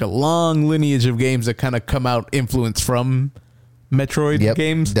there's like a long lineage of games that kind of come out influenced from Metroid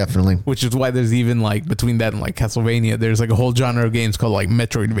games. Definitely. Which is why there's even like between that and like Castlevania, there's like a whole genre of games called like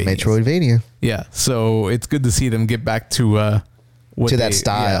Metroidvania. Yeah. So it's good to see them get back to that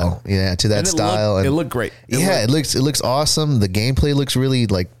style. Yeah, to that style. It looked great. It looks awesome. The gameplay looks really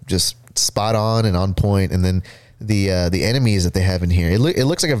like just spot on and on point. And then the enemies that they have in here. It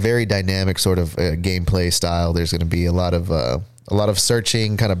looks like a very dynamic sort of gameplay style. There's going to be a lot of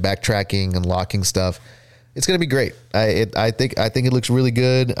searching, kind of backtracking, unlocking stuff. It's going to be great. I think it looks really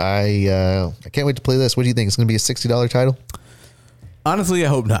good. I can't wait to play this. What do you think? It's going to be a $60 title? Honestly, I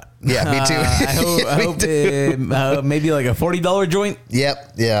hope not. Yeah, me too. I hope maybe like a $40 joint.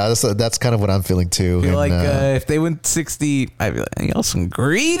 Yep. Yeah, that's kind of what I'm feeling too. I feel like if they went 60, I'd be like, y'all some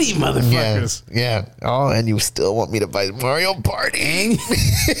greedy motherfuckers. Yeah. Oh, and you still want me to buy Mario Party?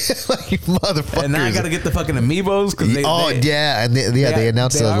 Like, you motherfuckers. And now I got to get the fucking amiibos. They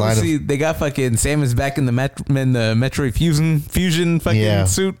announced the line of... They got fucking Samus back in the Metroid Fusion fucking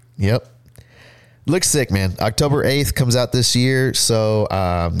suit. Yep. Looks sick, man. October 8th comes out this year. So,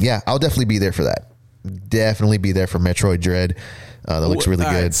 I'll definitely be there for that. Definitely be there for Metroid Dread. That looks really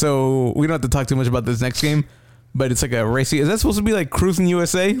good. Right, so, we don't have to talk too much about this next game, but it's like a racing. Is that supposed to be like Cruising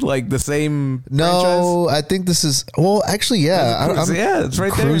USA? Like the same No, franchise? I think this is... Well, actually, yeah. It's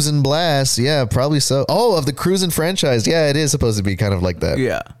right there. Cruisin' Blast. Yeah, probably so. Oh, of the Cruisin' franchise. Yeah, it is supposed to be kind of like that.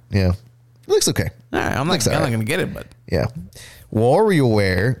 Yeah. Yeah. It looks okay. All right, I'm not going to get it, but... Yeah.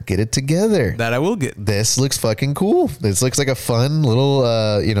 WarioWare, get it together. That I will get. This looks fucking cool. This looks like a fun little,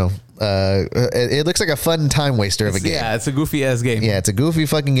 it looks like a fun time waster of a game. Yeah, it's a goofy ass game. Yeah, it's a goofy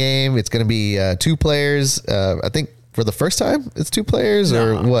fucking game. It's going to be 2 players. I think for the first time, it's 2 players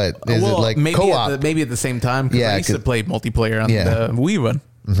or what? Is it like maybe co-op? Maybe at the same time. Yeah, I used to play multiplayer on the Wii one.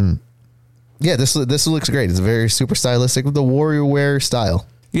 Mm-hmm. Yeah, this looks great. It's very super stylistic with the WarioWare style.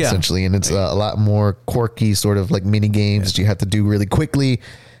 Yeah, essentially, and it's a lot more quirky, sort of like mini games that you have to do really quickly.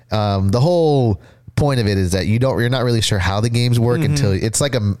 The whole point of it is that you're not really sure how the games work until it's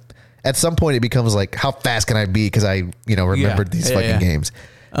like at some point it becomes like, how fast can I be? Because I remembered these fucking games.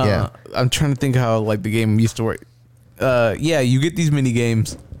 I'm trying to think how like the game used to work. You get these mini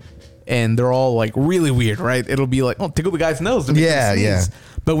games, and they're all like really weird, right? It'll be like, oh, tickle the guy's nose. Yeah.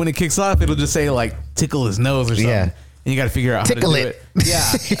 But when it kicks off, it'll just say like, tickle his nose or something. Yeah. And you got to figure out how to do it.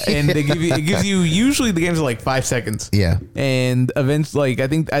 Yeah. And it gives you, usually the games are like 5 seconds. Yeah. And eventually, like, I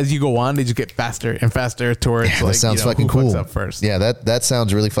think as you go on, they just get faster and faster towards that sounds fucking cool. Up first. Yeah. That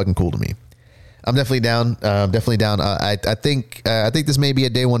sounds really fucking cool to me. I'm definitely down. I think this may be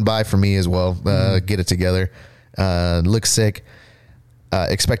a day one buy for me as well. Get it together. Looks sick.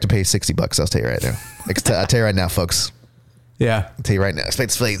 Expect to pay $60. I'll tell you right now. I'll tell you right now, folks. Yeah, I'll tell you right now.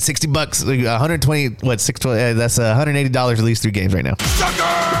 Expect to play $60, 120. What 620? That's $180 at least 3 games right now.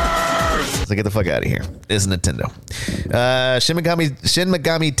 Suckers! So get the fuck out of here. It's Nintendo. Shin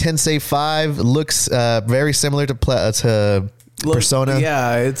Megami Tensei 5 looks very similar to Persona.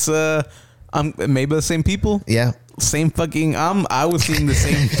 Yeah, it's maybe the same people. Yeah. Same fucking. I was seeing the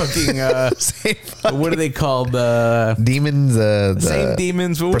same fucking. What are they called? Demons. Same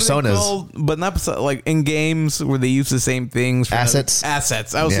demons. What personas. Are they called? But not like in games where they use the same things. Assets.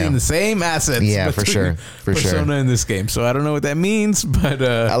 Assets. I was seeing the same assets. Yeah, for sure. Persona in this game. So I don't know what that means, but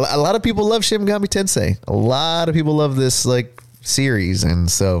a lot of people love Shin Megami Tensei. A lot of people love this like series,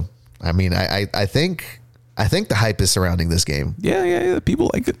 and so I mean, I think the hype is surrounding this game. Yeah. People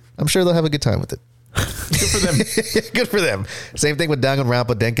like it. I'm sure they'll have a good time with it. Good for them. Good for them. Same thing with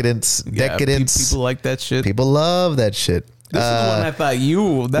Danganronpa Decadence. People like that shit. People love that shit. This is the one I thought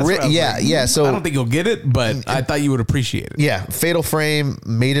you. That's what I was like, So I don't think you'll get it, but I thought you would appreciate it. Yeah, Fatal Frame,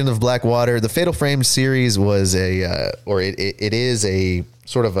 Maiden of Blackwater. The Fatal Frame series was it is a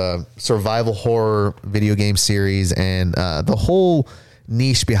sort of a survival horror video game series, and the whole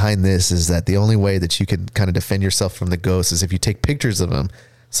niche behind this is that the only way that you can kind of defend yourself from the ghosts is if you take pictures of them.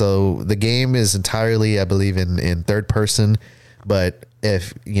 So the game is entirely, I believe, in third person, but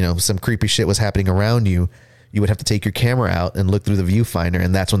if some creepy shit was happening around you, you would have to take your camera out and look through the viewfinder,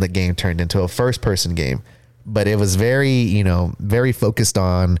 and that's when the game turned into a first person game. But it was very, very focused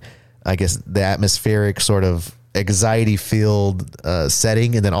on, I guess, the atmospheric sort of anxiety filled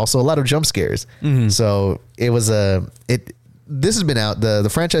setting, and then also a lot of jump scares. Mm-hmm. So it was this has been out, the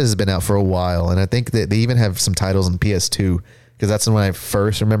franchise has been out for a while, and I think that they even have some titles on PS2. Because that's when I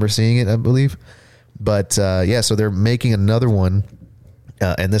first remember seeing it, I believe. But so they're making another one,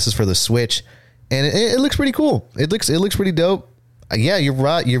 and this is for the Switch, and it looks pretty cool. It looks pretty dope. Yeah, you're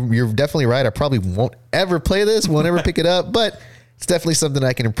right. You're definitely right. I probably won't ever play this. Won't ever pick it up, but it's definitely something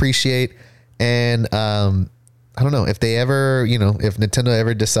I can appreciate. And I don't know if they ever, if Nintendo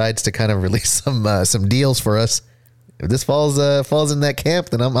ever decides to kind of release some deals for us. If this falls in that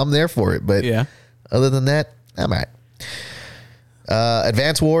camp, then I'm there for it. But other than that, I'm all right.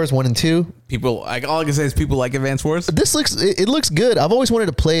 Advance Wars 1 and 2. People like all I can say is people like Advance Wars. It looks good. I've always wanted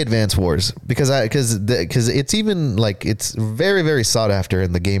to play Advance Wars because it's even like it's very, very sought after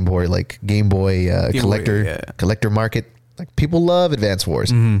in the Game Boy collector market. Like people love Advance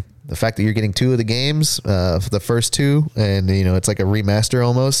Wars. Mm-hmm. The fact that you're getting 2 of the games, for the first 2, and it's like a remaster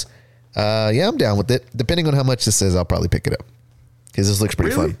almost. I'm down with it. Depending on how much this is, I'll probably pick it up because this looks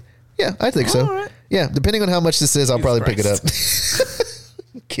pretty fun. Yeah, I think so. Right. Yeah, depending on how much this is, I'll probably pick it up.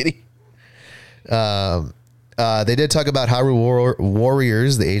 Kidding. They did talk about Hyrule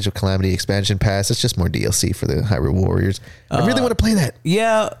Warriors, the Age of Calamity expansion pass. It's just more DLC for the Hyrule Warriors. I really want to play that.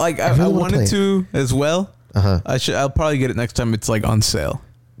 Yeah, like I really wanted to as well. I'll probably get it next time it's like on sale.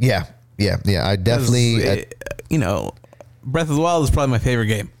 Yeah. I definitely. Breath of the Wild is probably my favorite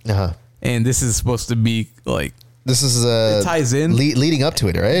game. And this is supposed to be like. This is it ties in leading up to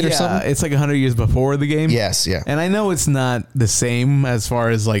it, right? Yeah, or something? It's like 100 years before the game. Yes, yeah. And I know it's not the same as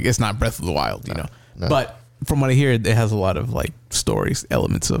far as like it's not Breath of the Wild, No. But from what I hear, it has a lot of like stories,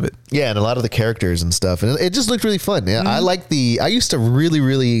 elements of it. Yeah, and a lot of the characters and stuff, and it just looked really fun. Yeah, mm-hmm. I used to really,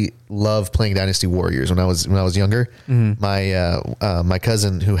 really love playing Dynasty Warriors when I was younger. Mm-hmm. My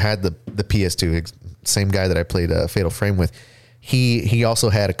cousin who had the PS2, same guy that I played Fatal Frame with, he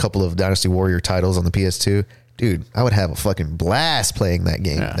also had a couple of Dynasty Warrior titles on the PS2. Dude, I would have a fucking blast playing that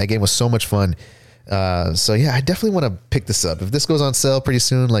game. Yeah. That game was so much fun. So yeah, I definitely want to pick this up. If this goes on sale pretty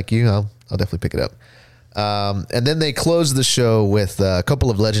soon, like I'll definitely pick it up. And then they closed the show with a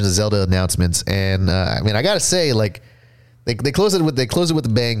couple of Legend of Zelda announcements. And I mean, I gotta say, like they closed it with a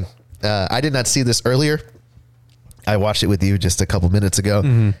bang. I did not see this earlier. I watched it with you just a couple minutes ago.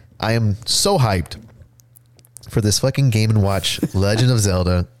 Mm-hmm. I am so hyped for this fucking Game & Watch Legend of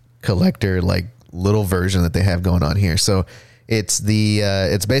Zelda collector like little version that they have going on here. So it's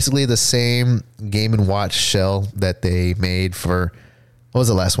it's basically the same Game & Watch shell that they made for, what was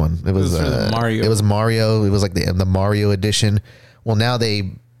the last one? It was Mario. It was Mario. It was like the Mario edition. Well, now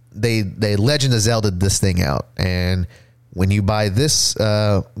they Legend of Zelda this thing out, and when you buy this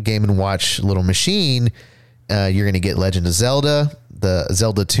Game & Watch little machine, you're going to get Legend of Zelda, the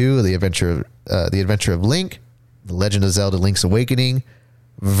Zelda 2, the Adventure of Link, the Legend of Zelda: Link's Awakening,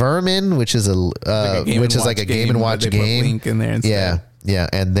 Vermin, which is like a Game & Watch game. Link in there instead. Yeah,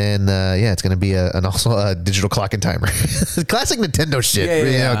 and then it's going to be also a digital clock and timer. Classic Nintendo shit.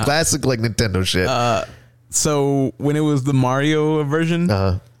 Yeah. Classic like Nintendo shit. So when it was the Mario version,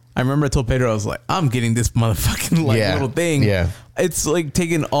 I remember I told Pedro, I was like, I'm getting this motherfucking little thing. Yeah, it's like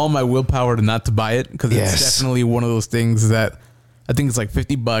taking all my willpower to not to buy it because it's definitely one of those things that I think it's like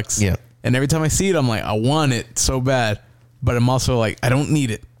 $50. Yeah, and every time I see it, I'm like, I want it so bad. But I'm also like, I don't need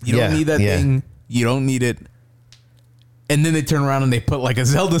it. You don't need that thing. You don't need it. And then they turn around and they put like a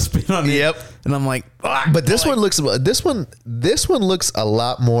Zelda spin on it. Yep. And I'm like, but this one looks a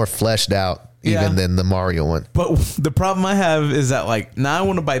lot more fleshed out even than the Mario one. But the problem I have is that like now I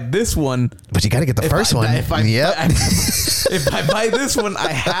want to buy this one. But you got to get the first one. If I buy this one,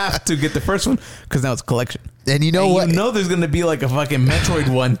 I have to get the first one because now it's a collection. And you know what? You know there's going to be like a fucking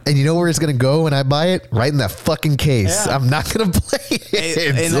Metroid one. And you know where it's going to go when I buy it? Right in that fucking case. Yeah. I'm not going to play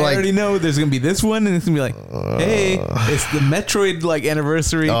it. And I already know there's going to be this one and it's going to be like, hey, it's the Metroid like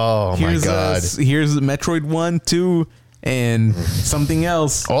anniversary. Oh my God. Here's the Metroid 1, 2, and something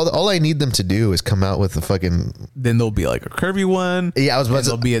else. All I need them to do is come out with the fucking. Then there'll be like a Kirby one. Yeah,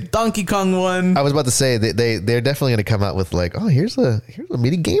 there'll be a Donkey Kong one. I was about to say they're definitely going to come out with like, oh, here's a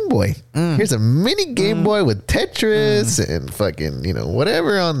mini Game Boy. Here's a mini Game Boy with Tetris and fucking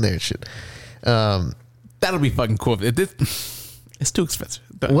whatever on there shit. That'll be fucking cool. It's too expensive.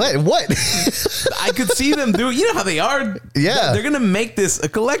 What? I could see them do. You know how they are. Yeah, they're gonna make this a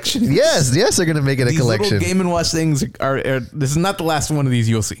collection. Yes, they're gonna make it a collection. These little Game & Watch things are. This is not the last one of these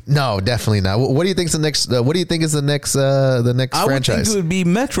you'll see. No, definitely not. What do you think is the next? What do you think is the next franchise? I would think it would be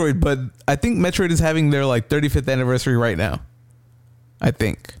Metroid, but I think Metroid is having their like 35th anniversary right now. I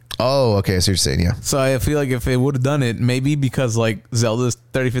think. Oh, okay. So you're saying, yeah. So I feel like if it would have done it, maybe because like Zelda's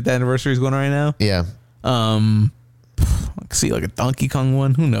 35th anniversary is going on right now. Yeah. I can see like a Donkey Kong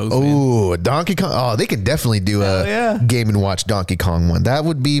one. Who knows? Oh, Donkey Kong. Oh, they could definitely do a Game & Watch Donkey Kong one. That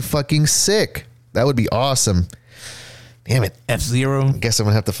would be fucking sick. That would be awesome. Damn it. F-Zero. I guess I'm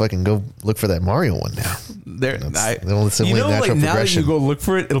going to have to fucking go look for that Mario one now. Like now that you go look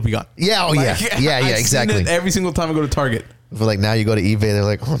for it, it'll be gone. Yeah, yeah, exactly. Seen it every single time I go to Target. But like now you go to eBay, they're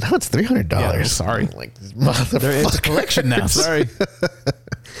like, oh, now it's $300. Yeah, sorry. Like, it's a collection now. Sorry.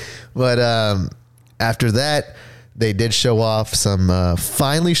 But after that, they did show off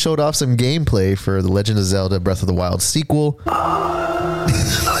finally showed off some gameplay for The Legend of Zelda Breath of the Wild sequel.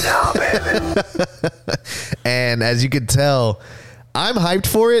 Slow down, baby. And as you could tell, I'm hyped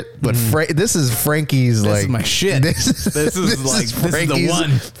for it, but this is Frankie's This like is my shit. This is the one.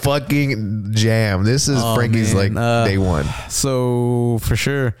 Fucking jam. This is Frankie's man. like day one. So for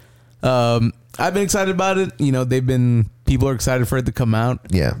sure, I've been excited about it. You know, people are excited for it to come out.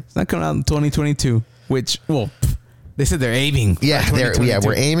 Yeah. It's not coming out in 2022, which, they said they're aiming. Yeah,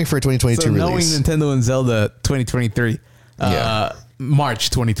 we're aiming for a 2022 so knowing release. Nintendo and Zelda 2023, March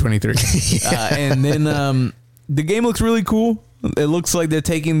 2023, and then the game looks really cool. It looks like they're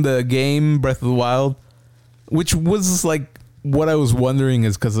taking the game Breath of the Wild, which was like what I was wondering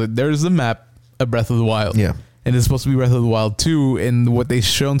is because there's the map of Breath of the Wild, and it's supposed to be Breath of the Wild 2, and what they've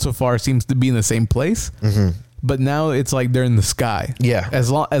shown so far seems to be in the same place, but now it's like they're in the sky. Yeah,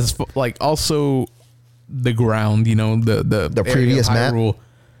 as long as like also the ground, you know, the previous map.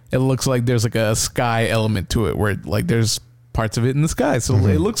 It looks like there's like a sky element to it where like there's parts of it in the sky, so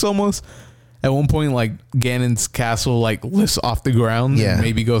it looks almost. At one point, like Ganon's castle, like lifts off the ground and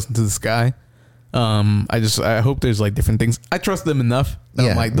maybe goes into the sky. I hope there's like different things. I trust them enough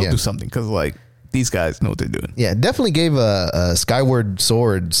that I'm like they'll do something because like these guys know what they're doing. Yeah, definitely gave a Skyward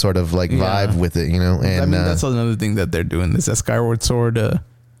Sword sort of like vibe with it, you know. And I mean, that's another thing that they're doing is that Skyward Sword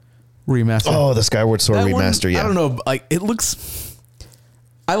remaster. Oh, the Skyward Sword remaster. I don't know, like it looks.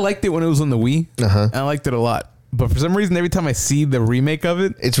 I liked it when it was on the Wii. I liked it a lot. But for some reason, every time I see the remake of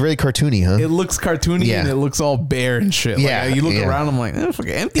it, it's really cartoony, huh? It looks cartoony and it looks all bare and shit. Yeah, like, you look around, I'm like,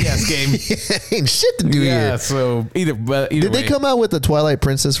 fucking empty ass game. Ain't shit to do here. Yeah, so either did they come out with the Twilight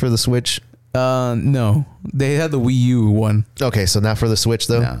Princess for the Switch? No, they had the Wii U one. Okay, so not for the Switch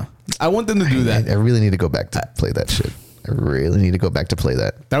though. No. I want them to do that. I really need to go back to play that shit. I really need to go back to play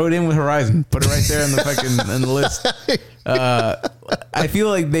that. Throw it in with Horizon. Put it right there in the fucking in the list. I feel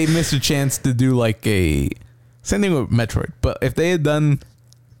like they missed a chance to do like a. Same thing with Metroid, but if they had done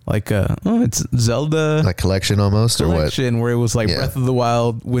like it's Zelda like collection almost or what? Where it was like Breath of the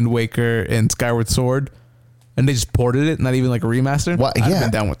Wild, Wind Waker, and Skyward Sword, and they just ported it, not even like a remaster. I've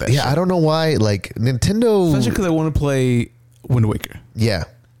been down with that. Yeah, shit. I don't know why. Like Nintendo, especially because I want to play Wind Waker. Yeah.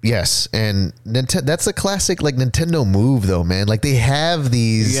 Yes, and Nintendo. That's a classic like Nintendo move, though, man. Like they have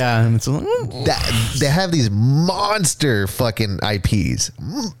these, and it's like, they have these monster fucking IPs,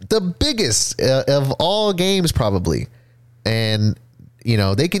 the biggest of all games probably, and you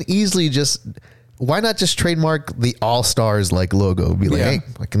know they can easily just. Why not just trademark the All Stars like logo? Be like, hey,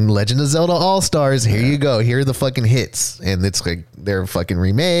 fucking Legend of Zelda All Stars. Here you go. Here are the fucking hits, and it's like they're fucking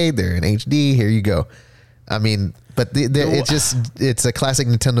remade. They're in HD. Here you go. I mean. But it's a classic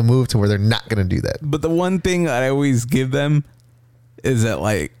Nintendo move to where they're not going to do that. But the one thing I always give them is that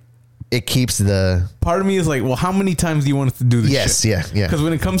like it keeps the part of me is like, well, how many times do you want us to do this? Yes, shit? yeah. Because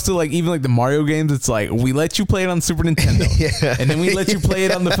when it comes to like even like the Mario games, it's like we let you play it on Super Nintendo, and then we let you play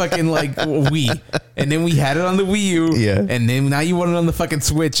it on the fucking like Wii, and then we had it on the Wii U, and then now you want it on the fucking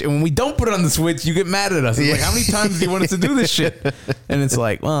Switch, and when we don't put it on the Switch, you get mad at us. It's like, how many times do you want us to do this shit? And it's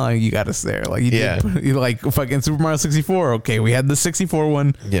like, well, you got us there. Like you did, you like fucking Super Mario 64. Okay, we had the 64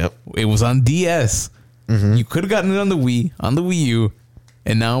 one. Yep, it was on DS. You could have gotten it on the Wii, on the Wii U.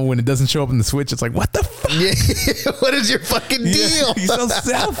 And now when it doesn't show up in the Switch, it's like, what the fuck? Yeah. What is your fucking deal? You're so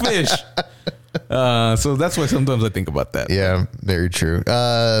selfish. So that's why sometimes I think about that. Yeah, very true.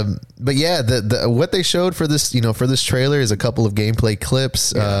 But yeah, the what they showed for this, for this trailer is a couple of gameplay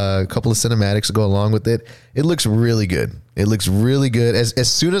clips, a couple of cinematics to go along with it. It looks really good. It looks really good.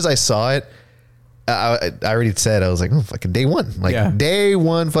 As soon as I saw it, I already said, I was like, oh, fucking day one. Like day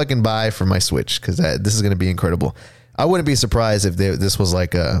one fucking buy for my Switch because this is going to be incredible. I wouldn't be surprised if this was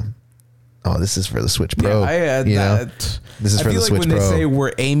like this is for the Switch Pro. This is for the Switch Pro. When they say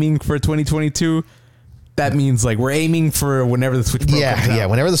we're aiming for 2022, that means like we're aiming for whenever the Switch Pro comes out. Yeah,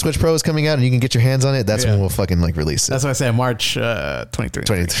 whenever the Switch Pro is coming out and you can get your hands on it, that's when we'll fucking like release it. That's why I said March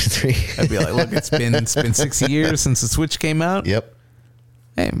 2023. I'd be like, look, it's been 6 years since the Switch came out. Yep.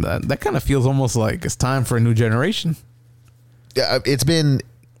 Hey, that kind of feels almost like it's time for a new generation. Yeah,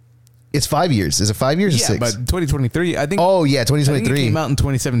 it's 5 years. Is it 5 years or 6? But 2023, I think. Oh, yeah, 2023. I think it came out in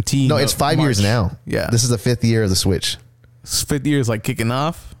 2017. No, it's 5 years now. Yeah. This is the 5th year of the Switch. 5th year is like kicking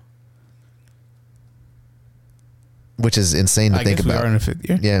off. Which is insane to think about. We are in the 5th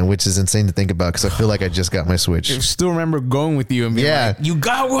year. Yeah, which is insane to think about because I feel like I just got my Switch. I still remember going with you and being like, you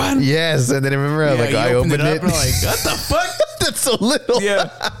got one? Yes, and then I remember I opened it. Up and like, what the fuck? That's so little. Yeah.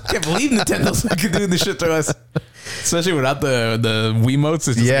 Can't believe Nintendo's could do this shit to us. Especially without the Wiimotes,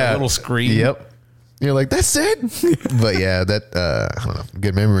 it's just a little screen. Yep. You're like, that's it. But yeah, I don't know,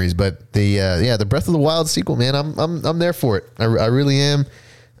 good memories. But the Breath of the Wild sequel, man, I'm there for it. I really am.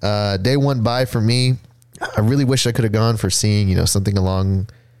 Day one buy for me. I really wish I could have gone for seeing, something along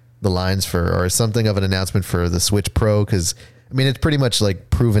the lines or something of an announcement for the Switch Pro because I mean, it's pretty much like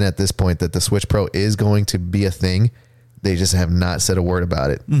proven at this point that the Switch Pro is going to be a thing. They just have not said a word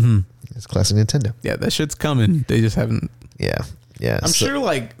about it. Mm-hmm. It's classic Nintendo. Yeah, that shit's coming. They just haven't. Yeah. Yeah. I'm sure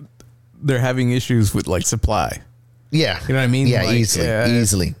like they're having issues with like supply. Yeah. You know what I mean? Yeah, like,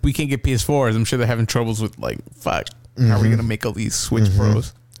 easily. We can't get PS4s. I'm sure they're having troubles with like, fuck, how are we going to make all these Switch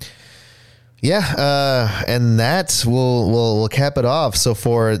Pros? Yeah, and that we'll cap it off. So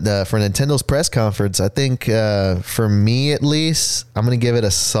for Nintendo's press conference, I think for me at least, I'm gonna give it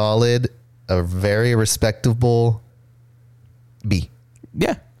a very respectable B.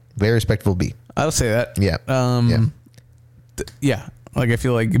 Yeah, Very respectable B. I'll say that. Yeah. Yeah. Like I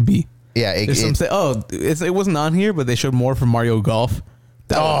feel like B. Yeah. There's some say, it wasn't on here, but they showed more from Mario Golf.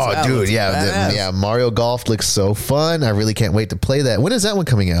 That dude, looks badass. yeah. Mario Golf looks so fun. I really can't wait to play that. When is that one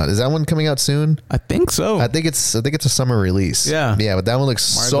coming out? Is that one coming out soon? I think so. I think it's a summer release. Yeah. Yeah, but that one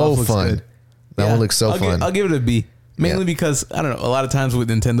looks Mario so Golf looks fun. good. That Yeah. one looks so fun. I'll give it a B. Mainly Yeah. because, I don't know, a lot of times with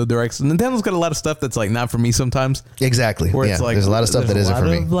Nintendo Directs, Nintendo's got a lot of stuff that's like not for me sometimes. Exactly. Where Yeah. it's like, There's a lot of stuff that isn't for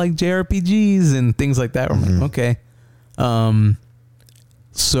me. Like JRPGs and things like that. Where I'm like, okay.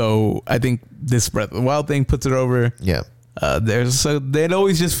 So I think this Breath of the Wild thing puts it over. Yeah. It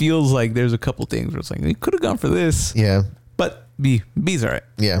always just feels like there's a couple things where it's like, you could have gone for this. Yeah. But B's all right.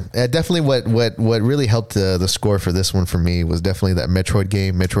 Yeah, definitely. What really helped the score for this one for me was definitely that Metroid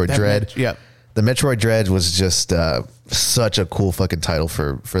game, Metroid Dread. Yeah. The Metroid Dread was just such a cool fucking title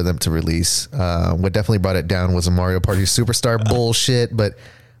for them to release. What definitely brought it down was a Mario Party Superstar bullshit. But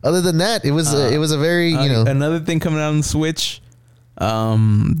other than that, it was a very Another thing coming out on the Switch.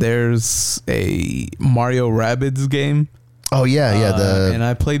 There's a Mario Rabbids game. Oh yeah. And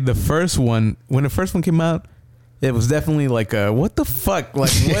I played the first one when the first one came out. It was definitely like, what the fuck? Like,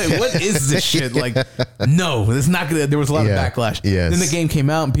 what is this shit? Like, no, it's not gonna. There was a lot of backlash. Yes. Then the game came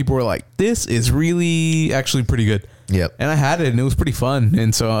out and people were like, this is really actually pretty good. Yep. And I had it and it was pretty fun.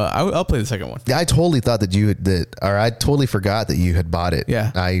 And so I'll play the second one. I totally thought I totally forgot that you had bought it.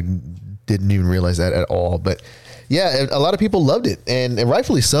 Yeah. I didn't even realize that at all. But yeah, a lot of people loved it, and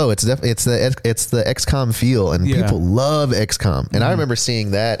rightfully so. It's the XCOM feel, and people love XCOM. And I remember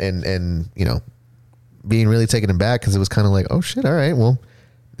seeing that and being really taken aback because it was kind of like, oh shit, all right, well,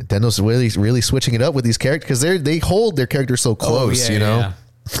 Nintendo's really switching it up with these characters because they hold their characters so close, They don't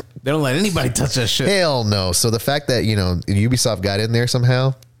let anybody touch that shit. Hell no. So the fact that Ubisoft got in there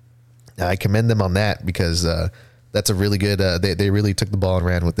somehow, I commend them on that because that's a really good. They really took the ball and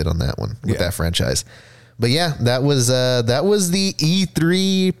ran with it on that one with that franchise. But yeah, that was the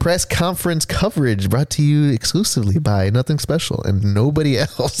E3 press conference coverage brought to you exclusively by Nothing Special and nobody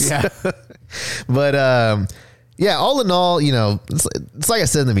else. Yeah. But all in all, it's like I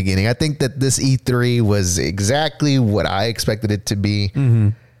said in the beginning. I think that this E3 was exactly what I expected it to be. Mm-hmm.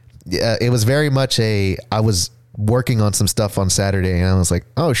 Yeah, it was very much I was working on some stuff on Saturday and I was like,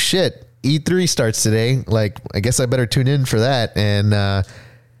 oh shit, E3 starts today. Like, I guess I better tune in for that.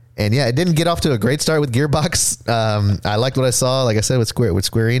 And yeah, it didn't get off to a great start with Gearbox. I liked what I saw, like I said, with Square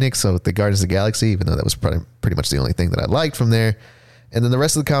Enix. So with the Guardians of the Galaxy, even though that was pretty much the only thing that I liked from there. And then the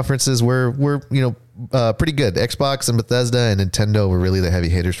rest of the conferences were pretty good. Xbox and Bethesda and Nintendo were really the heavy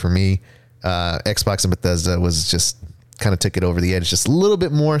hitters for me. Xbox and Bethesda was just kind of took it over the edge just a little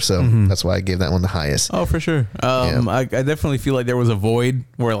bit more. So that's why I gave that one the highest. Oh, for sure. I definitely feel like there was a void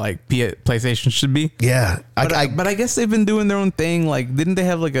where like PlayStation should be. Yeah. But I guess they've been doing their own thing. Like, didn't they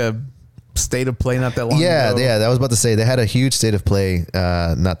have like a state of play not that long ago? Yeah. I was about to say they had a huge state of play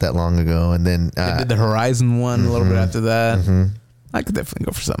not that long ago. And then they did the Horizon one a little bit after that. I could definitely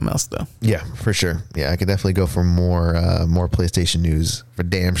go for something else though. Yeah, for sure. Yeah, I could definitely go for more PlayStation news for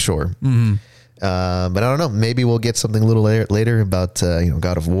damn sure. But I don't know. Maybe we'll get something a little later about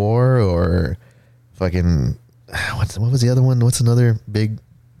God of War or fucking what was the other one? What's another big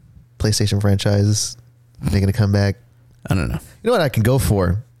PlayStation franchise making a comeback? I don't know. You know what I can go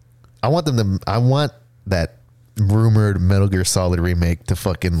for? I want that rumored Metal Gear Solid remake to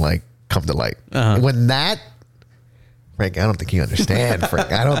fucking like come to light. When that, Frank, I don't think you understand.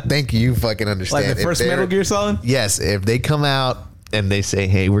 Frank, I don't think you fucking understand. Like the first Metal Gear Solid? Yes, if they come out and they say,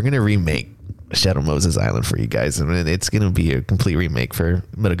 "Hey, we're gonna remake Shadow Moses Island for you guys, and it's gonna be a complete remake for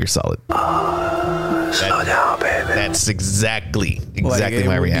Metal Gear Solid." Slow down, baby. That's exactly Like,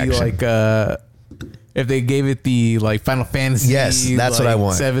 my reaction. Like if they gave it the like Final Fantasy, Yes, that's what I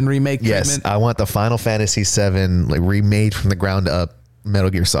want. 7 remake. Yes, treatment. I want the Final Fantasy 7 like remade from the ground up Metal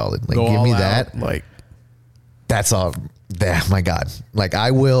Gear Solid. Like, Go give all me out, that. Like, That's all. My God. Like,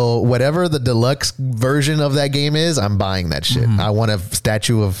 I will, whatever the deluxe version of that game is, I'm buying that shit. I want a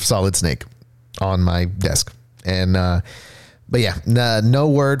statue of Solid Snake on my desk. And But yeah, no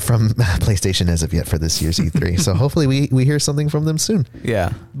word from PlayStation as of yet for this year's E3. So hopefully we hear something from them soon.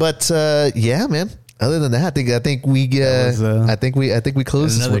 Yeah. But yeah, man. Other than that, I think we closed another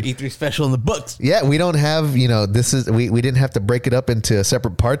this one. E3 special in the books. Yeah, we don't have, we didn't have to break it up into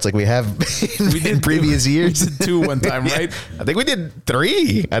separate parts like we have in previous years. We did 2 one time, right? I think we did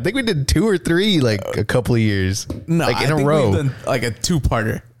 3. I think we did 2 or 3 like a couple of years. No, like in I think a row. we've done like a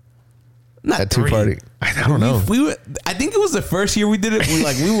 2-parter. Not A 2-party. I don't know. I think it was the first year we did it. We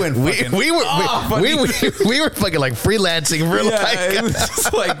went fucking we were fucking like freelancing for it was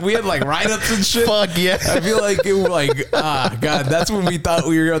just like we had like write-ups and shit. Fuck yeah. I feel like it was like god, that's when we thought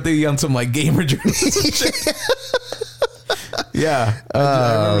we were out there on some like gamer journalism shit. Yeah,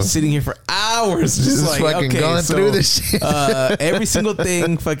 I remember sitting here for hours, just like fucking going through this shit. Every single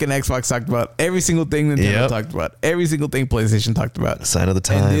thing fucking Xbox talked about, every single thing Nintendo talked about, every single thing PlayStation talked about. Sign of the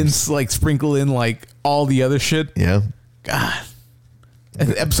times. And then like sprinkle in like all the other shit. Yeah. God, and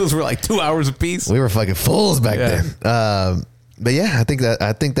the episodes were like 2 hours a piece. We were fucking fools back then. But yeah, I think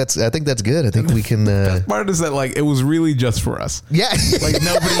that's good. I think we can. Best part is that like it was really just for us. Yeah, like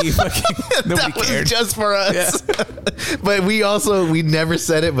nobody that cared. Was just for us. Yeah. But we never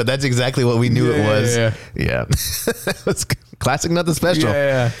said it, but that's exactly what we knew it was. Yeah. It was classic, nothing special.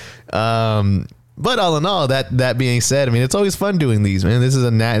 Yeah. But all in all, that being said, I mean, it's always fun doing these, man. This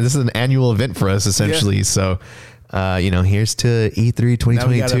is an annual event for us essentially. Yeah. So. Here's to E3 2022. Now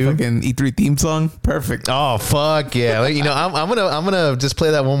we got a fucking E3 theme song. Perfect. Oh fuck yeah! I'm gonna just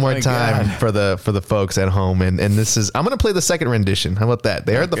play that one more time for the folks at home, and this is I'm gonna play the second rendition. How about that?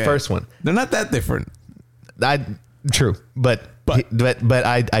 They heard the first one. They're not that different. True, but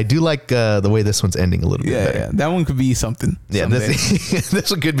I do like the way this one's ending a little bit better. Yeah, that one could be something. Yeah,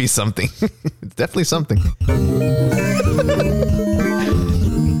 this one could be something. It's definitely something.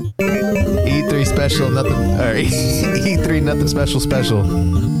 E3 special, nothing. Or E3 nothing special.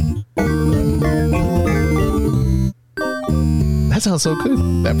 That sounds so good.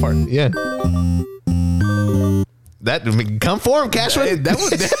 That part, yeah. Come for him, Cashman.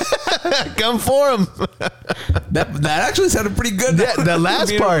 Come for him. That actually sounded pretty good. Yeah, the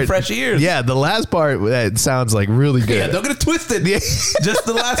last part, fresh ears. Yeah, the last part that sounds like really good. Yeah, don't get it twisted. Yeah. Just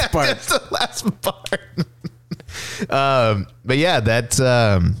the last part. Just the last part. But yeah, that's.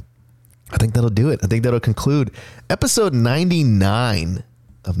 I think that'll do it. I think that'll conclude episode 99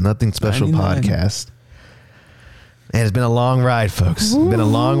 of Nothing Special Podcast. And it's been a long ride, folks. It's been a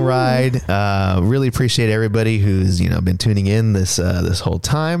long ride. Really appreciate everybody who's been tuning in this whole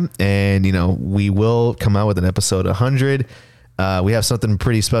time. And we will come out with an episode 100. We have something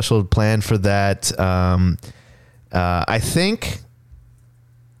pretty special planned for that. I think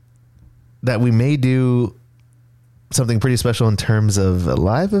that we may do something pretty special in terms of a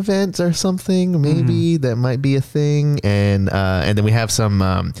live event or something. Maybe that might be a thing. And then we have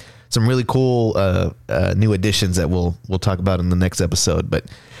some really cool new additions that we'll talk about in the next episode. But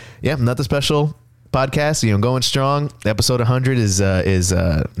yeah, Nothing Special Podcast, going strong. Episode 100 is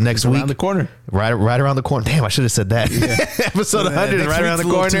next week. Around the corner. Right around the corner. Damn, I should have said that. Yeah. Episode 100 is right around the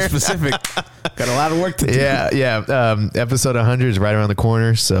corner. Too specific. Got a lot of work to do. Yeah. Episode 100 is right around the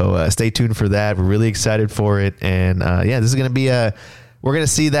corner. So stay tuned for that. We're really excited for it. And this is going to be we're going to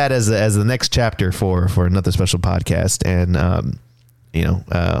see that as the next chapter for Nothing Special Podcast. And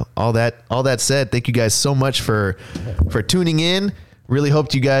all that said, thank you guys so much for tuning in. Really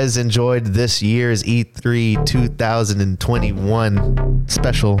hoped you guys enjoyed this year's E3 2021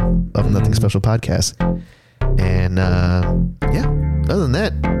 special of Nothing Special Podcast. And other than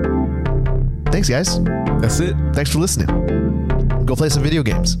that, thanks guys. That's it. Thanks for listening. Go play some video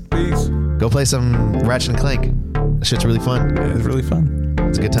games. Peace. Go play some Ratchet and Clank. That shit's really fun. Yeah, it's really fun.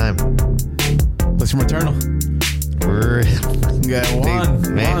 It's a good time. Play some Returnal. Juan,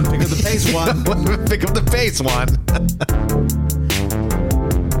 pick up the pace, Juan. Pick up the pace, Juan.